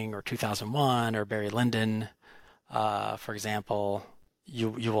Shining or 2001 or Barry Lyndon, for example, you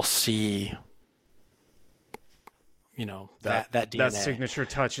will see, that DNA. That signature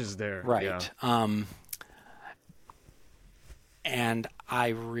touch is there. Yeah. Right. And I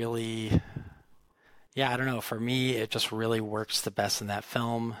really, yeah, I don't know. For me, it just really works the best in that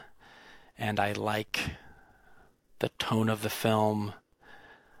film, and I like the tone of the film.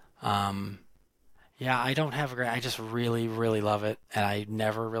 Yeah, I don't have a great. I just really, really love it, and I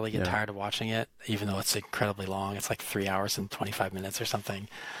never really get Yeah. tired of watching it, even though it's incredibly long. It's like 3 hours and 25 minutes or something.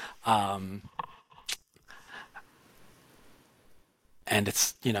 Um, and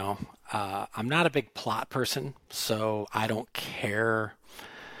it's, I'm not a big plot person, so I don't care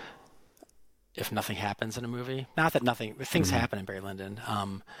if nothing happens in a movie. Not that things Mhm. happen in Barry Lyndon,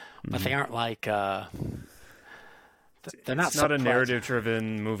 but they Mhm. aren't like, they're not It's not a subplots.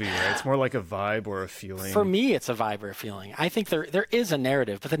 narrative-driven movie, right? It's more like a vibe or a For feeling me, it's a vibe or a feeling. I think there is a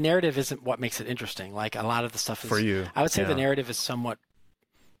narrative, but the narrative isn't what makes it interesting. Like a lot of the stuff for is, you. I would say the Yeah. narrative is somewhat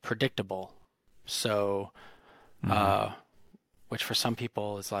predictable. So, Mhm. uh, which for some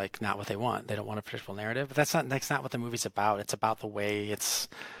people is like not what they want. They don't want a predictable narrative, but that's not what the movie's about. It's about the way it's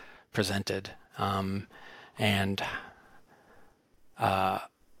presented, and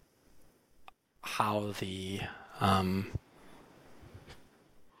how the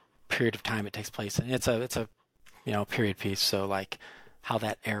period of time it takes place. And it's a period piece. So like how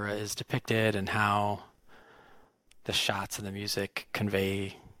that era is depicted and how the shots and the music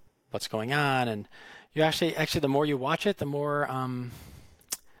convey what's going on. And you actually the more you watch it, the more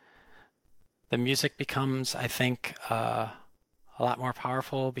the music becomes, I think, a lot more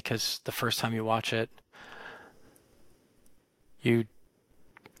powerful because the first time you watch it, you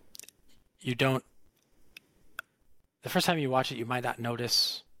you don't the first time you watch it, you might not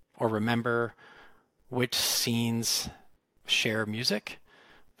notice or remember which scenes share music,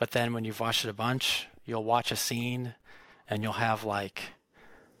 but then when you've watched it a bunch, you'll watch a scene and you'll have like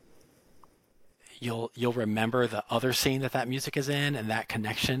you'll remember the other scene that music is in, and that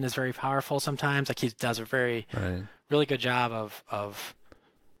connection is very powerful sometimes. Like he does a really good job of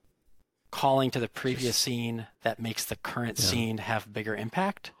calling to the previous scene that makes the current scene have bigger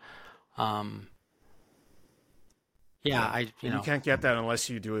impact. You can't get that unless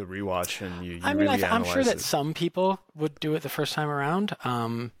you do a rewatch and you really analyze I'm sure that it. some people would do it the first time around.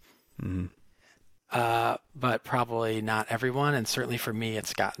 But probably not everyone, and certainly for me,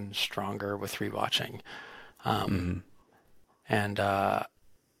 it's gotten stronger with rewatching. And I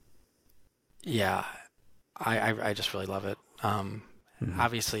just really love it.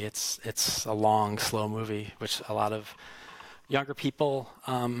 Obviously, it's a long, slow movie, which a lot of younger people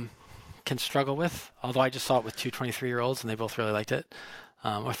can struggle with. Although I just saw it with two 23-year-olds, and they both really liked it.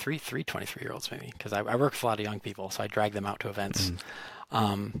 Or three 23-year-olds maybe, because I work with a lot of young people, so I drag them out to events.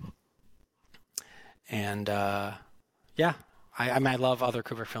 I love other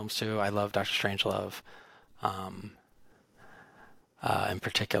Kubrick films too. I love Dr. Strangelove, in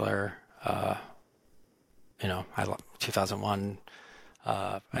particular. I love 2001.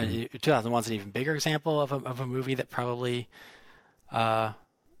 2001 is an even bigger example of a movie that probably,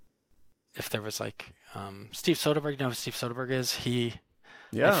 if there was like Steve Soderbergh, you know who Steve Soderbergh is?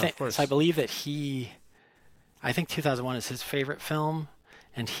 Of course. So I believe that I think 2001 is his favorite film,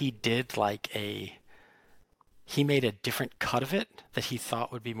 and he made a different cut of it that he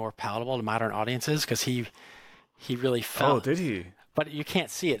thought would be more palatable to modern audiences, because he really felt. Oh, did he? But you can't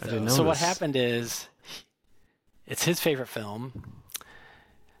see it, though. I didn't So what notice. happened is, it's his favorite film,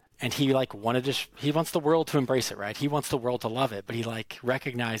 and he wants the world to embrace it, right? He wants the world to love it, but he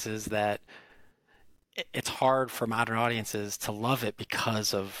recognizes that it's hard for modern audiences to love it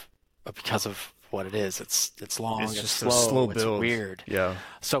because of what it is. It's long, It's it's just slow, a slow it's build. weird. Yeah.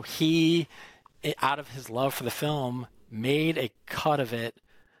 So he, out of his love for the film, made a cut of it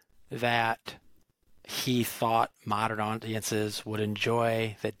that he thought modern audiences would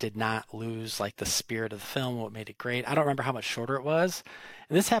enjoy, that did not lose the spirit of the film, what made it great. I don't remember how much shorter it was.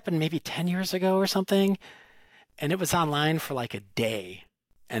 And this happened maybe 10 years ago or something. And it was online for a day.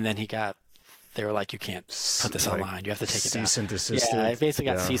 And then they were like, you can't put this online. You have to take it down. Cease and desist. Yeah, it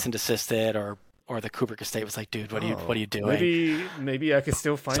basically got cease and desisted, or the Kubrick estate was like, dude, what are you doing? Maybe I could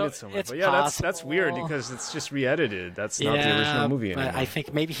still find it somewhere. It's But yeah, that's possible. weird because it's just re-edited. That's not the original movie anymore. But I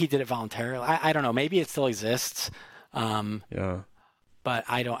think maybe he did it voluntarily. I don't know. Maybe it still exists. Yeah. But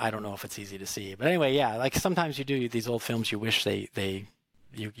I don't know if it's easy to see. But anyway, yeah, sometimes you do these old films, you wish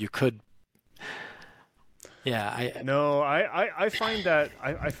you could. Yeah, I find that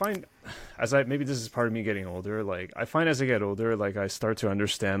I find maybe this is part of me getting older. I find as I get older, I start to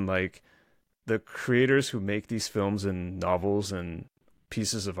understand the creators who make these films and novels and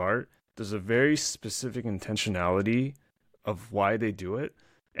pieces of art. There's a very specific intentionality of why they do it,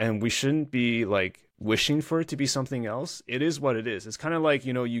 and we shouldn't be wishing for it to be something else. It is what it is. It's kind of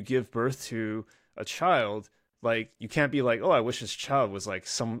you give birth to a child. You can't be oh, I wish this child was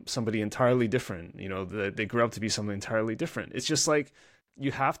somebody entirely different. They grew up to be something entirely different. It's just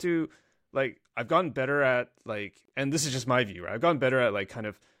you have to I've gotten better at and this is just my view, right? I've gotten better at kind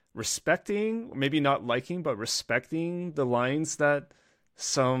of respecting, maybe not liking, but respecting the lines that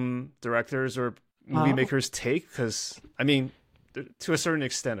some directors or movie makers take. Because to a certain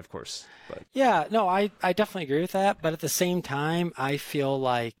extent, of course. But yeah, no, I definitely agree with that. But at the same time, I feel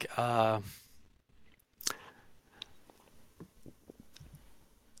I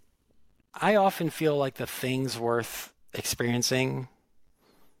often feel like the things worth experiencing,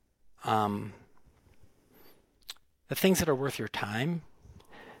 the things that are worth your time,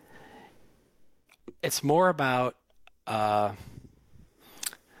 it's more about the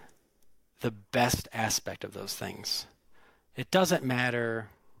best aspect of those things. It doesn't matter.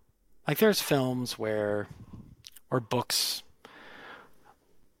 There's films or books,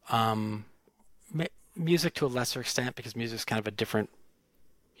 music to a lesser extent, because music's kind of a different,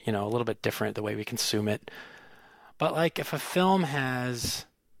 a little bit different the way we consume it. But if a film has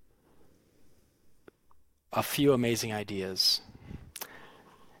a few amazing ideas,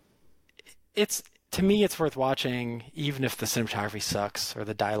 to me, it's worth watching, even if the cinematography sucks or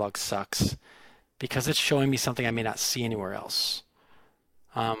the dialogue sucks, because it's showing me something I may not see anywhere else.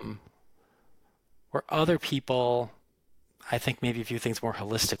 Where other people, I think, maybe view things more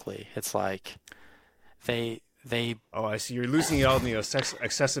holistically. It's they. Oh, I see. You're losing out on the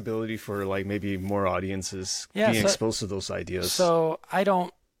accessibility for maybe more audiences being exposed to those ideas. So I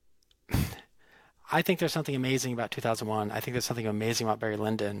think there's something amazing about 2001. I think there's something amazing about Barry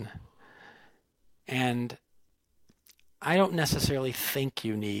Lyndon. And I don't necessarily think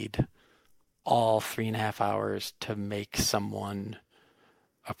you need all 3.5 hours to make someone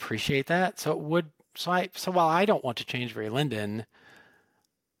appreciate that. So while I don't want to change Barry Lyndon,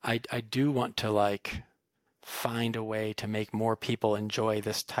 I do want to like find a way to make more people enjoy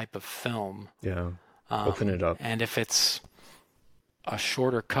this type of film. Yeah. Open it up. And if it's a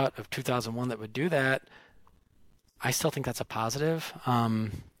shorter cut of 2001 that would do that, I still think that's a positive.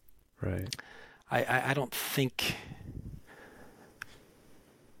 Right. I don't think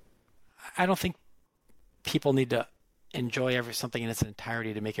people need to enjoy something in its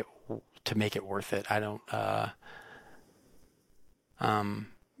entirety to make it worth it. I don't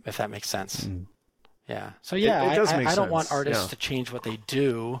if that makes sense. Yeah. So yeah, It does make I don't sense. want artists to change what they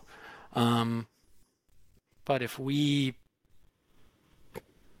do. But if we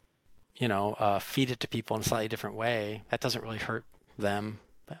feed it to people in a slightly different way, that doesn't really hurt them.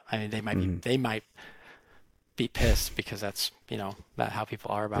 I mean, they might be pissed because that's not how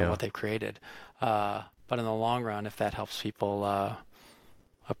people are about what they've created. But in the long run, if that helps people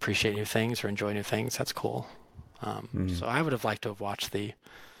appreciate new things or enjoy new things, that's cool. So I would have liked to have watched the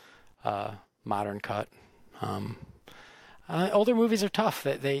modern cut. Older movies are tough.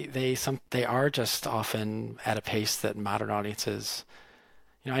 They are just often at a pace that modern audiences.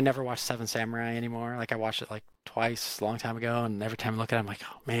 I never watch Seven Samurai anymore. Like I watched it like twice a long time ago, and every time I look at it, I'm like,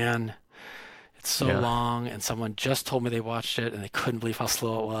 oh man, it's so long. And someone just told me they watched it, and they couldn't believe how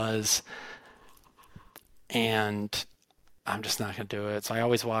slow it was. And I'm just not going to do it. So I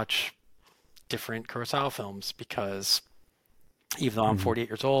always watch different Kurosawa films because even though I'm 48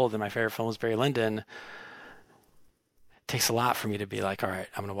 years old and my favorite film is Barry Lyndon, it takes a lot for me to be like, all right,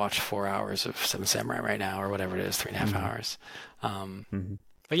 I'm going to watch 4 hours of Seven Samurai right now or whatever it is, 3.5 hours.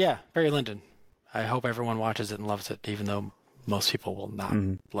 But yeah, Barry Lyndon. I hope everyone watches it and loves it, even though most people will not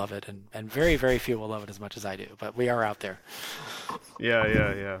love it. And very, very few will love it as much as I do. But we are out there.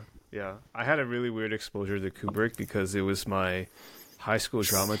 Yeah. I had a really weird exposure to Kubrick because it was my high school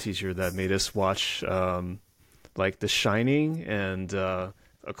drama teacher that made us watch like The Shining and A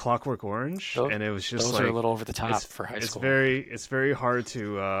Clockwork Orange, and it was just those like are a little over the top for high school. It's very hard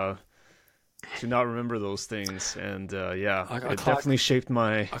to not remember those things, and it definitely shaped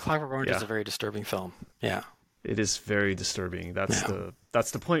my. A Clockwork Orange is a very disturbing film. Yeah, it is very disturbing. That's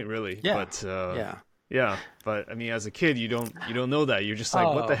the point, really. Yeah. But yeah, but I mean, as a kid, you don't know that. You're just like,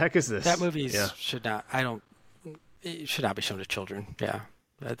 what the heck is this? That movie should not. It should not be shown to children. Yeah.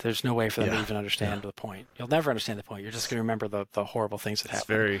 There's no way for them to even understand the point. You'll never understand the point. You're just going to remember the horrible things that happen. It's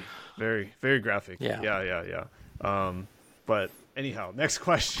very, very, very graphic. Yeah. But anyhow, next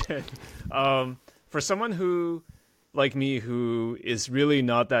question. For someone who, like me, who is really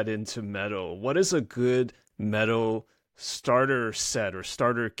not that into metal, what is a good metal starter set or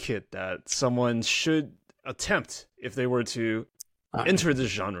starter kit that someone should attempt if they were to enter this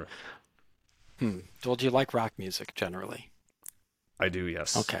genre? Well, do you like rock music generally? I do,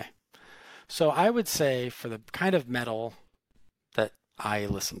 yes. Okay. So I would say for the kind of metal that I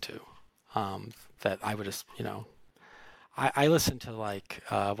listen to, that I would just, I listen to like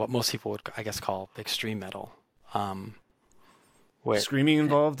what most people would, I guess, call extreme metal. Screaming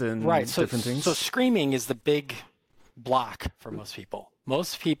involved in different things? So screaming is the big block for most people.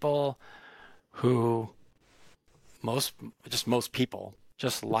 Most people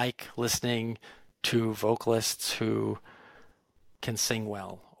just like listening to vocalists who can sing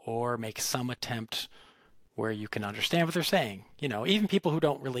well or make some attempt where you can understand what they're saying. Even people who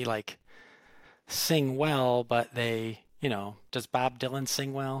don't really like sing well, but they, does Bob Dylan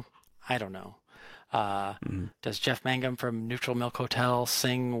sing well? I don't know. Does Jeff Mangum from Neutral Milk Hotel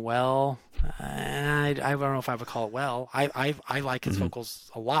sing well? I don't know if I would call it well. I like his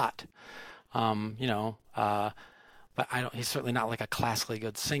vocals a lot. But he's certainly not like a classically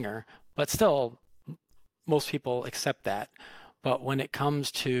good singer, but still most people accept that. But when it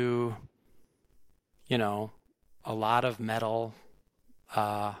comes to, a lot of metal,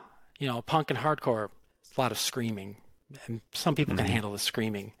 punk and hardcore, a lot of screaming, and some people can handle the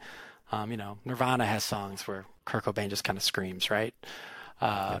screaming. Nirvana has songs where Kurt Cobain just kind of screams, right?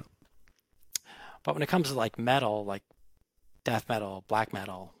 But when it comes to like metal, like death metal, black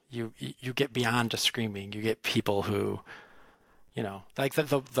metal, you get beyond just screaming. You get people who, like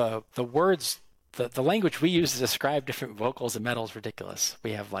the words. The language we use to describe different vocals in metal is ridiculous.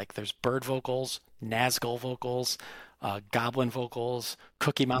 We have there's bird vocals, Nazgul vocals, goblin vocals,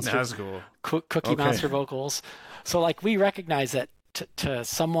 Cookie Monster, Monster vocals. So we recognize that to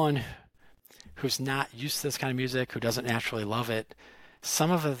someone who's not used to this kind of music, who doesn't naturally love it,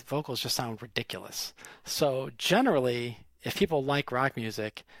 some of the vocals just sound ridiculous. So generally, if people like rock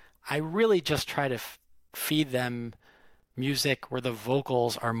music, I really just try to feed them music where the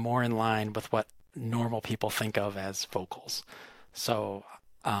vocals are more in line with what normal people think of as vocals. So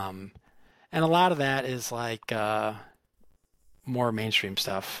And a lot of that is like more mainstream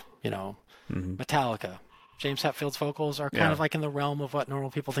stuff, Metallica. James Hetfield's vocals are kind of like in the realm of what normal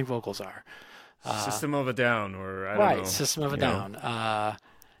people think vocals are. System of a Down, or I don't know. Right, System of a Down.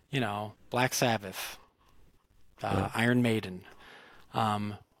 Black Sabbath, Iron Maiden.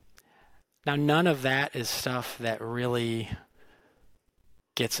 Now, none of that is stuff that really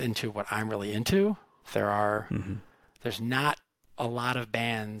gets into what I'm really into. There's not a lot of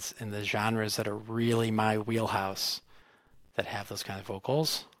bands in the genres that are really my wheelhouse that have those kind of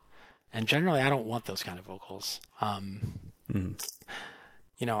vocals. And generally, I don't want those kind of vocals. I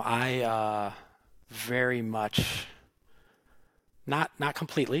very much, not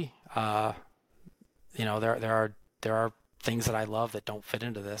completely. There are things that I love that don't fit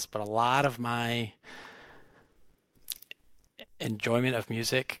into this, but a lot of my enjoyment of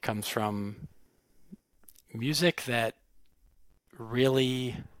music comes from music that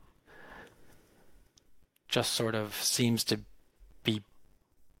really just sort of seems to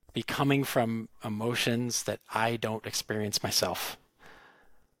be coming from emotions that I don't experience myself.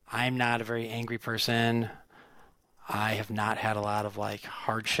 I'm not a very angry person. I have not had a lot of like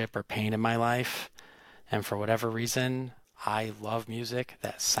hardship or pain in my life. And for whatever reason, I love music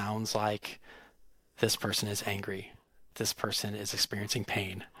that sounds like this person is angry. This person is experiencing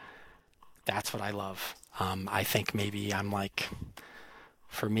pain. That's what I love. I think maybe I'm like,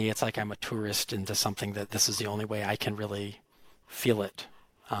 for me, it's like I'm a tourist into something that this is the only way I can really feel it.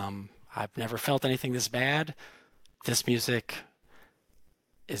 I've never felt anything this bad. This music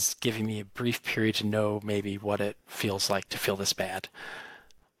is giving me a brief period to know maybe what it feels like to feel this bad.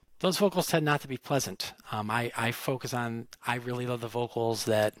 Those vocals tend not to be pleasant. I really love the vocals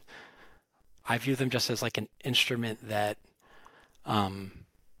that I view them just as like an instrument that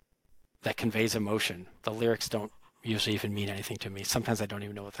conveys emotion. The lyrics don't usually even mean anything to me. Sometimes I don't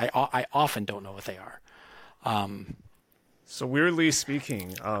even know I often don't know what they are. So weirdly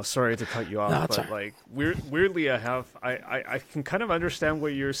speaking, sorry to cut you off, No, but like weirdly, I can kind of understand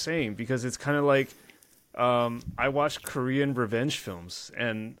what you're saying, because it's kind of like I watch Korean revenge films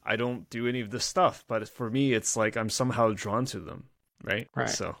and I don't do any of this stuff, but for me, it's like I'm somehow drawn to them, right? Right.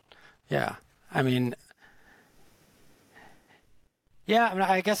 So yeah, I mean,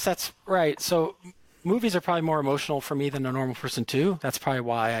 I guess that's right. So movies are probably more emotional for me than a normal person too. That's probably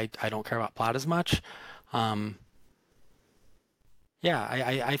why I don't care about plot as much. I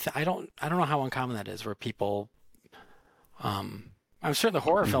don't know how uncommon that is, where people, I'm certain the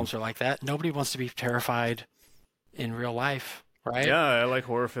horror films are like that. Nobody wants to be terrified in real life, right? Yeah, I like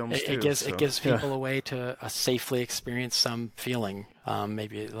horror films too. It gives people a way to safely experience some feeling.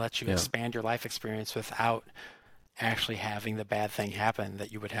 Maybe it lets you expand your life experience without actually having the bad thing happen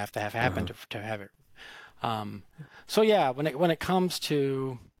that you would have to have happen to have it. When it comes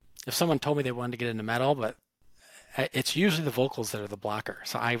to, if someone told me they wanted to get into metal, but it's usually the vocals that are the blocker.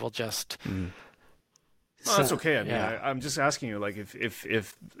 So I will just. Well, that's okay. I mean, I'm just asking you, like, if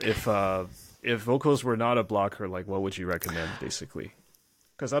vocals were not a blocker, like, what would you recommend, basically?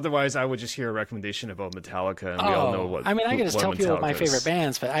 Because otherwise, I would just hear a recommendation about Metallica, and we all know what. I mean, I can just tell people my favorite is.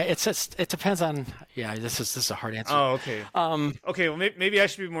 bands, but it depends on. Yeah, this is a hard answer. Oh, okay. Okay, well, maybe I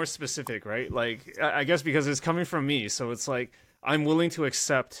should be more specific, right? Like, I guess because it's coming from me, so it's like I'm willing to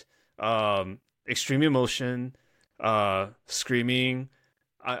accept extreme emotion, screaming.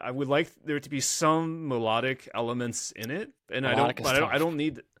 I would like there to be some melodic elements in it, and I don't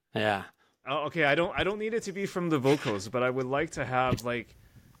need. Yeah. Okay, I don't need it to be from the vocals, but I would like to have like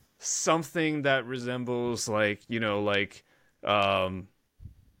something that resembles like a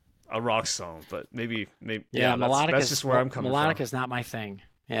rock song, but maybe melodic that's just where I'm coming melodic from. is not my thing.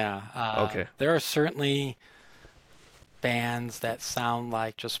 Yeah. Okay. There are certainly bands that sound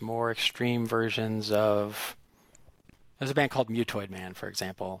like just more extreme versions of. There's a band called Mutoid Man, for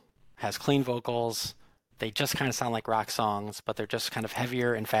example, has clean vocals. They just kind of sound like rock songs, but they're just kind of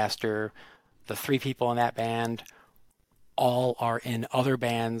heavier and faster. The three people in that band all are in other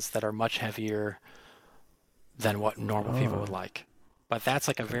bands that are much heavier than what normal people would like. But that's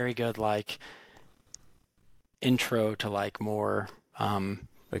like a very good like intro to like more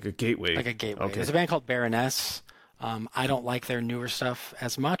like a gateway. Okay. There's a band called Baroness. I don't like their newer stuff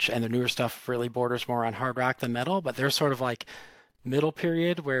as much, and their newer stuff really borders more on hard rock than metal, but they're sort of like middle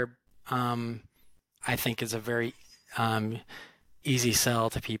period where I think is a very easy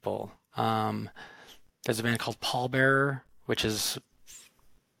sell to people. There's a band called Pallbearer, which is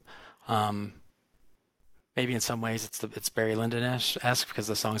maybe in some ways it's Barry Lyndon-esque because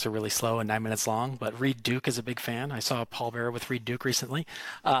the songs are really slow and 9 minutes long. But Reed Duke is a big fan. I saw Paul Bearer with Reed Duke recently,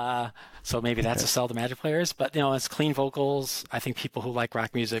 so maybe that's a sell to Magic players. But it's clean vocals. I think people who like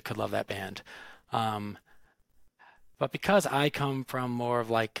rock music could love that band. But because I come from more of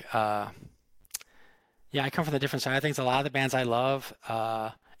like, I come from the different side of things. A lot of the bands I love,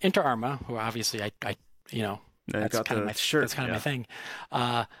 Inter Arma, who obviously I that's kind of my shirt. That's kind of my thing.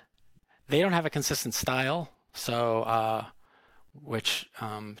 They don't have a consistent style, so which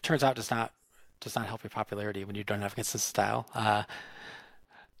turns out does not help your popularity when you don't have a consistent style.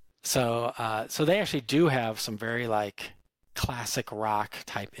 So they actually do have some very like classic rock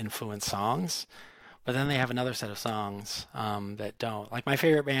type influence songs, but then they have another set of songs that don't. Like my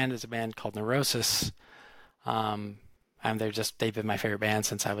favorite band is a band called Neurosis, and they've been my favorite band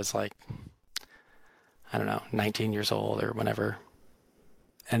since I was like, I don't know, 19 years old or whenever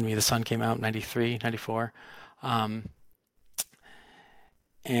Enemy of the Sun came out, 93, 94. And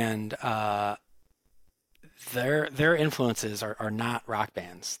their influences are not rock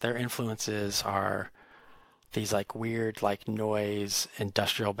bands. Their influences are these like weird like noise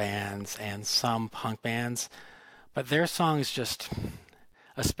industrial bands and some punk bands. But their songs just,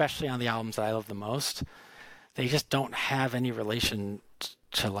 especially on the albums that I love the most, they just don't have any relation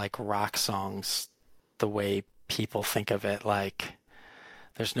to like rock songs the way people think of it. Like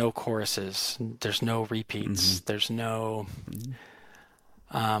there's no choruses, there's no repeats, there's no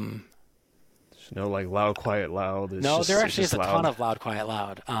no like loud, quiet, loud. It's no, just, there actually is a loud. ton of loud, quiet,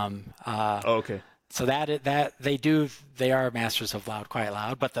 loud. Okay. So that they are masters of loud, quiet,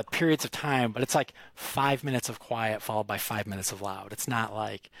 loud, but the periods of time, but it's like 5 minutes of quiet followed by 5 minutes of loud. It's not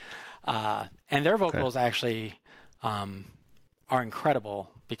like, and their vocals actually are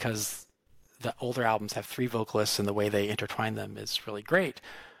incredible because the older albums have 3 vocalists and the way they intertwine them is really great,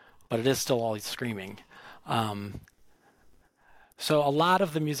 but it is still all screaming. So a lot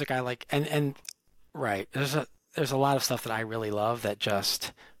of the music I like, and right, there's a lot of stuff that I really love that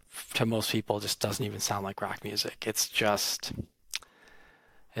just to most people just doesn't even sound like rock music. It's just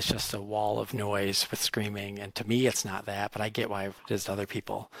a wall of noise with screaming, and to me it's not that, but I get why it is to other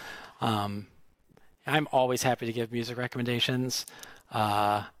people. I'm always happy to give music recommendations.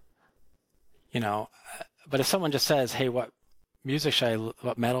 But if someone just says, "Hey, what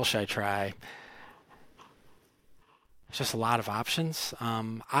metal should I try?" It's just a lot of options.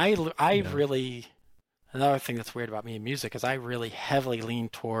 Really, another thing that's weird about me in music is I really heavily lean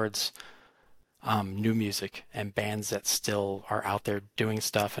towards new music and bands that still are out there doing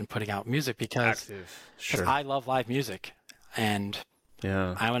stuff and putting out music because I love live music and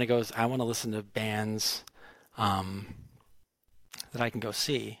I want to listen to bands that I can go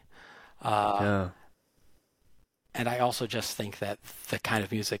see. And I also just think that the kind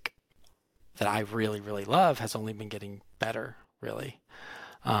of music that I really, really love has only been getting better, really.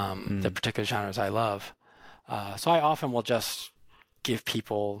 The particular genres I love. So I often will just give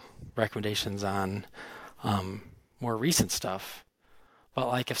people recommendations on more recent stuff. But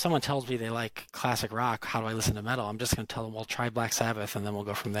like if someone tells me they like classic rock, how do I listen to metal? I'm just going to tell them, well, try Black Sabbath, and then we'll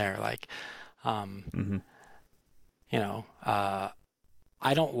go from there. Like, I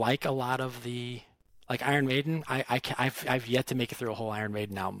don't like a lot of the like Iron Maiden. I've yet to make it through a whole Iron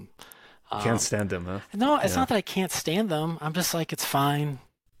Maiden album. Can't stand them, huh? No, it's not that I can't stand them. I'm just like, it's fine,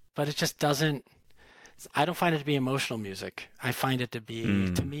 but it just doesn't. I don't find it to be emotional music. I find it to be,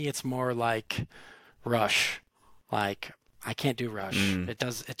 to me, it's more like Rush. Like I can't do Rush. It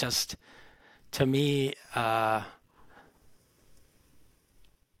just, to me, it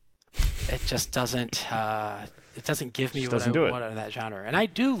just doesn't. It doesn't give me what I want in that genre. And I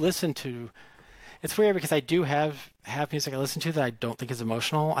do listen to. It's weird because I do have music I listen to that I don't think is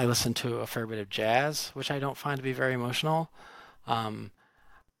emotional. I listen to a fair bit of jazz, which I don't find to be very emotional. I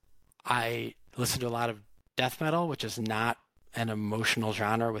listen to a lot of death metal, which is not an emotional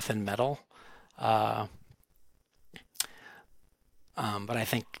genre within metal. But I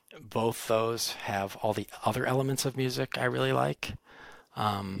think both those have all the other elements of music I really like.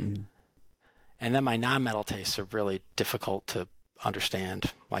 And then my non-metal tastes are really difficult to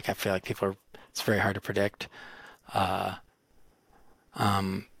understand. Like I feel like it's very hard to predict. I'm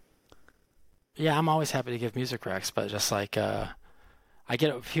always happy to give music recs, but just like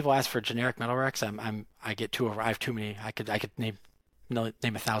people ask for generic metal recs. I have too many. I could name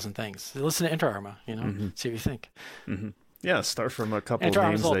 1,000 things. Listen to Inter Arma, see what you think. Yeah, start from a couple Inter of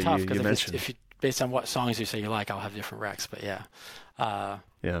Arma's names a little that tough you because mentioned. if you based on what songs you say you like, I'll have different recs. But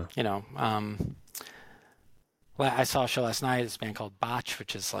I saw a show last night. It's a band called Botch,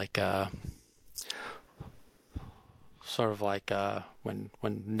 which is like sort of like when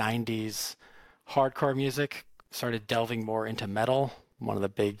 90s hardcore music, started delving more into metal. One of the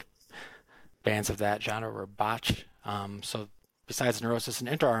big bands of that genre were Botch. So besides Neurosis and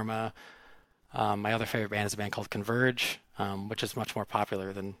Inter Arma, my other favorite band is a band called Converge, which is much more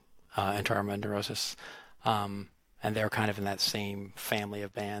popular than Inter Arma and Neurosis. And they're kind of in that same family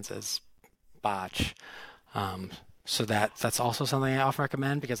of bands as Botch. So that's also something I often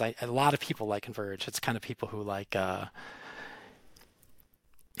recommend because a lot of people like Converge. It's kind of people who like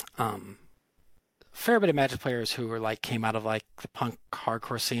fair bit of Magic players who were like came out of like the punk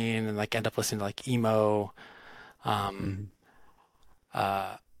hardcore scene and like end up listening to like emo. I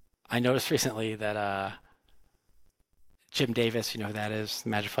noticed recently that Jim Davis, you know who that is, the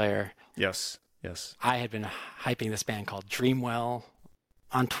Magic player. Yes, yes. I had been hyping this band called Dreamwell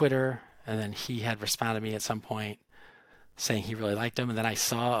on Twitter, and then he had responded to me at some point saying he really liked him, and then I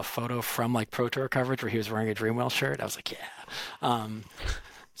saw a photo from like Pro Tour coverage where he was wearing a Dreamwell shirt. I was like, yeah.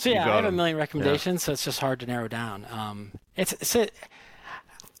 So yeah, I have a million recommendations, so it's just hard to narrow down.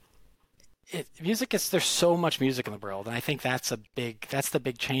 Music is, there's so much music in the world, and I think that's the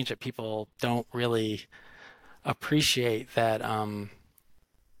big change that people don't really appreciate, that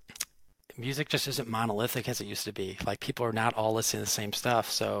music just isn't monolithic as it used to be. Like, people are not all listening to the same stuff.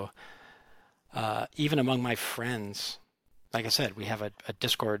 So even among my friends, like I said, we have a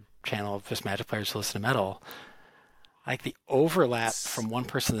Discord channel of just Magic players who listen to metal. Like, the overlap from one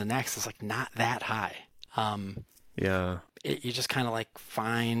person to the next is like not that high. Yeah. You just kind of like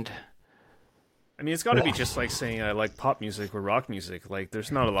find. I mean, it's got to be just like saying I like pop music or rock music. Like,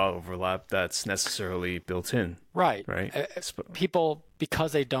 there's not a lot of overlap that's necessarily built in. Right. Right. People,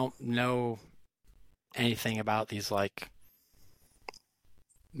 because they don't know anything about these like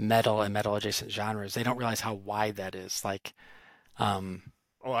metal and metal adjacent genres, they don't realize how wide that is. Like, oh,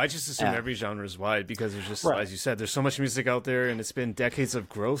 I just assume every genre is wide because there's just, right. as you said, there's so much music out there, and it's been decades of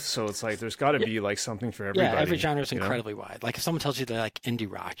growth. So it's like there's got to be like something for everybody. Yeah, every genre is incredibly wide. Like, if someone tells you they like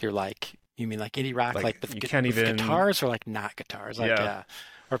indie rock, you're like, you mean like indie rock, like with guitars or like not guitars? Like, yeah.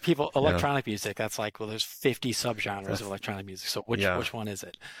 Or electronic music, that's like, well, there's 50 subgenres of electronic music. So which one is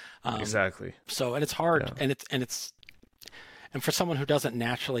it? Exactly. So, and it's hard, and and for someone who doesn't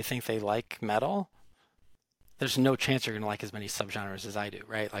naturally think they like metal, there's no chance you're going to like as many subgenres as I do,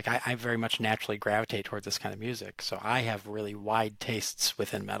 right? Like, I very much naturally gravitate towards this kind of music. So I have really wide tastes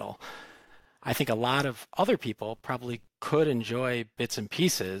within metal. I think a lot of other people probably could enjoy bits and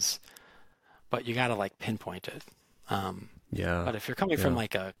pieces, but you got to like pinpoint it. But if you're coming from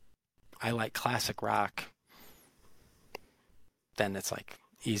like I like classic rock, then it's like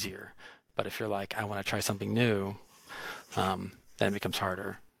easier. But if you're like, I want to try something new, then it becomes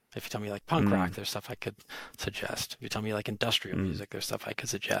harder. If you tell me like punk rock, there's stuff I could suggest. If you tell me like industrial music, there's stuff I could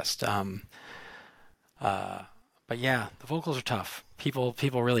suggest. But yeah, the vocals are tough. People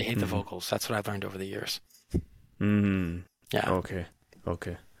really hate the vocals. That's what I've learned over the years. Yeah. Okay.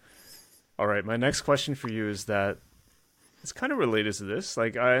 All right. My next question for you is that it's kind of related to this.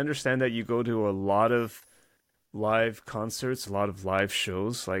 Like, I understand that you go to a lot of live concerts, a lot of live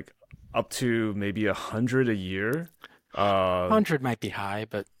shows, like up to maybe 100 a year. 100 might be high,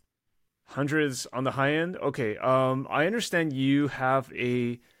 but 100's on the high end. Okay. I understand you have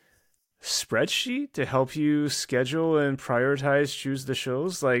a spreadsheet to help you schedule and choose the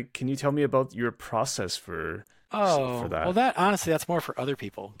shows. Like, can you tell me about your process for that? Well, that's more for other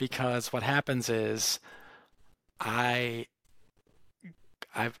people, because what happens is I've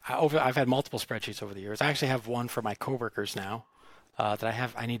had multiple spreadsheets over the years. I actually have one for my coworkers now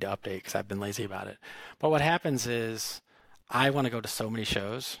that I need to update because I've been lazy about it. But what happens is I want to go to so many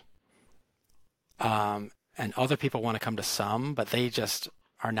shows, and other people want to come to some, but they just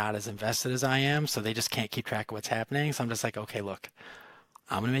are not as invested as I am, so they just can't keep track of what's happening. So I'm just like, okay, look,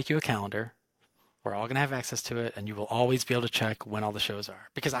 I'm going to make you a calendar. We're all going to have access to it, and you will always be able to check when all the shows are,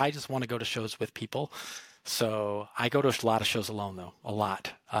 because I just want to go to shows with people. So I go to a lot of shows alone, though, a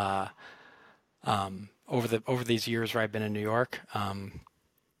lot. Over these years where I've been in New York,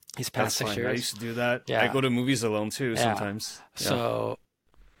 these past 6 years. I used to do that. Yeah. I go to movies alone too sometimes. Yeah.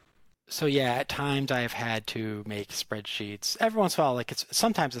 So yeah, at times I have had to make spreadsheets. Every once in a while,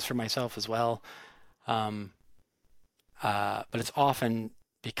 sometimes it's for myself as well, but it's often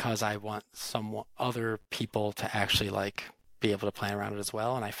because I want some other people to actually like be able to plan around it as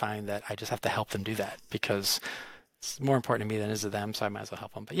well. And I find that I just have to help them do that because it's more important to me than it is to them. So I might as well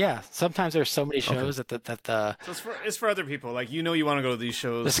help them. But yeah, sometimes there's so many shows that So it's for other people. Like, you want to go to these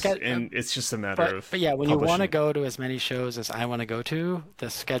shows, and it's just a matter of. But yeah, when you want to go to as many shows as I want to go to, the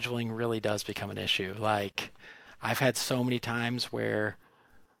scheduling really does become an issue. Like, I've had so many times where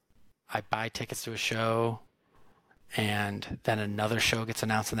I buy tickets to a show, and then another show gets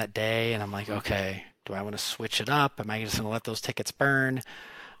announced on that day, and I'm like, okay, do I want to switch it up? Am I just going to let those tickets burn?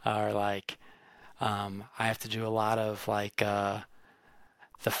 Or like, I have to do a lot of like the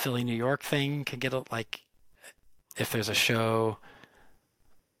Philly New York thing can get like if there's a show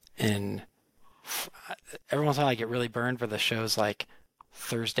in every once in a while I get really burned for the shows like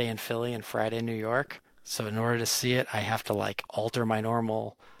Thursday in Philly and Friday in New York. So in order to see it, I have to like alter my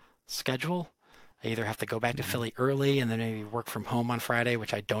normal schedule. I either have to go back to Philly early and then maybe work from home on Friday,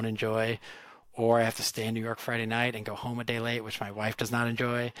 which I don't enjoy, or I have to stay in New York Friday night and go home a day late, which my wife does not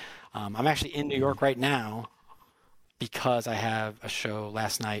enjoy. I'm actually in New York right now because I have a show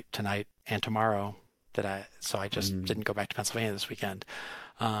last night, tonight, and tomorrow so I just didn't go back to Pennsylvania this weekend.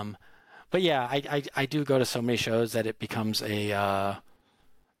 But yeah, I do go to so many shows that it becomes a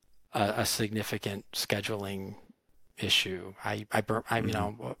significant scheduling issue.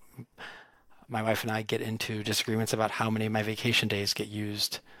 My wife and I get into disagreements about how many of my vacation days get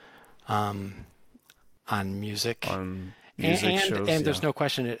used on music. On music shows, and there's no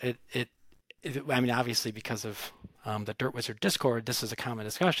question I mean, obviously because of the Dirt Wizard Discord, this is a common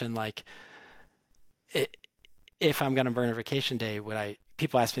discussion. Like, if I'm going to burn a vacation day,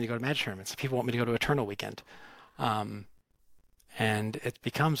 people ask me to go to Magic tournaments. People want me to go to Eternal weekend. And it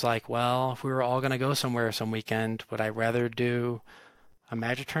becomes like, well, if we were all going to go somewhere some weekend, would I rather do a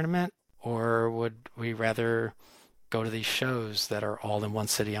Magic tournament, or would we rather go to these shows that are all in one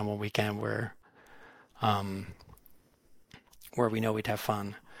city on one weekend where we know we'd have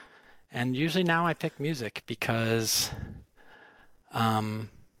fun? And usually now I pick music because I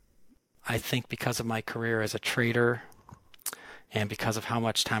think because of my career as a trader and because of how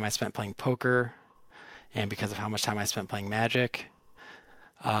much time I spent playing poker and because of how much time I spent playing Magic,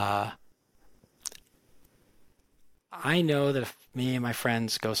 I know that if me and my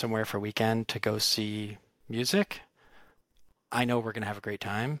friends go somewhere for a weekend to go see music, I know we're going to have a great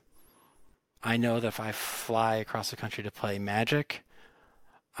time. I know that if I fly across the country to play Magic,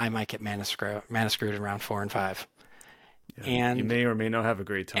 I might get mana screwed in round 4 and 5. Yeah, and you may or may not have a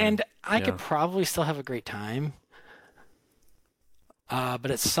great time. And I could probably still have a great time. But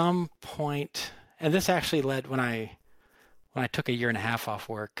at some point, and this actually led when I took a year and a half off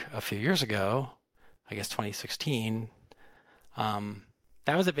work a few years ago, I guess 2016, that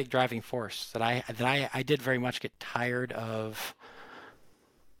was a big driving force that I did very much get tired of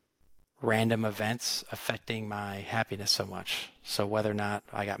random events affecting my happiness so much. So whether or not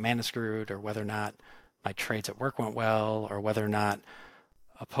I got mana screwed, or whether or not my trades at work went well, or whether or not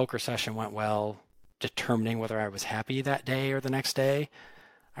a poker session went well, determining whether I was happy that day or the next day,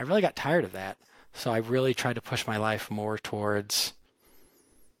 I really got tired of that. So I really tried to push my life more towards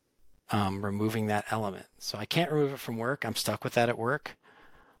removing that element. So I can't remove it from work. I'm stuck with that at work.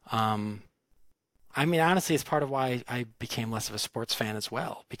 I mean, honestly, it's part of why I became less of a sports fan as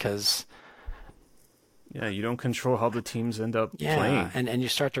well, because you don't control how the teams end up playing. And you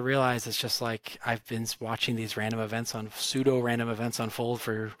start to realize it's just like I've been watching these pseudo-random events unfold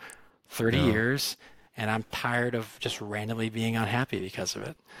for 30 years, and I'm tired of just randomly being unhappy because of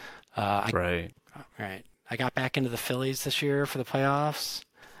it. Right. I got back into the Phillies this year for the playoffs,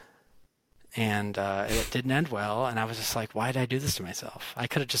 and it didn't end well, and I was just like, why did I do this to myself? I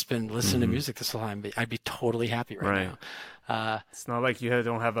could have just been listening to music this whole time. I'd be totally happy right now. It's not like you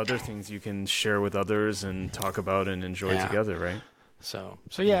don't have other things you can share with others and talk about and enjoy together, right? So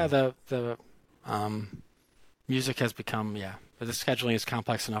yeah, the music has become, but the scheduling is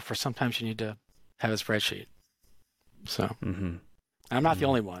complex enough where sometimes you need to have a spreadsheet. So I'm not the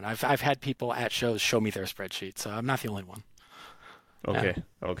only one. I've had people at shows show me their spreadsheet, so I'm not the only one. Okay.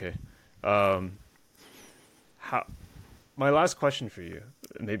 My last question for you,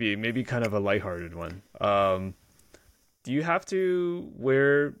 maybe kind of a lighthearted one. Do you have to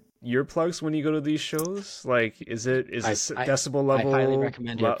wear earplugs when you go to these shows? Like, is decibel level I highly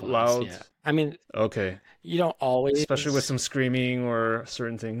recommend earplugs, loud? Yeah. I mean, okay. You don't always, especially with some screaming or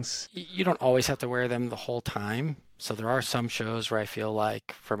certain things. You don't always have to wear them the whole time. So there are some shows where I feel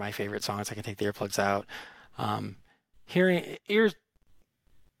like for my favorite songs, I can take the earplugs out. Hearing ear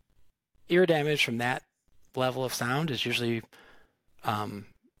damage from that level of sound is usually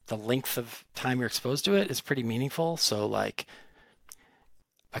the length of time you're exposed to it is pretty meaningful. So like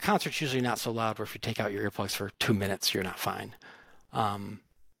a concert's usually not so loud where if you take out your earplugs for 2 minutes, you're not fine.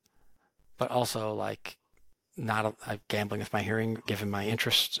 But also like I'm gambling with my hearing, given my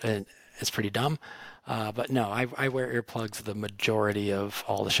interest, and it's pretty dumb. But no, I wear earplugs the majority of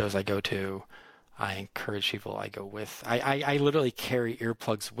all the shows I go to. I encourage people I go with. I literally carry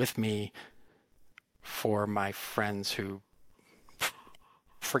earplugs with me for my friends who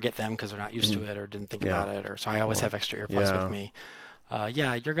forget them because they're not used to it or didn't think Yeah. about it, or so I always have extra earplugs Yeah. with me.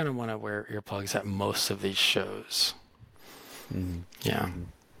 Yeah, you're gonna want to wear earplugs at most of these shows. Yeah.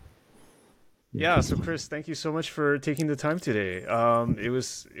 Yeah, so Chris, thank you so much for taking the time today. It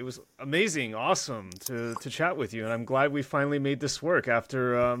was amazing, awesome to chat with you, and I'm glad we finally made this work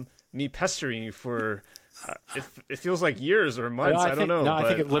after me pestering you for it feels like years or months. I don't know. No, I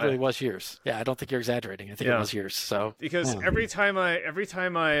think but it literally was years. Yeah, I don't think you're exaggerating. I think it was years. So because every time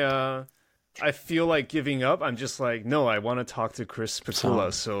I feel like giving up, I'm just like, no, I want to talk to Chris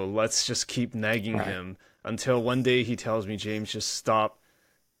Pikula, so let's just keep nagging him until one day he tells me, James, just stop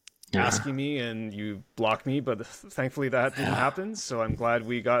asking me and you block me. But thankfully that didn't happen, so I'm glad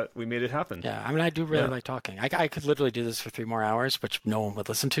we made it happen. Yeah, I mean, I do really like talking. I could literally do this for 3 more hours, which no one would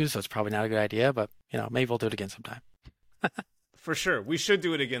listen to, so it's probably not a good idea. But maybe we'll do it again sometime. For sure, we should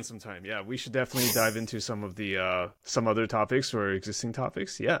do it again sometime. Yeah, we should definitely dive into some of the some other topics or existing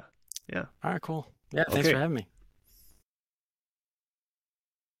topics. Yeah. All right, cool. Yeah, thanks for having me.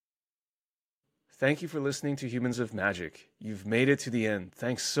 Thank you for listening to Humans of Magic. You've made it to the end.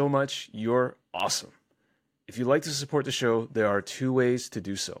 Thanks so much. You're awesome. If you'd like to support the show, there are 2 ways to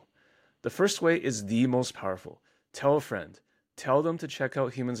do so. The first way is the most powerful. Tell a friend. Tell them to check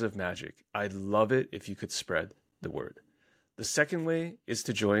out Humans of Magic. I'd love it if you could spread the word. The second way is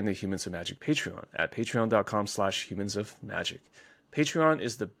to join the Humans of Magic Patreon at patreon.com/humansofmagic. Patreon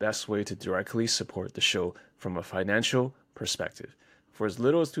is the best way to directly support the show from a financial perspective. For as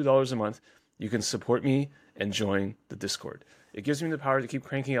little as $2 a month, you can support me and join the Discord. It gives me the power to keep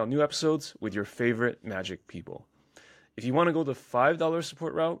cranking out new episodes with your favorite magic people. If you want to go the $5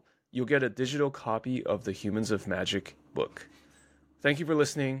 support route, you'll get a digital copy of the Humans of Magic book. Thank you for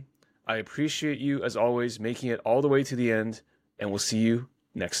listening. I appreciate you, as always, making it all the way to the end, and we'll see you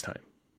next time.